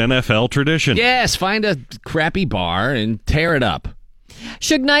 as is NFL tradition. Yes, find a crappy bar and tear it up.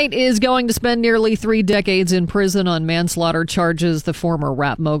 Suge Knight is going to spend nearly 3 decades in prison on manslaughter charges. The former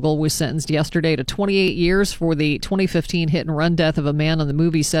rap mogul was sentenced yesterday to 28 years for the 2015 hit-and-run death of a man on the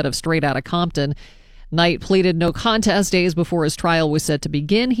movie set of Straight Outta Compton. Knight pleaded no contest days before his trial was set to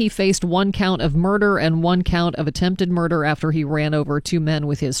begin. He faced 1 count of murder and 1 count of attempted murder after he ran over 2 men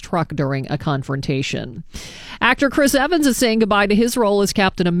with his truck during a confrontation. Actor Chris Evans is saying goodbye to his role as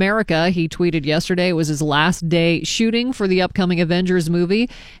Captain America. He tweeted yesterday it was his last day shooting for the upcoming Avengers movie,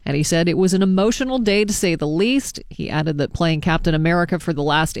 and he said it was an emotional day to say the least. He added that playing Captain America for the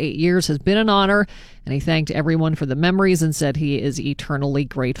last 8 years has been an honor, and he thanked everyone for the memories and said he is eternally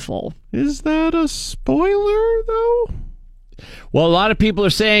grateful. Is that a spoiler, though? Well, a lot of people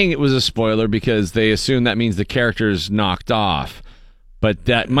are saying it was a spoiler because they assume that means the character's knocked off. But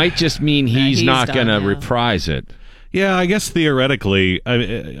that might just mean he's not going to reprise it. Yeah, I guess theoretically,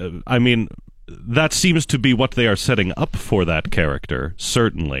 I mean, that seems to be what they are setting up for that character,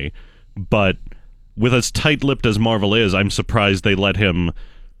 certainly. But with as tight-lipped as Marvel is, I'm surprised they let him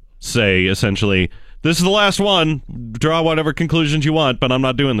say, essentially, this is the last one. Draw whatever conclusions you want, but I'm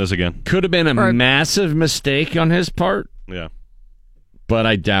not doing this again. Could have been a massive mistake on his part. Yeah. But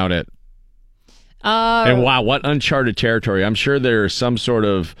I doubt it. And wow, what uncharted territory. I'm sure there's some sort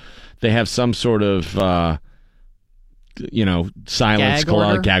of, they have some sort of, silence. Gag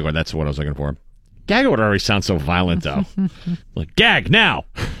order? Gag order. That's what I was looking for. Gag order already sounds so violent, though. Like, gag now.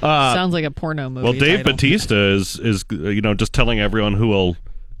 Sounds like a porno movie. Well, Dave title. Bautista is just telling everyone who will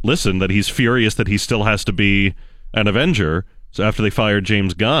listen that he's furious that he still has to be an Avenger. So after they fired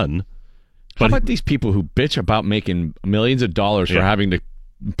James Gunn. How about these people who bitch about making millions of dollars for having to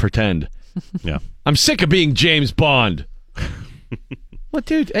pretend? Yeah. I'm sick of being James Bond. Well,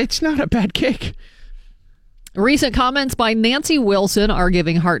 dude, it's not a bad gig. Recent comments by Nancy Wilson are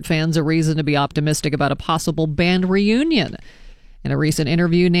giving Heart fans a reason to be optimistic about a possible band reunion. In a recent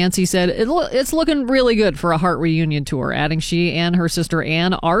interview, Nancy said it's looking really good for a Heart reunion tour, adding she and her sister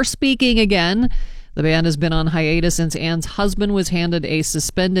Ann are speaking again. The band has been on hiatus since Ann's husband was handed a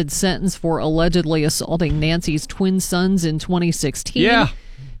suspended sentence for allegedly assaulting Nancy's twin sons in 2016. Yeah.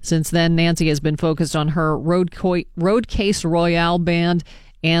 Since then, Nancy has been focused on her Road Case Royale band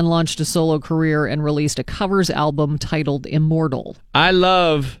and launched a solo career and released a covers album titled Immortal. I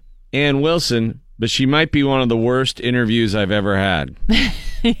love Ann Wilson, but she might be one of the worst interviews I've ever had.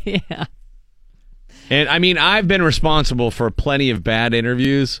 Yeah. And I mean, I've been responsible for plenty of bad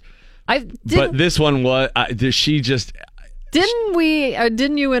interviews, but this one was, she just...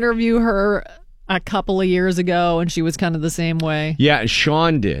 Didn't you interview her a couple of years ago and she was kind of the same way? Yeah,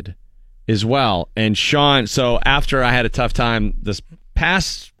 Sean did as well. And Sean, so after I had a tough time this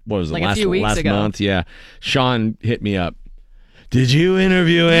past, what was it, like a few weeks ago. Month? Yeah. Sean hit me up. Did you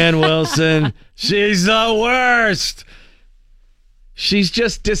interview Ann Wilson? She's the worst. She's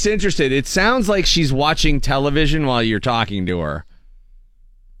just disinterested. It sounds like she's watching television while you're talking to her.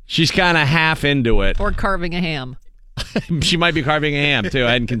 She's kind of half into it. Or carving a ham. She might be carving a ham, too.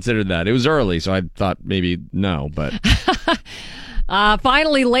 I hadn't considered that. It was early, so I thought maybe no, but...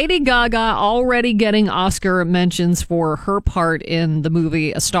 Finally, Lady Gaga already getting Oscar mentions for her part in the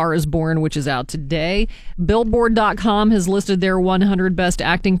movie A Star is Born, which is out today. Billboard.com has listed their 100 best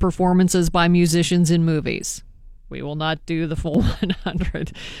acting performances by musicians in movies. We will not do the full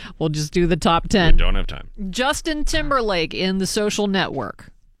 100. We'll just do the top 10. We don't have time. Justin Timberlake in The Social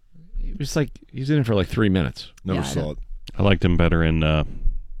Network. He was in it for like 3 minutes. Never saw it. I liked him better in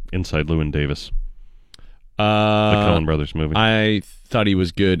Inside Llewyn Davis. The Coen Brothers movie. I thought he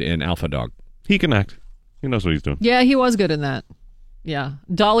was good in Alpha Dog. He can act. He knows what he's doing. Yeah, he was good in that. Yeah.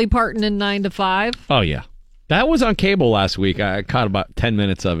 Dolly Parton in 9 to 5. Oh, yeah. That was on cable last week. I caught about 10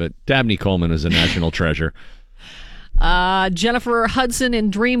 minutes of it. Dabney Coleman is a national treasure. Jennifer Hudson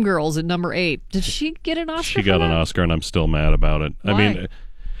in Dreamgirls at number 8. Did she get an Oscar? She got an Oscar, and I'm still mad about it. Why? I mean,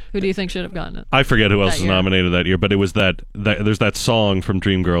 who do you think should have gotten it? I forget who else was nominated that year, but it was that there's that song from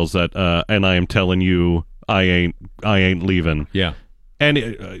Dreamgirls that and I am telling you I ain't leaving. Yeah. And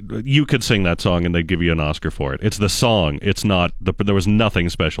you could sing that song and they'd give you an Oscar for it. It's the song. It's not there was nothing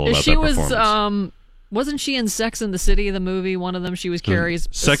special about that performance. Wasn't she in Sex and the City, the movie? One of them, she was Carrie's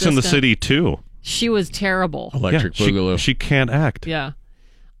Sex and the City 2. She was terrible. Electric Boogaloo. She can't act. Yeah.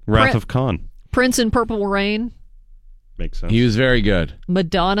 Wrath of Khan. Prince in Purple Rain. Makes sense. He was very good.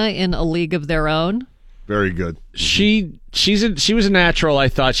 Madonna in A League of Their Own. Very good. She was a natural. I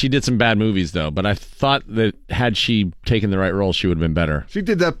thought she did some bad movies though, but I thought that had she taken the right role, she would have been better. She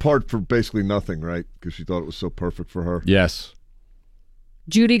did that part for basically nothing, right? Because she thought it was so perfect for her. Yes.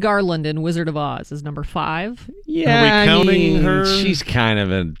 Judy Garland in Wizard of Oz is number 5. Yeah, are we counting her? She's kind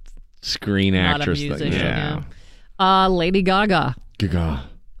of a screen actress. Not a musician, yeah. Lady Gaga. Gaga.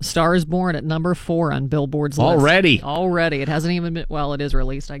 Star is Born at number 4 on Billboard's list. Already. It hasn't even been, well, it is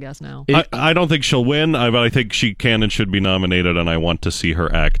released, I guess, now. I don't think she'll win, but I think she can and should be nominated, and I want to see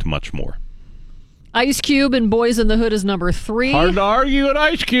her act much more. Ice Cube in Boys in the Hood is number 3. Hard to argue at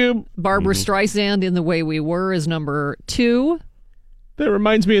Ice Cube. Barbara Streisand in The Way We Were is number 2. That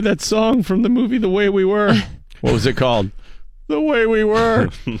reminds me of that song from the movie The Way We Were. What was it called? The Way We Were.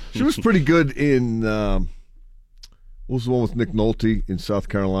 She was pretty good in... what was the one with Nick Nolte in South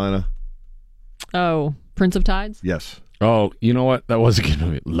Carolina? Oh, Prince of Tides? Yes. Oh, you know what? That was a good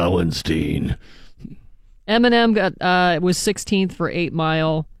movie. Lowenstein. Eminem was 16th for 8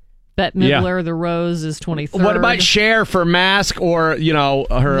 Mile. Bette Midler, The Rose, is 23rd. What about Cher for Mask or, her...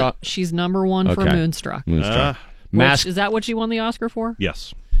 No, she's number 1 for Moonstruck. Mask. Is that what she won the Oscar for?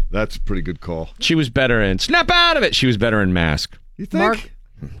 Yes. That's a pretty good call. She was better in... Snap out of it! She was better in Mask. You think?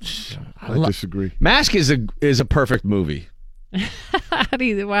 I disagree. Mask is a perfect movie.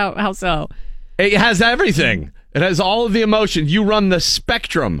 Wow, how so? It has everything. It has all of the emotion. You run the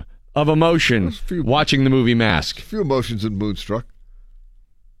spectrum of emotion watching the movie Mask. A few emotions in Moonstruck.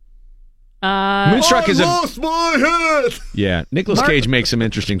 Moonstruck is lost my head. Yeah, Nicolas Cage makes some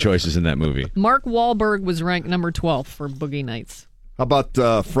interesting choices in that movie. Mark Wahlberg was ranked number 12 for Boogie Nights. How about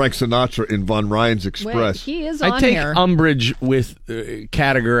Frank Sinatra in Von Ryan's Express? Wait, he is on I take here. umbrage with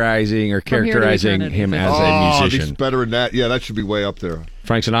categorizing or characterizing him as a musician. He's better than that. Yeah, that should be way up there.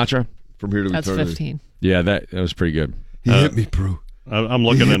 Frank Sinatra? From Here to That's Eternity. 15. Yeah, that was pretty good. He hit me, Prue. I'm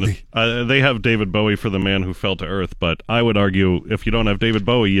looking at it. They have David Bowie for The Man Who Fell to Earth, but I would argue if you don't have David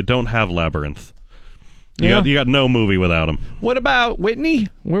Bowie, you don't have Labyrinth. You got no movie without him. What about Whitney?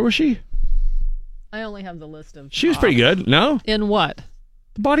 Where was she? I only have the list of. She was pretty good. No? In what?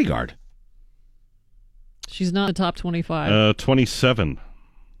 The Bodyguard. She's not in the top 25. 27.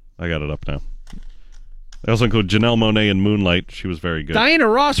 I got it up now. I also include Janelle Monáe in Moonlight. She was very good. Diana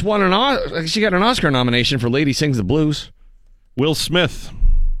Ross won she got an Oscar nomination for Lady Sings the Blues. Will Smith.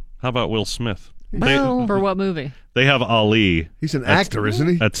 How about Will Smith? For what movie? They have Ali. He's an actor, isn't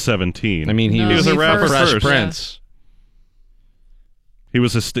he? At 17. I mean, he was a rapper Fresh first. Prince. He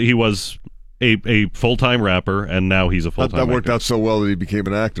was a full-time rapper, and now he's a full-time That worked actor. out so well that he became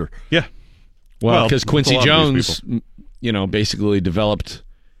an actor. Yeah. Well, because Quincy a lot of these Jones, basically developed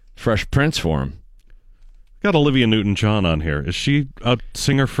Fresh Prince for him. Got Olivia Newton-John on here. Is she a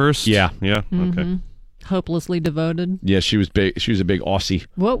singer first? Yeah. Yeah? Okay. Hopelessly Devoted. Yeah, she was big. She was a big Aussie.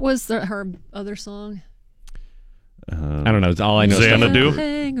 What was her other song? I don't know. It's all I know. Xanadu?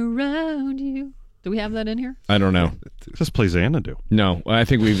 Hang around you. Do we have that in here? I don't know. Just play Xanadu. No, I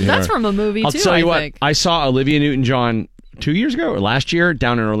think we've. That's from a movie, I'll too, tell you I what. think. I saw Olivia Newton-John 2 years ago or last year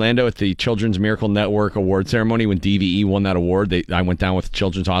down in Orlando at the Children's Miracle Network award ceremony when DVE won that award. I went down with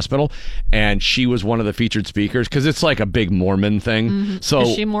Children's Hospital, and she was one of the featured speakers because it's like a big Mormon thing. Mm-hmm. So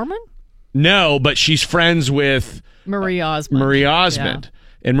Is she Mormon? No, but she's friends with Marie Osmond. Marie Osmond. Yeah.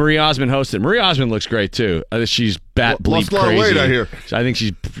 And Marie Osmond hosted. Marie Osmond looks great too. She's bat bleep lost a lot of crazy. weight, I hear. I think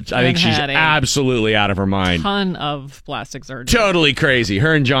she's had a absolutely out of her mind. Ton of plastic surgery. Totally crazy.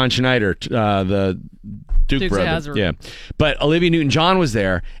 Her and John Schneider, the Duke Dukes of brother. Hazzard. Yeah. But Olivia Newton-John was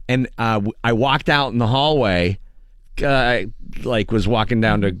there, and I walked out in the hallway, was walking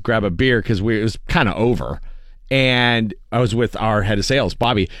down to grab a beer because it was kind of over. And I was with our head of sales,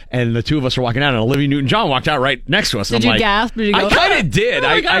 Bobby, and the two of us were walking out, and Olivia Newton-John walked out right next to us. Did I'm you gasp? Did you go, I kind of did. Oh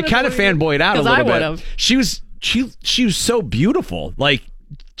my God, I kind of fanboyed out a 'cause little I bit. would've. She was so beautiful. Like,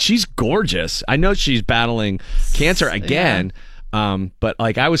 she's gorgeous. I know she's battling cancer again. But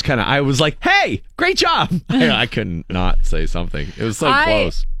I was like, hey, great job. I couldn't not say something. It was so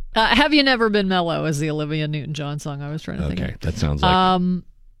close. Have You Never Been Mellow is the Olivia Newton-John song I was trying to think of. Okay, that sounds like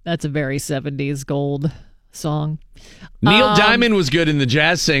that's a very 70s gold song. Neil Diamond was good in The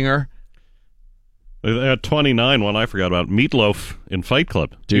Jazz Singer. At 29, one I forgot about, Meatloaf in Fight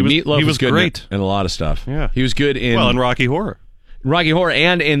Club. Dude, Meatloaf he was good great in a lot of stuff. Yeah. He was good in Rocky Horror. Rocky Horror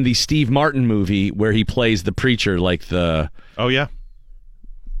and in the Steve Martin movie where he plays the preacher,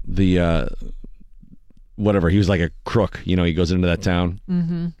 whatever. He was like a crook. He goes into that town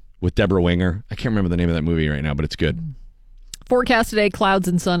with Deborah Winger. I can't remember the name of that movie right now, but it's good. Forecast today, clouds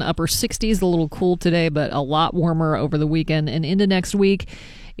and sun, upper 60s, a little cool today, but a lot warmer over the weekend. And into next week,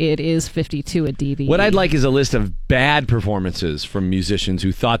 it is 52 at DVE. What I'd like is a list of bad performances from musicians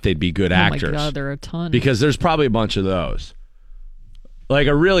who thought they'd be good actors. Oh my God, there are a ton. Because there's probably a bunch of those. Like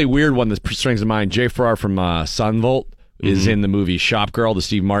a really weird one that springs to mind, Jay Farrar from Sunvolt is in the movie Shop Girl, the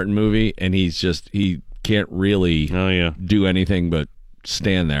Steve Martin movie, and he can't really do anything but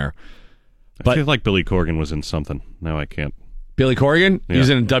stand there. I feel like Billy Corgan was in something. Now I can't. Billy Corgan? Yeah. He was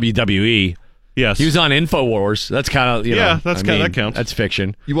in WWE. Yes. He was on InfoWars. That's kind of, that counts. That's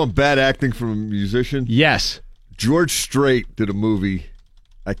fiction. You want bad acting from a musician? Yes. George Strait did a movie.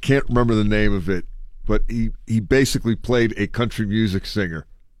 I can't remember the name of it, but he basically played a country music singer.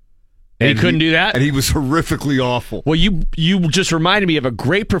 And he couldn't do that? And he was horrifically awful. Well, you just reminded me of a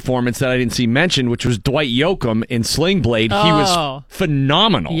great performance that I didn't see mentioned, which was Dwight Yoakam in Sling Blade. He was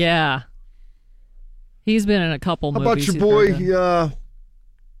phenomenal. Yeah. He's been in a couple How movies. about your boy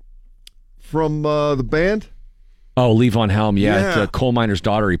from the band? Oh, Lee Von Helm, Yeah. It's a coal miner's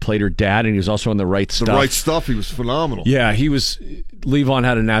daughter. He played her dad, and he was also in The Right Stuff. The Right Stuff, he was phenomenal. Yeah, Lee Von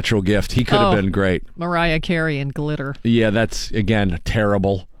had a natural gift. He could have been great. Mariah Carey in Glitter. Yeah, that's, again,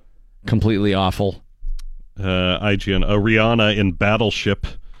 terrible. Completely awful. IGN, Rihanna in Battleship.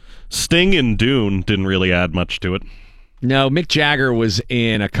 Sting in Dune didn't really add much to it. No, Mick Jagger was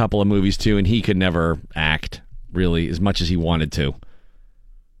in a couple of movies, too, and he could never act, really, as much as he wanted to.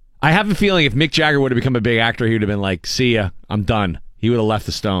 I have a feeling if Mick Jagger would have become a big actor, he would have been like, see ya, I'm done. He would have left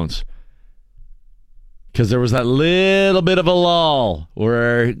the Stones. Because there was that little bit of a lull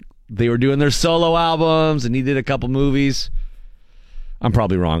where they were doing their solo albums, and he did a couple movies. I'm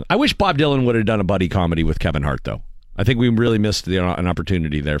probably wrong. I wish Bob Dylan would have done a buddy comedy with Kevin Hart, though. I think we really missed an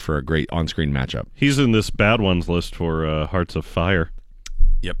opportunity there for a great on-screen matchup. He's in this bad ones list for Hearts of Fire.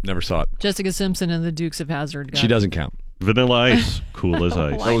 Yep, never saw it. Jessica Simpson and the Dukes of Hazzard. She doesn't count. Vanilla Ice, Cool as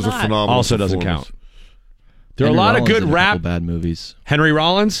Ice. That was a phenomenal Also doesn't count. There are a Henry lot Rollins of good did a rap couple bad movies. Henry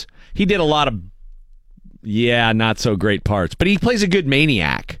Rollins, he did a lot of not so great parts, but he plays a good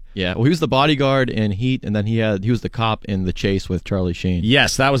maniac. Yeah, well, he was the bodyguard in Heat, and then he was the cop in The Chase with Charlie Sheen.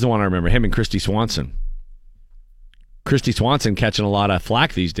 Yes, that was the one I remember. Him and Christy Swanson. Christy Swanson catching a lot of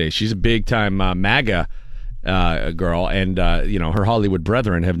flack these days. She's a big time MAGA girl, and her Hollywood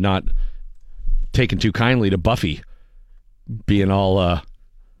brethren have not taken too kindly to Buffy being all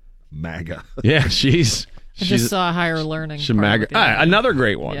MAGA. Yeah, she's. I just saw Higher Learning. She's MAGA. Another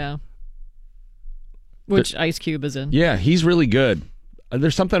great one. Yeah. Which Ice Cube is in. Yeah, he's really good.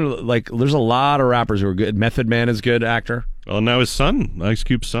 There's something like there's a lot of rappers who are good. Method Man is a good actor. Well, now his son, Ice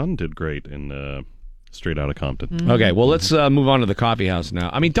Cube's son, did great in Straight Outta Compton. Mm-hmm. Okay, well, let's move on to the coffee house now.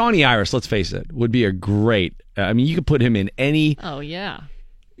 I mean, Donnie Iris, let's face it, would be a great. You could put him in any. Oh yeah.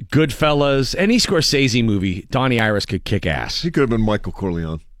 Goodfellas, any Scorsese movie. Donnie Iris could kick ass. He could have been Michael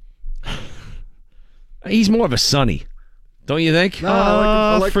Corleone. He's more of a Sonny, don't you think? No,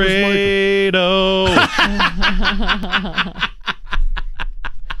 I like Alfredo.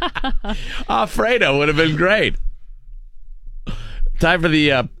 Alfredo would have been great. Time for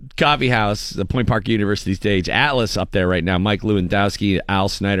the coffee house, the Point Park University stage. Atlas up there right now. Mike Lewandowski, Al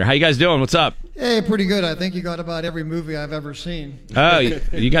Snyder. How you guys doing? What's up? Hey, pretty good. I think you got about every movie I've ever seen. Oh,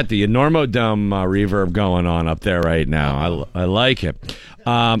 you got the Enormodome reverb going on up there right now. I like it.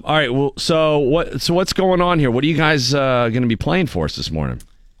 All right. Well, so what's going on here? What are you guys going to be playing for us this morning?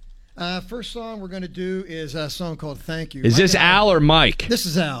 First song we're going to do is a song called Thank You. Is this Al or Mike? This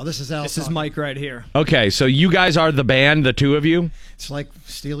is Al. This is Al. This is Mike right here. Okay, so you guys are the band, the two of you? It's like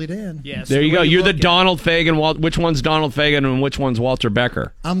Steely Dan. Yes. There you go. You're the Donald Fagen. Which one's Donald Fagen and which one's Walter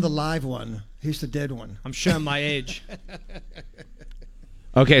Becker? I'm the live one. He's the dead one. I'm showing my age.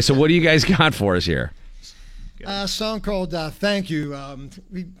 Okay, so what do you guys got for us here? A song called Thank You.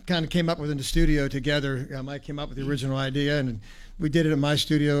 We kind of came up with it in the studio together. Mike came up with the original idea, and we did it at my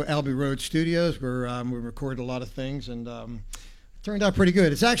studio, Albee Road Studios, where we recorded a lot of things, and turned out pretty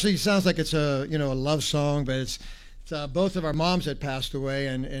good. It actually sounds like it's a love song, but it's both of our moms had passed away,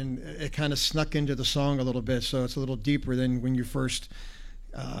 and it kind of snuck into the song a little bit, so it's a little deeper than when you first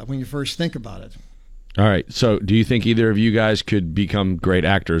think about it. All right. So, do you think either of you guys could become great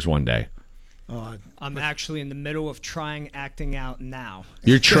actors one day? I'm actually in the middle of trying acting out now.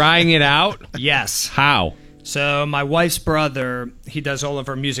 You're trying it out? Yes. How? So my wife's brother, he does all of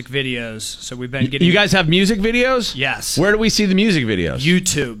our music videos. So we've been getting. You guys have music videos? Yes. Where do we see the music videos?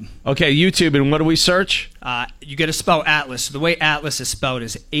 YouTube. Okay, YouTube. And what do we search? You got to spell Atlas. So the way Atlas is spelled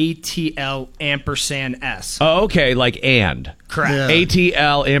is ATL_S. Oh, okay, like and. Correct. Yeah.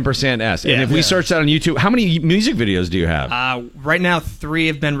 ATL_S. And if we search that on YouTube, how many music videos do you have? Right now, 3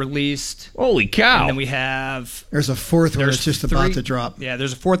 have been released. Holy cow! And then we have. There's a fourth one that's just about to drop. Yeah,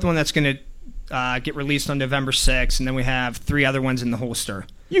 there's a fourth one that's going to get released on November 6th, and then we have 3 other ones in the holster.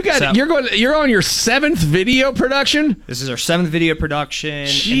 You got you're on your 7th video production? This is our 7th video production.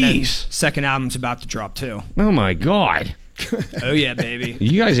 Jeez. And then second album's about to drop too. Oh my god. Oh yeah, baby.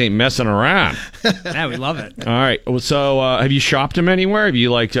 You guys ain't messing around. Yeah, we love it. All right. So have you shopped them anywhere? Have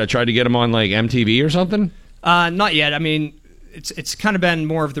you tried to get them on like MTV or something? Not yet. I mean, it's kind of been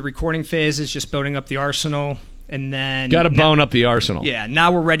more of the recording phases, just building up the arsenal. And then got to bone up the arsenal. Yeah,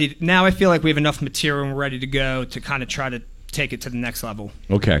 now we're ready. Now I feel like we have enough material and we're ready to go to kind of try to take it to the next level.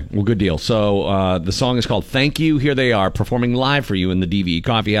 Okay, well, good deal. So the song is called Thank You. Here they are performing live for you in the DVE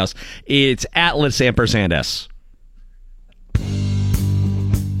Coffee House. It's Atlas _S.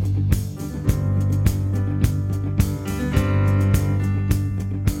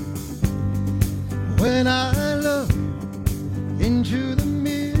 When I look into the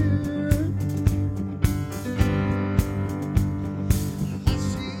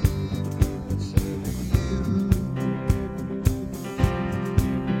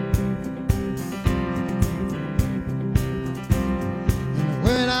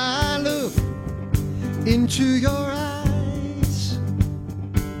into your eyes,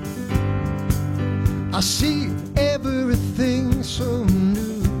 I see everything so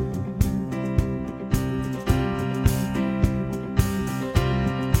new.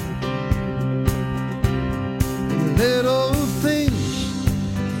 The little things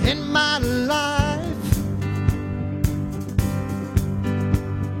in my life,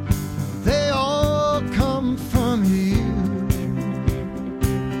 they all come from you.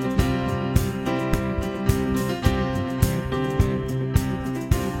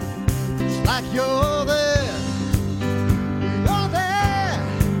 You're there. You're there.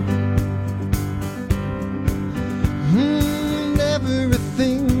 In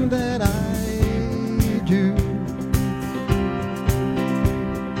everything that I do.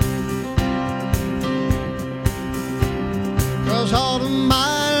 Cause all of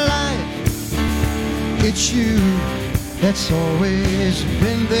my life, it's you that's always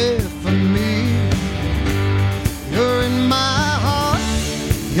been there for me. You're in my heart,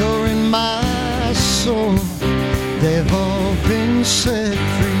 you're in my soul. They've all been set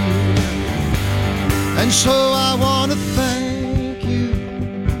free. And so I want to thank you.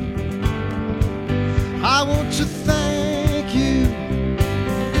 I want to thank you.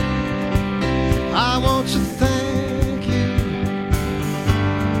 I want to thank you.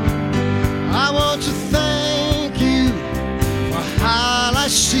 I want to thank you for how I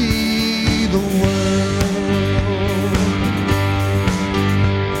see the world.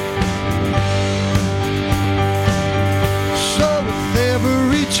 So with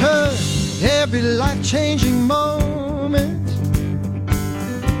every turn, every life-changing moment,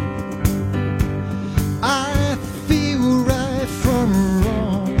 I feel right from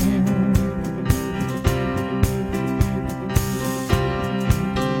wrong.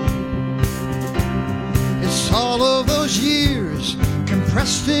 It's all of those years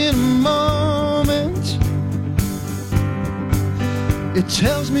compressed in a moment. It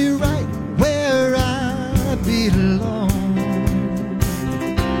tells me right where I belong.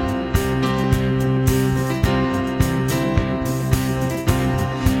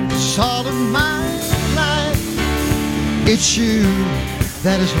 It's all of my life, it's you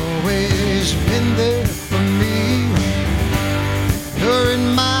that has always been there for me. You're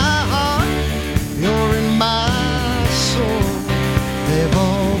in my heart, you're in my soul. They've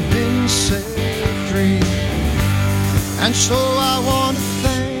all been set free. And so I want to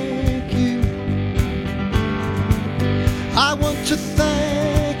thank you. I want to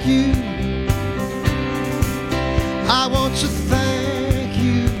thank you. I want to thank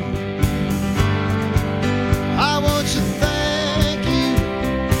you. I want to thank you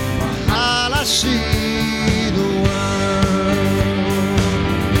for how I see the world.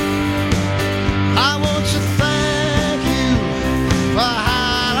 I want to thank you for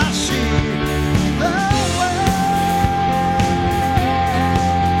how I see the world.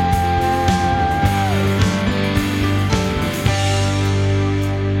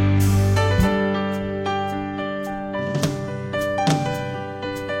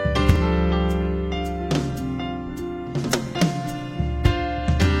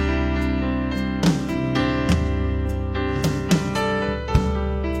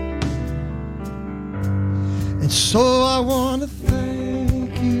 And so I want to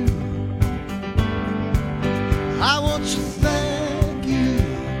thank you. I want to thank you.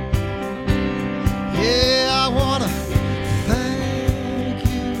 Yeah, I want to thank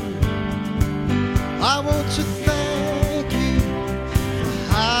you. I want to thank you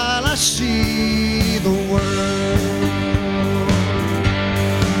for how I see the world.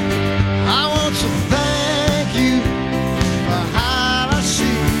 I want to thank you for how I see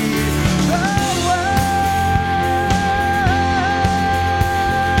the world.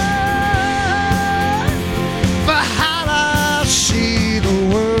 For how I see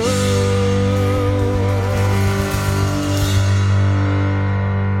the world.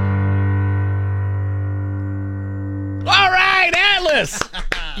 All right, Atlas.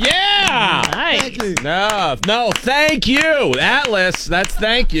 Yeah. Thank you. No, thank you, Atlas. That's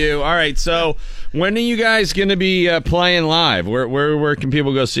thank you. All right, so when are you guys going to be playing live? Where can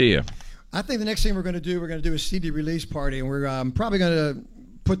people go see you? I think the next thing we're going to do a CD release party, and we're probably going to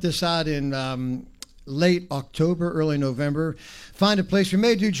put this out in late October, early November. Find a place. We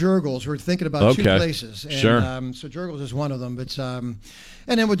may do Jurgles. We're thinking about two places. And, sure. So Jurgles is one of them. But and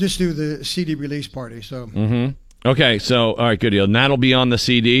then we'll just do the CD release party. So. Mm-hmm. Okay, so all right, good deal. And that'll be on the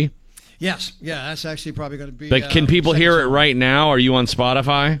CD. Yes, yeah, that's actually probably going to be. But can people hear it right now? Are you on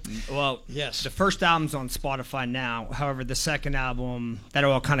Spotify? Well, yes. The first album's on Spotify now. However, the second album,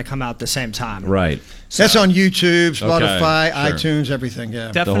 that'll all kind of come out at the same time. Right. So that's on YouTube, Spotify, Okay, sure. iTunes, everything.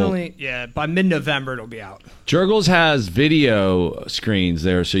 Yeah, Definitely. Yeah, by mid-November it'll be out. Jurgles has video screens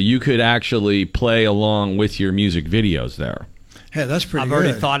there, so you could actually play along with your music videos there. Hey, that's pretty I've good.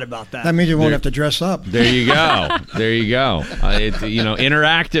 already thought about that. That means you won't have to dress up. There you go. There you go.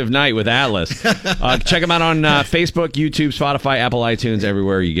 Interactive night with Atlas. Check them out on Facebook, YouTube, Spotify, Apple iTunes,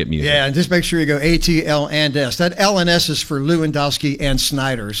 everywhere you get music. Yeah, and just make sure you go ATL and S. That L and S is for Lewandowski and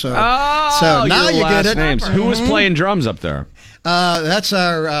Snyder. So, Oh, so now your you last get it. names. Who was playing drums up there? That's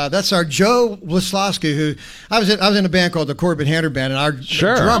our Joe Wislowski, who I was in a band called the Corbin Hanner Band, and our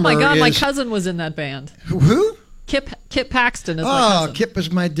drummer Oh my God, is, my cousin was in that band. Who? Kip Paxton is my cousin. Kip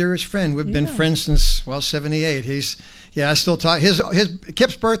is my dearest friend. We've been friends since 78. I still talk. His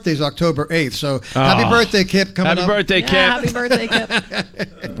Kip's birthday is October 8th. So happy birthday, Kip! Happy birthday, Kip! Happy birthday, Kip!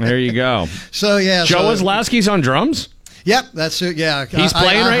 There you go. So Joe Wislowski's on drums. Yep, that's it. Yeah, he's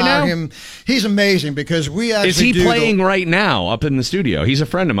playing right now. He's amazing because we actually is he playing right now up in the studio? He's a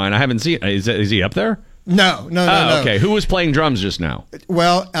friend of mine. I haven't seen. Is he up there? No. Okay, who was playing drums just now?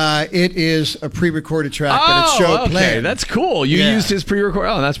 Well, it is a pre-recorded track, but it's Joe playing. That's cool. You used his pre-record.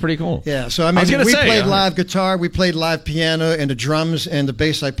 Oh, that's pretty cool. Yeah, so I mean, we played live guitar, we played live piano, and the drums and the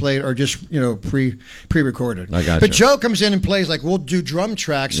bass I played are just pre-recorded. I got But Joe comes in and plays we'll do drum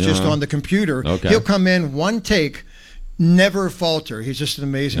tracks just on the computer. Okay. He'll come in one take. Never falter. He's just an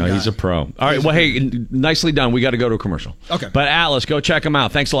amazing guy. He's a pro. All right. Well, hey, nicely done. We got to go to a commercial. Okay. But Atlas, go check him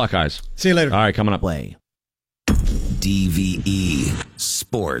out. Thanks a lot, guys. See you later. All right, coming up. Play. DVE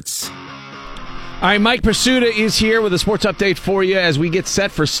Sports. All right, Mike Pursuta is here with a sports update for you as we get set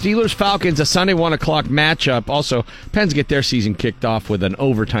for Steelers-Falcons, a Sunday 1 o'clock matchup. Also, Pens get their season kicked off with an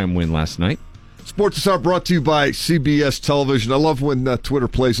overtime win last night. Sports This Hour brought to you by CBS Television. I love when Twitter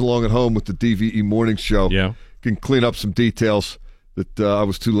plays along at home with the DVE Morning Show. Yeah. Can clean up some details that I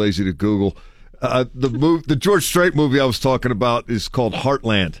was too lazy to Google. The George Strait movie I was talking about is called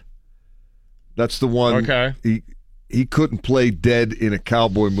Heartland. That's the one. Okay. He couldn't play dead in a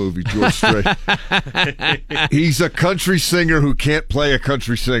cowboy movie, George Strait. He's a country singer who can't play a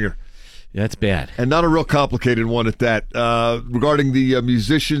country singer. That's bad. And not a real complicated one at that. Regarding the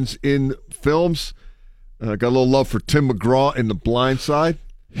musicians in films, got a little love for Tim McGraw in The Blind Side.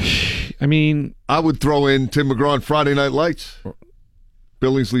 I mean, I would throw in Tim McGraw in Friday Night Lights.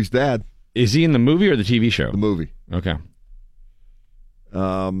 Billingsley's dad. Is he in the movie or the TV show? The movie. Okay.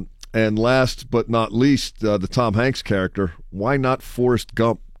 And last but not least, the Tom Hanks character. Why not Forrest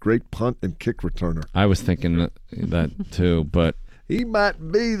Gump? Great punt and kick returner. I was thinking that too, but he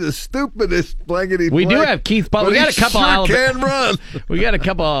might be the stupidest blankety. We do have Keith Butler. We got a couple. Can run. We got a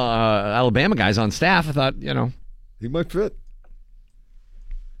couple Alabama guys on staff. I thought, he might fit.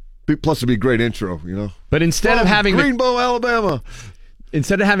 Plus, it'd be a great intro, But instead of having Greenbow, Alabama,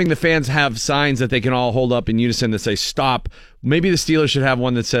 instead of having the fans have signs that they can all hold up in unison that say "stop," maybe the Steelers should have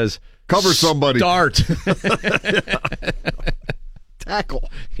one that says "cover somebody." Start. Tackle.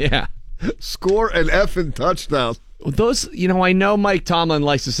 Yeah. Score an effing touchdown. Those, I know Mike Tomlin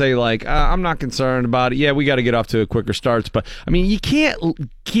likes to say, I'm not concerned about it. Yeah, we got to get off to quicker starts. But, you can't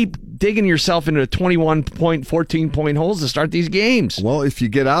keep digging yourself into 21-point, 14-point holes to start these games. Well, if you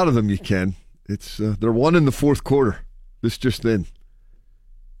get out of them, you can. It's they're one in the fourth quarter. This just in.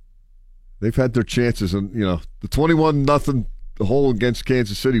 They've had their chances. And, the 21-0 hole against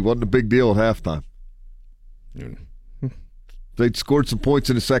Kansas City wasn't a big deal at halftime. They'd scored some points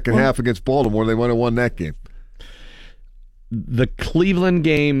in the second half against Baltimore. They might have won that game. The Cleveland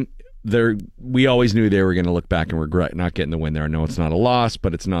game, we always knew they were going to look back and regret not getting the win there. I know it's not a loss,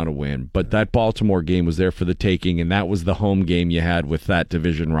 but it's not a win. But that Baltimore game was there for the taking, and that was the home game you had with that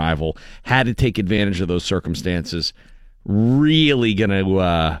division rival. Had to take advantage of those circumstances. Really going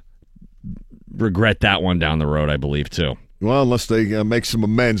to regret that one down the road, I believe, too. Well, unless they make some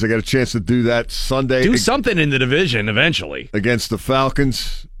amends. They got a chance to do that Sunday. Do something in the division eventually. Against the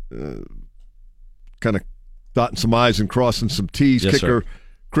Falcons. Kind of dotting some I's and crossing some T's. Yes, Kicker sir.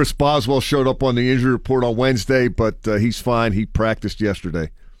 Chris Boswell showed up on the injury report on Wednesday, but he's fine. He practiced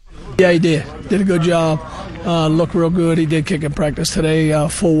yesterday. Yeah, he did. Did a good job. Looked real good. He did kick in practice today.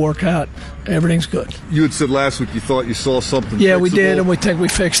 Full workout. Everything's good. You had said last week you thought you saw something Yeah, fixable. we did, and we think we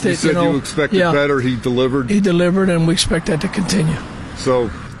fixed it. You said you expected better. He delivered. He delivered, and we expect that to continue. So,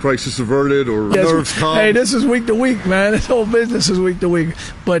 crisis averted or nerves calm? Hey, this is week to week, man. This whole business is week to week.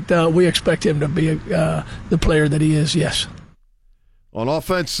 But we expect him to be the player that he is, yes. On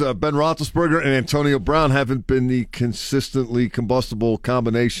offense, Ben Roethlisberger and Antonio Brown haven't been the consistently combustible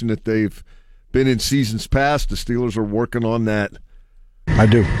combination that they've been in seasons past. The Steelers are working on that. I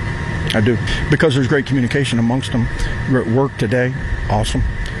do. Because there's great communication amongst them. We're at work today. Awesome.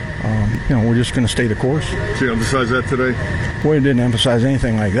 We're just going to stay the course. Did you emphasize that today? We didn't emphasize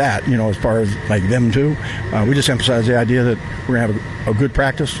anything like that, as far as like them too. We just emphasized the idea that we're going to have a good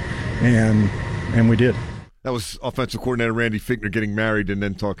practice, and we did. That was offensive coordinator Randy Fichtner getting married and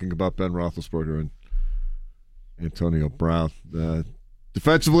then talking about Ben Roethlisberger and Antonio Brown.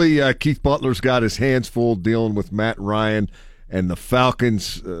 Defensively, Keith Butler's got his hands full dealing with Matt Ryan and the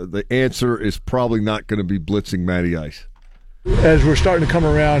Falcons. The answer is probably not going to be blitzing Matty Ice. As we're starting to come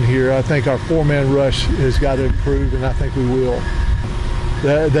around here, I think our four-man rush has got to improve, and I think we will.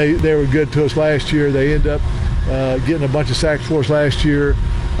 They were good to us last year. They end up getting a bunch of sacks for us last year.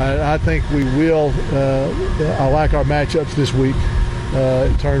 I think we will. I like our matchups this week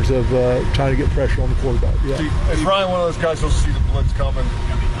in terms of trying to get pressure on the quarterback. Yeah. Is Ryan one of those guys who'll see the blitz coming?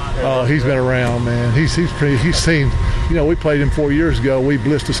 Oh, he's been around, man. He's seen. We played him 4 years ago. We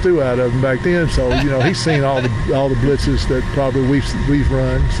blitzed the stew out of him back then. So he's seen all the blitzes that probably we've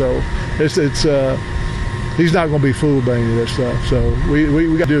run. So it's he's not going to be fooled by any of that stuff. So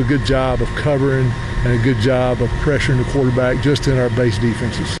we got to do a good job of covering and a good job of pressuring the quarterback just in our base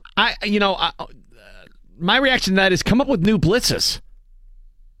defenses. My reaction to that is come up with new blitzes.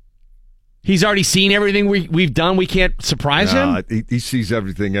 He's already seen everything we've done. We can't surprise him? He sees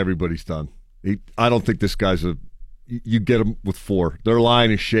everything everybody's done. I don't think this guy's you get him with 4. Their line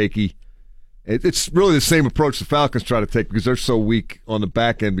is shaky. It's really the same approach the Falcons try to take because they're so weak on the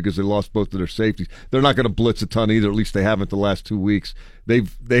back end because they lost both of their safeties. They're not going to blitz a ton either. At least they haven't the last 2 weeks. They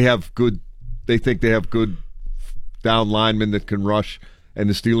think they have good down linemen that can rush, and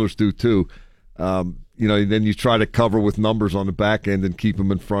the Steelers do too. Then you try to cover with numbers on the back end and keep them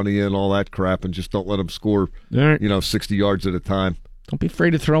in front of you and all that crap, and just don't let them score, 60 yards at a time. Don't be afraid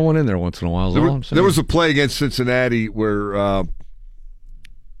to throw one in there once in a while. There was a play against Cincinnati where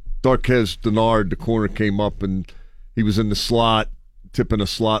Darquez Denard, the corner, came up and he was in the slot, tipping a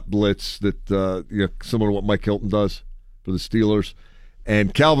slot blitz that similar to what Mike Hilton does for the Steelers.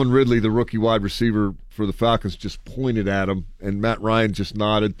 And Calvin Ridley, the rookie wide receiver for the Falcons, just pointed at him, and Matt Ryan just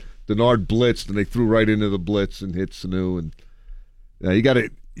nodded. Denard blitzed, and they threw right into the blitz and hit Sanu. And you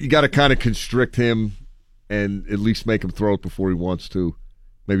got to kind of constrict him and at least make him throw it before he wants to.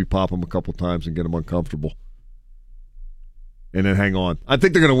 Maybe pop him a couple times and get him uncomfortable. And then hang on. I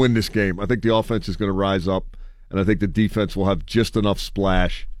think they're going to win this game. I think the offense is going to rise up, and I think the defense will have just enough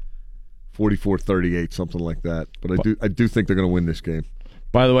splash, 44-38, something like that. But I do think they're going to win this game.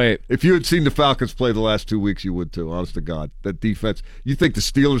 By the way, if you had seen the Falcons play the last 2 weeks, you would too, honest to God. That defense, you think the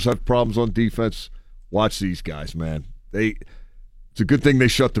Steelers have problems on defense? Watch these guys, man. It's a good thing they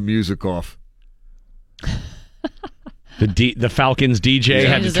shut the music off. The Falcons DJ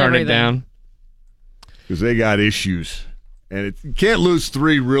had to turn it down. Because they got issues. And you can't lose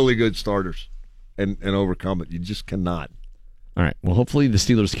 3 really good starters and overcome it. You just cannot. All right. Well, hopefully the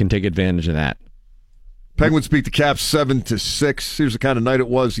Steelers can take advantage of that. Penguins beat the Caps 7-6. Here's the kind of night it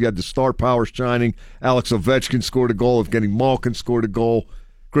was. You had the star power shining. Alex Ovechkin scored a goal. Evgeny Malkin scored a goal.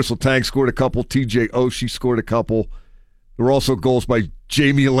 Crystal Tang scored a couple. TJ Oshie scored a couple. There were also goals by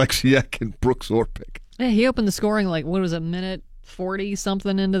Jamie Alexiak and Brooks Orpik. Yeah, he opened the scoring minute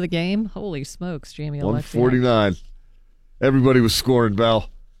 40-something into the game? Holy smokes, Jamie Alexiak. 149. Everybody was scoring, Val,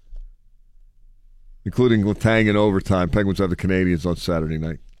 including Letang in overtime. Penguins have the Canadiens on Saturday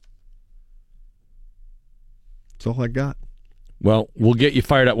night. That's all I got. Well, we'll get you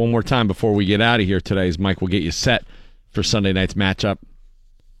fired up one more time before we get out of here today, as Mike will get you set for Sunday night's matchup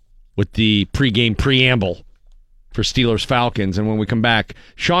with the pregame preamble for Steelers-Falcons. And when we come back,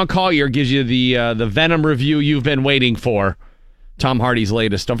 Sean Collier gives you the Venom review you've been waiting for. Tom Hardy's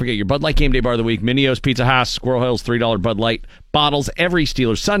latest. Don't forget your Bud Light Game Day Bar of the Week. Minio's Pizza House, Squirrel Hills, $3 Bud Light bottles every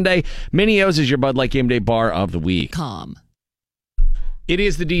Steelers Sunday. Minio's is your Bud Light Game Day Bar of the Week. It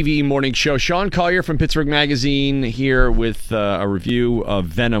is the DVE Morning Show. Sean Collier from Pittsburgh Magazine here with a review of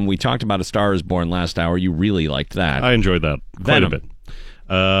Venom. We talked about A Star Is Born last hour. You really liked that. I enjoyed that quite a bit.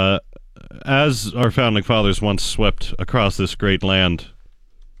 As our founding fathers once swept across this great land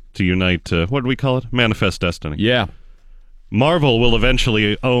to unite, what do we call it? Manifest Destiny. Yeah. Marvel will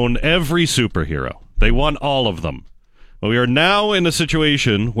eventually own every superhero. They want all of them. Well, we are now in a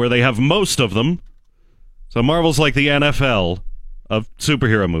situation where they have most of them. So Marvel's like the NFL of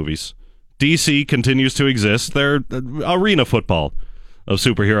superhero movies. DC continues to exist. They're arena football of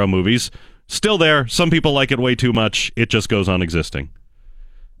superhero movies. Still there. Some people like it way too much. It just goes on existing.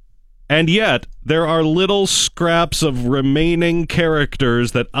 And yet, there are little scraps of remaining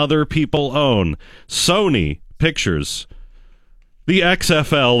characters that other people own. Sony Pictures, the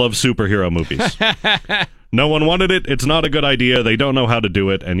XFL of superhero movies. No one wanted it. It's not a good idea. They don't know how to do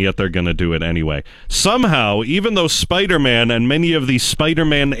it, and yet they're going to do it anyway. Somehow, even though Spider-Man and many of the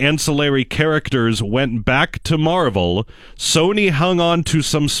Spider-Man ancillary characters went back to Marvel, Sony hung on to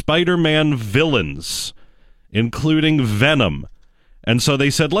some Spider-Man villains, including Venom. And so they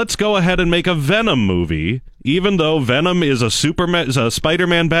said, let's go ahead and make a Venom movie, even though Venom is a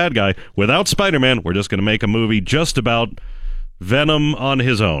Spider-Man bad guy. Without Spider-Man, we're just going to make a movie just about Venom on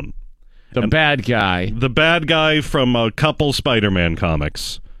his own. The bad guy. The bad guy from a couple Spider-Man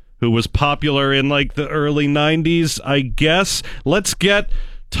comics, who was popular in like the early 90s, I guess. Let's get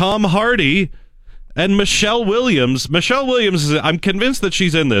Tom Hardy and Michelle Williams. Michelle Williams, I'm convinced that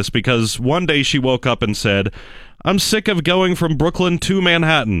she's in this because one day she woke up and said, I'm sick of going from Brooklyn to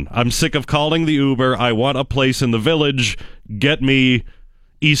Manhattan. I'm sick of calling the Uber. I want a place in the Village. Get me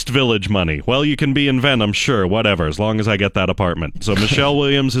East Village money. Well, you can be in Venom, sure, whatever, as long as I get that apartment. So Michelle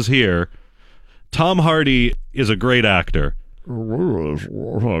Williams is here. Tom Hardy is a great actor.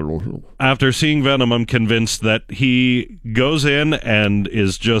 After seeing Venom, I'm convinced that he goes in and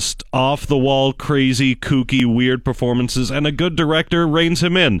is just off-the-wall, crazy, kooky, weird performances, and a good director reins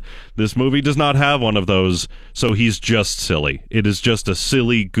him in. This movie does not have one of those, so he's just silly. It is just a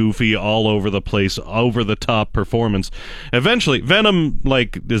silly, goofy, all-over-the-place, over-the-top performance. Eventually, Venom,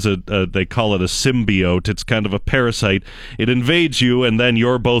 is they call it a symbiote. It's kind of a parasite. It invades you, and then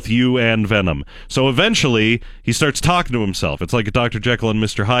you're both you and Venom. So eventually, he starts talking to himself. It's like a Dr. Jekyll and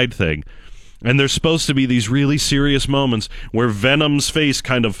Mr. Hyde thing. And there's supposed to be these really serious moments where Venom's face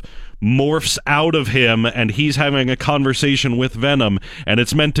kind of morphs out of him and he's having a conversation with Venom, and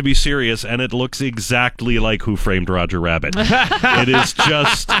it's meant to be serious, and it looks exactly like Who Framed Roger Rabbit. It is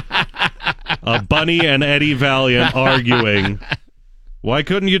just a Bunny and Eddie Valiant arguing. Why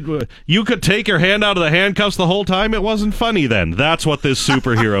couldn't you could take your hand out of the handcuffs the whole time? It wasn't funny then. That's what this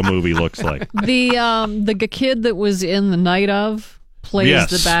superhero movie looks like. The kid that was in The Night Of plays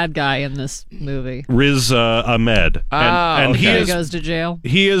Yes. the bad guy in this movie. Riz Ahmed. And he goes to jail.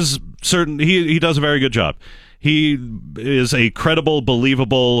 He is certain he does a very good job. He is a credible,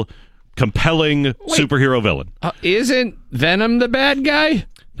 believable, compelling superhero villain. Isn't Venom the bad guy?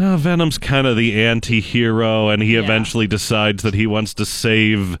 No, Venom's kind of the anti-hero, and he eventually decides that he wants to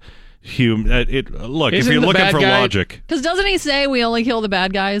save Look, if you're looking for logic. Because doesn't he say we only kill the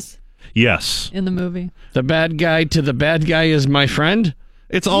bad guys Yes. in the movie? The bad guy to the bad guy is my friend?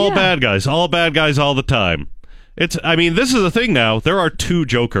 It's all bad guys all the time. This is the thing now. There are 2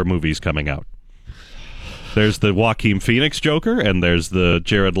 Joker movies coming out. There's the Joaquin Phoenix Joker, and there's the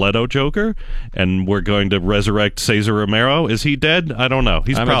Jared Leto Joker, and we're going to resurrect Cesar Romero. Is he dead? I don't know.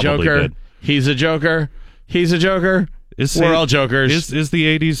 He's probably a Joker. dead. He's a Joker. He's a Joker. We're all Jokers. Is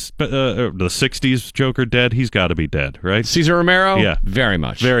the 80s, the 60s Joker dead? He's got to be dead, right? Cesar Romero? Yeah. Very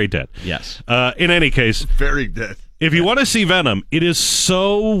much. Very dead. Yes. In any case. Very dead. If you want to see Venom, it is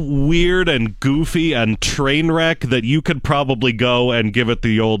so weird and goofy and train wreck that you could probably go and give it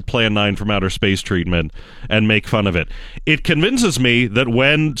the old Plan 9 from Outer Space treatment and make fun of it. It convinces me that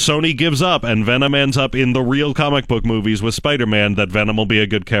when Sony gives up and Venom ends up in the real comic book movies with Spider-Man, that Venom will be a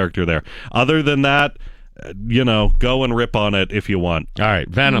good character there. Other than that, go and rip on it if you want. All right,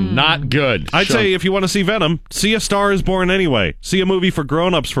 Venom, not good. I'd say if you want to see Venom, see A Star Is Born anyway. See a movie for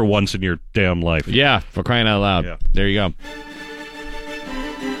grown-ups for once in your damn life. Yeah, for crying out loud. Yeah. There you go.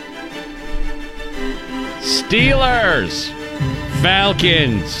 Steelers,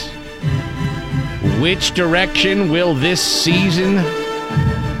 Falcons. Which direction will this season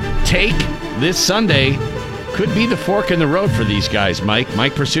take this Sunday? Could be the fork in the road for these guys, Mike.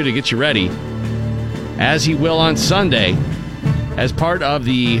 Mike Pursuta gets you ready, as he will on Sunday, as part of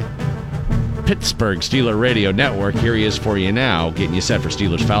the Pittsburgh Steeler Radio Network. Here he is for you now, getting you set for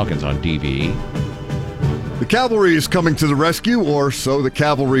Steelers-Falcons on DVE. The cavalry is coming to the rescue, or so the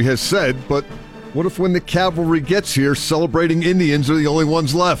cavalry has said, but what if when the cavalry gets here, celebrating Indians are the only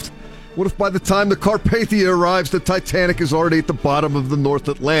ones left? What if by the time the Carpathia arrives, the Titanic is already at the bottom of the North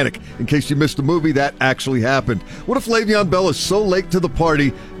Atlantic? In case you missed the movie, that actually happened. What if Le'Veon Bell is so late to the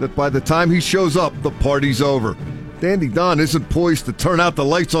party that by the time he shows up, the party's over? Dandy Don isn't poised to turn out the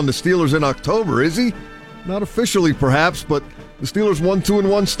lights on the Steelers in October, is he? Not officially, perhaps, but the Steelers'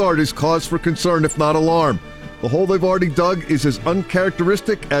 1-2-1 start is cause for concern, if not alarm. The hole they've already dug is as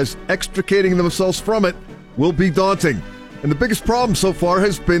uncharacteristic as extricating themselves from it will be daunting. And the biggest problem so far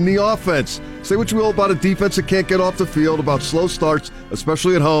has been the offense. Say what you will about a defense that can't get off the field, about slow starts,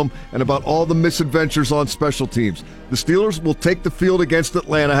 especially at home, and about all the misadventures on special teams. The Steelers will take the field against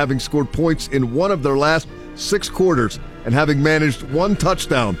Atlanta, having scored points in one of their last 6 quarters and having managed 1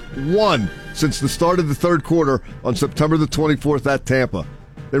 touchdown, since the start of the third quarter on September the 24th at Tampa.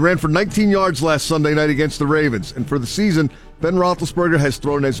 They ran for 19 yards last Sunday night against the Ravens, and for the season, Ben Roethlisberger has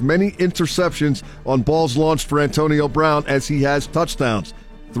thrown as many interceptions on balls launched for Antonio Brown as he has touchdowns,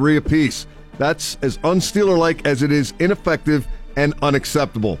 3 apiece. That's as un-Steeler-like as it is ineffective and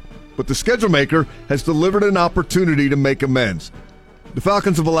unacceptable. But the schedule maker has delivered an opportunity to make amends. The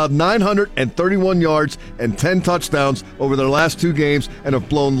Falcons have allowed 931 yards and 10 touchdowns over their last 2 games and have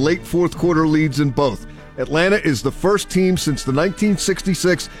blown late fourth quarter leads in both. Atlanta is the first team since the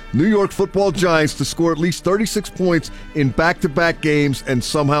 1966 New York Football Giants to score at least 36 points in back-to-back games and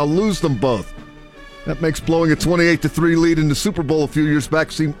somehow lose them both. That makes blowing a 28-3 lead in the Super Bowl a few years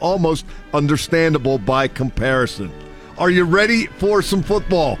back seem almost understandable by comparison. Are you ready for some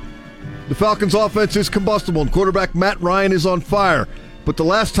football? The Falcons' offense is combustible, and quarterback Matt Ryan is on fire. But the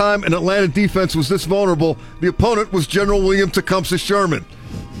last time an Atlanta defense was this vulnerable, the opponent was General William Tecumseh Sherman.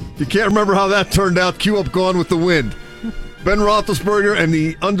 You can't remember how that turned out. Cue up Gone with the Wind. Ben Roethlisberger and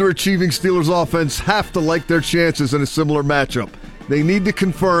the underachieving Steelers offense have to like their chances in a similar matchup. They need to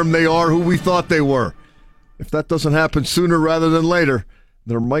confirm they are who we thought they were. If that doesn't happen sooner rather than later,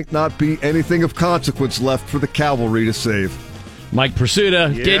 there might not be anything of consequence left for the cavalry to save. Mike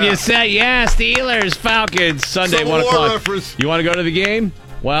Pursuta, getting you set. Yeah, Steelers, Falcons, Sunday, Civil 1 War o'clock. reference. You want to go to the game?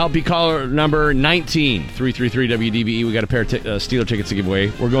 Well, be caller number 19, 333-WDVE. We got a pair of Steeler tickets to give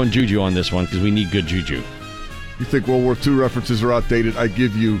away. We're going Juju on this one because we need good Juju. You think World War II references are outdated? I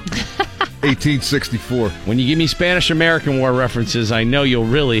give you 1864. When you give me Spanish-American War references, I know you'll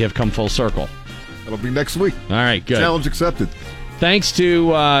really have come full circle. That'll be next week. All right, good. Challenge accepted. Thanks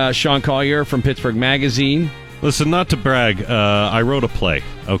to Sean Collier from Pittsburgh Magazine. Listen, not to brag, I wrote a play,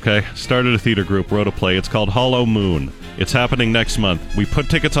 okay? Started a theater group, wrote a play. It's called Hollow Moon. It's happening next month. We put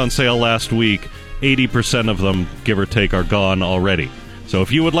tickets on sale last week. 80% of them, give or take, are gone already. So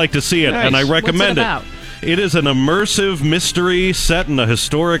if you would like to see it, Nice. and I recommend What's it is an immersive mystery set in a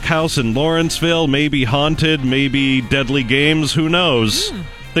historic house in Lawrenceville, maybe haunted, maybe deadly games, who knows?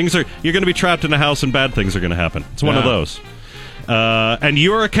 You're going to be trapped in a house and bad things are going to happen. It's one of those. And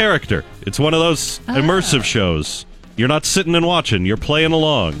you're a character. It's one of those immersive shows. You're not sitting and watching. You're playing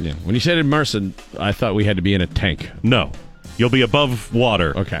along. Yeah. When you said immersive, I thought we had to be in a tank. No. You'll be above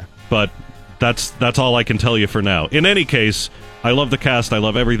water. Okay. But that's all I can tell you for now. In any case, I love the cast. I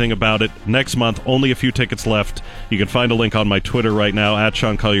love everything about it. Next month, only a few tickets left. You can find a link on my Twitter right now, at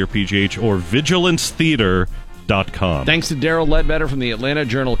Sean Collier PGH, or vigilancetheater.com. Thanks to Daryl Ledbetter from the Atlanta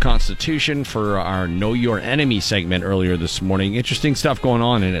Journal-Constitution for our Know Your Enemy segment earlier this morning. Interesting stuff going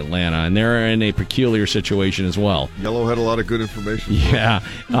on in Atlanta, and they're in a peculiar situation as well. Yellow had a lot of good information. Yeah.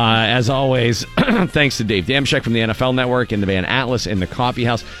 As always, thanks to Dave Damashek from the NFL Network and the band Atlas in the Coffee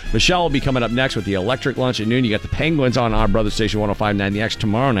House. Michelle will be coming up next with the Electric Lunch at noon. You got the Penguins on our brother station 105.9 The X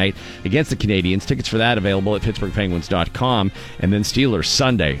tomorrow night against the Canadians. Tickets for that available at PittsburghPenguins.com. And then Steelers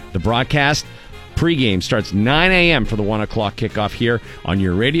Sunday. The broadcast pregame starts 9 a.m. for the 1 o'clock kickoff here on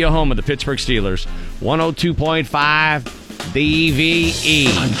your radio home of the Pittsburgh Steelers, 102.5 DVE.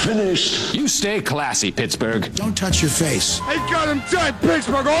 I'm finished. You stay classy, Pittsburgh. Don't touch your face. I got him tight,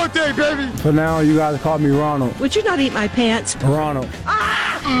 Pittsburgh, all day, baby. For now, you guys call me Ronald. Would you not eat my pants? Ronald.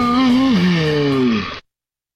 Ah!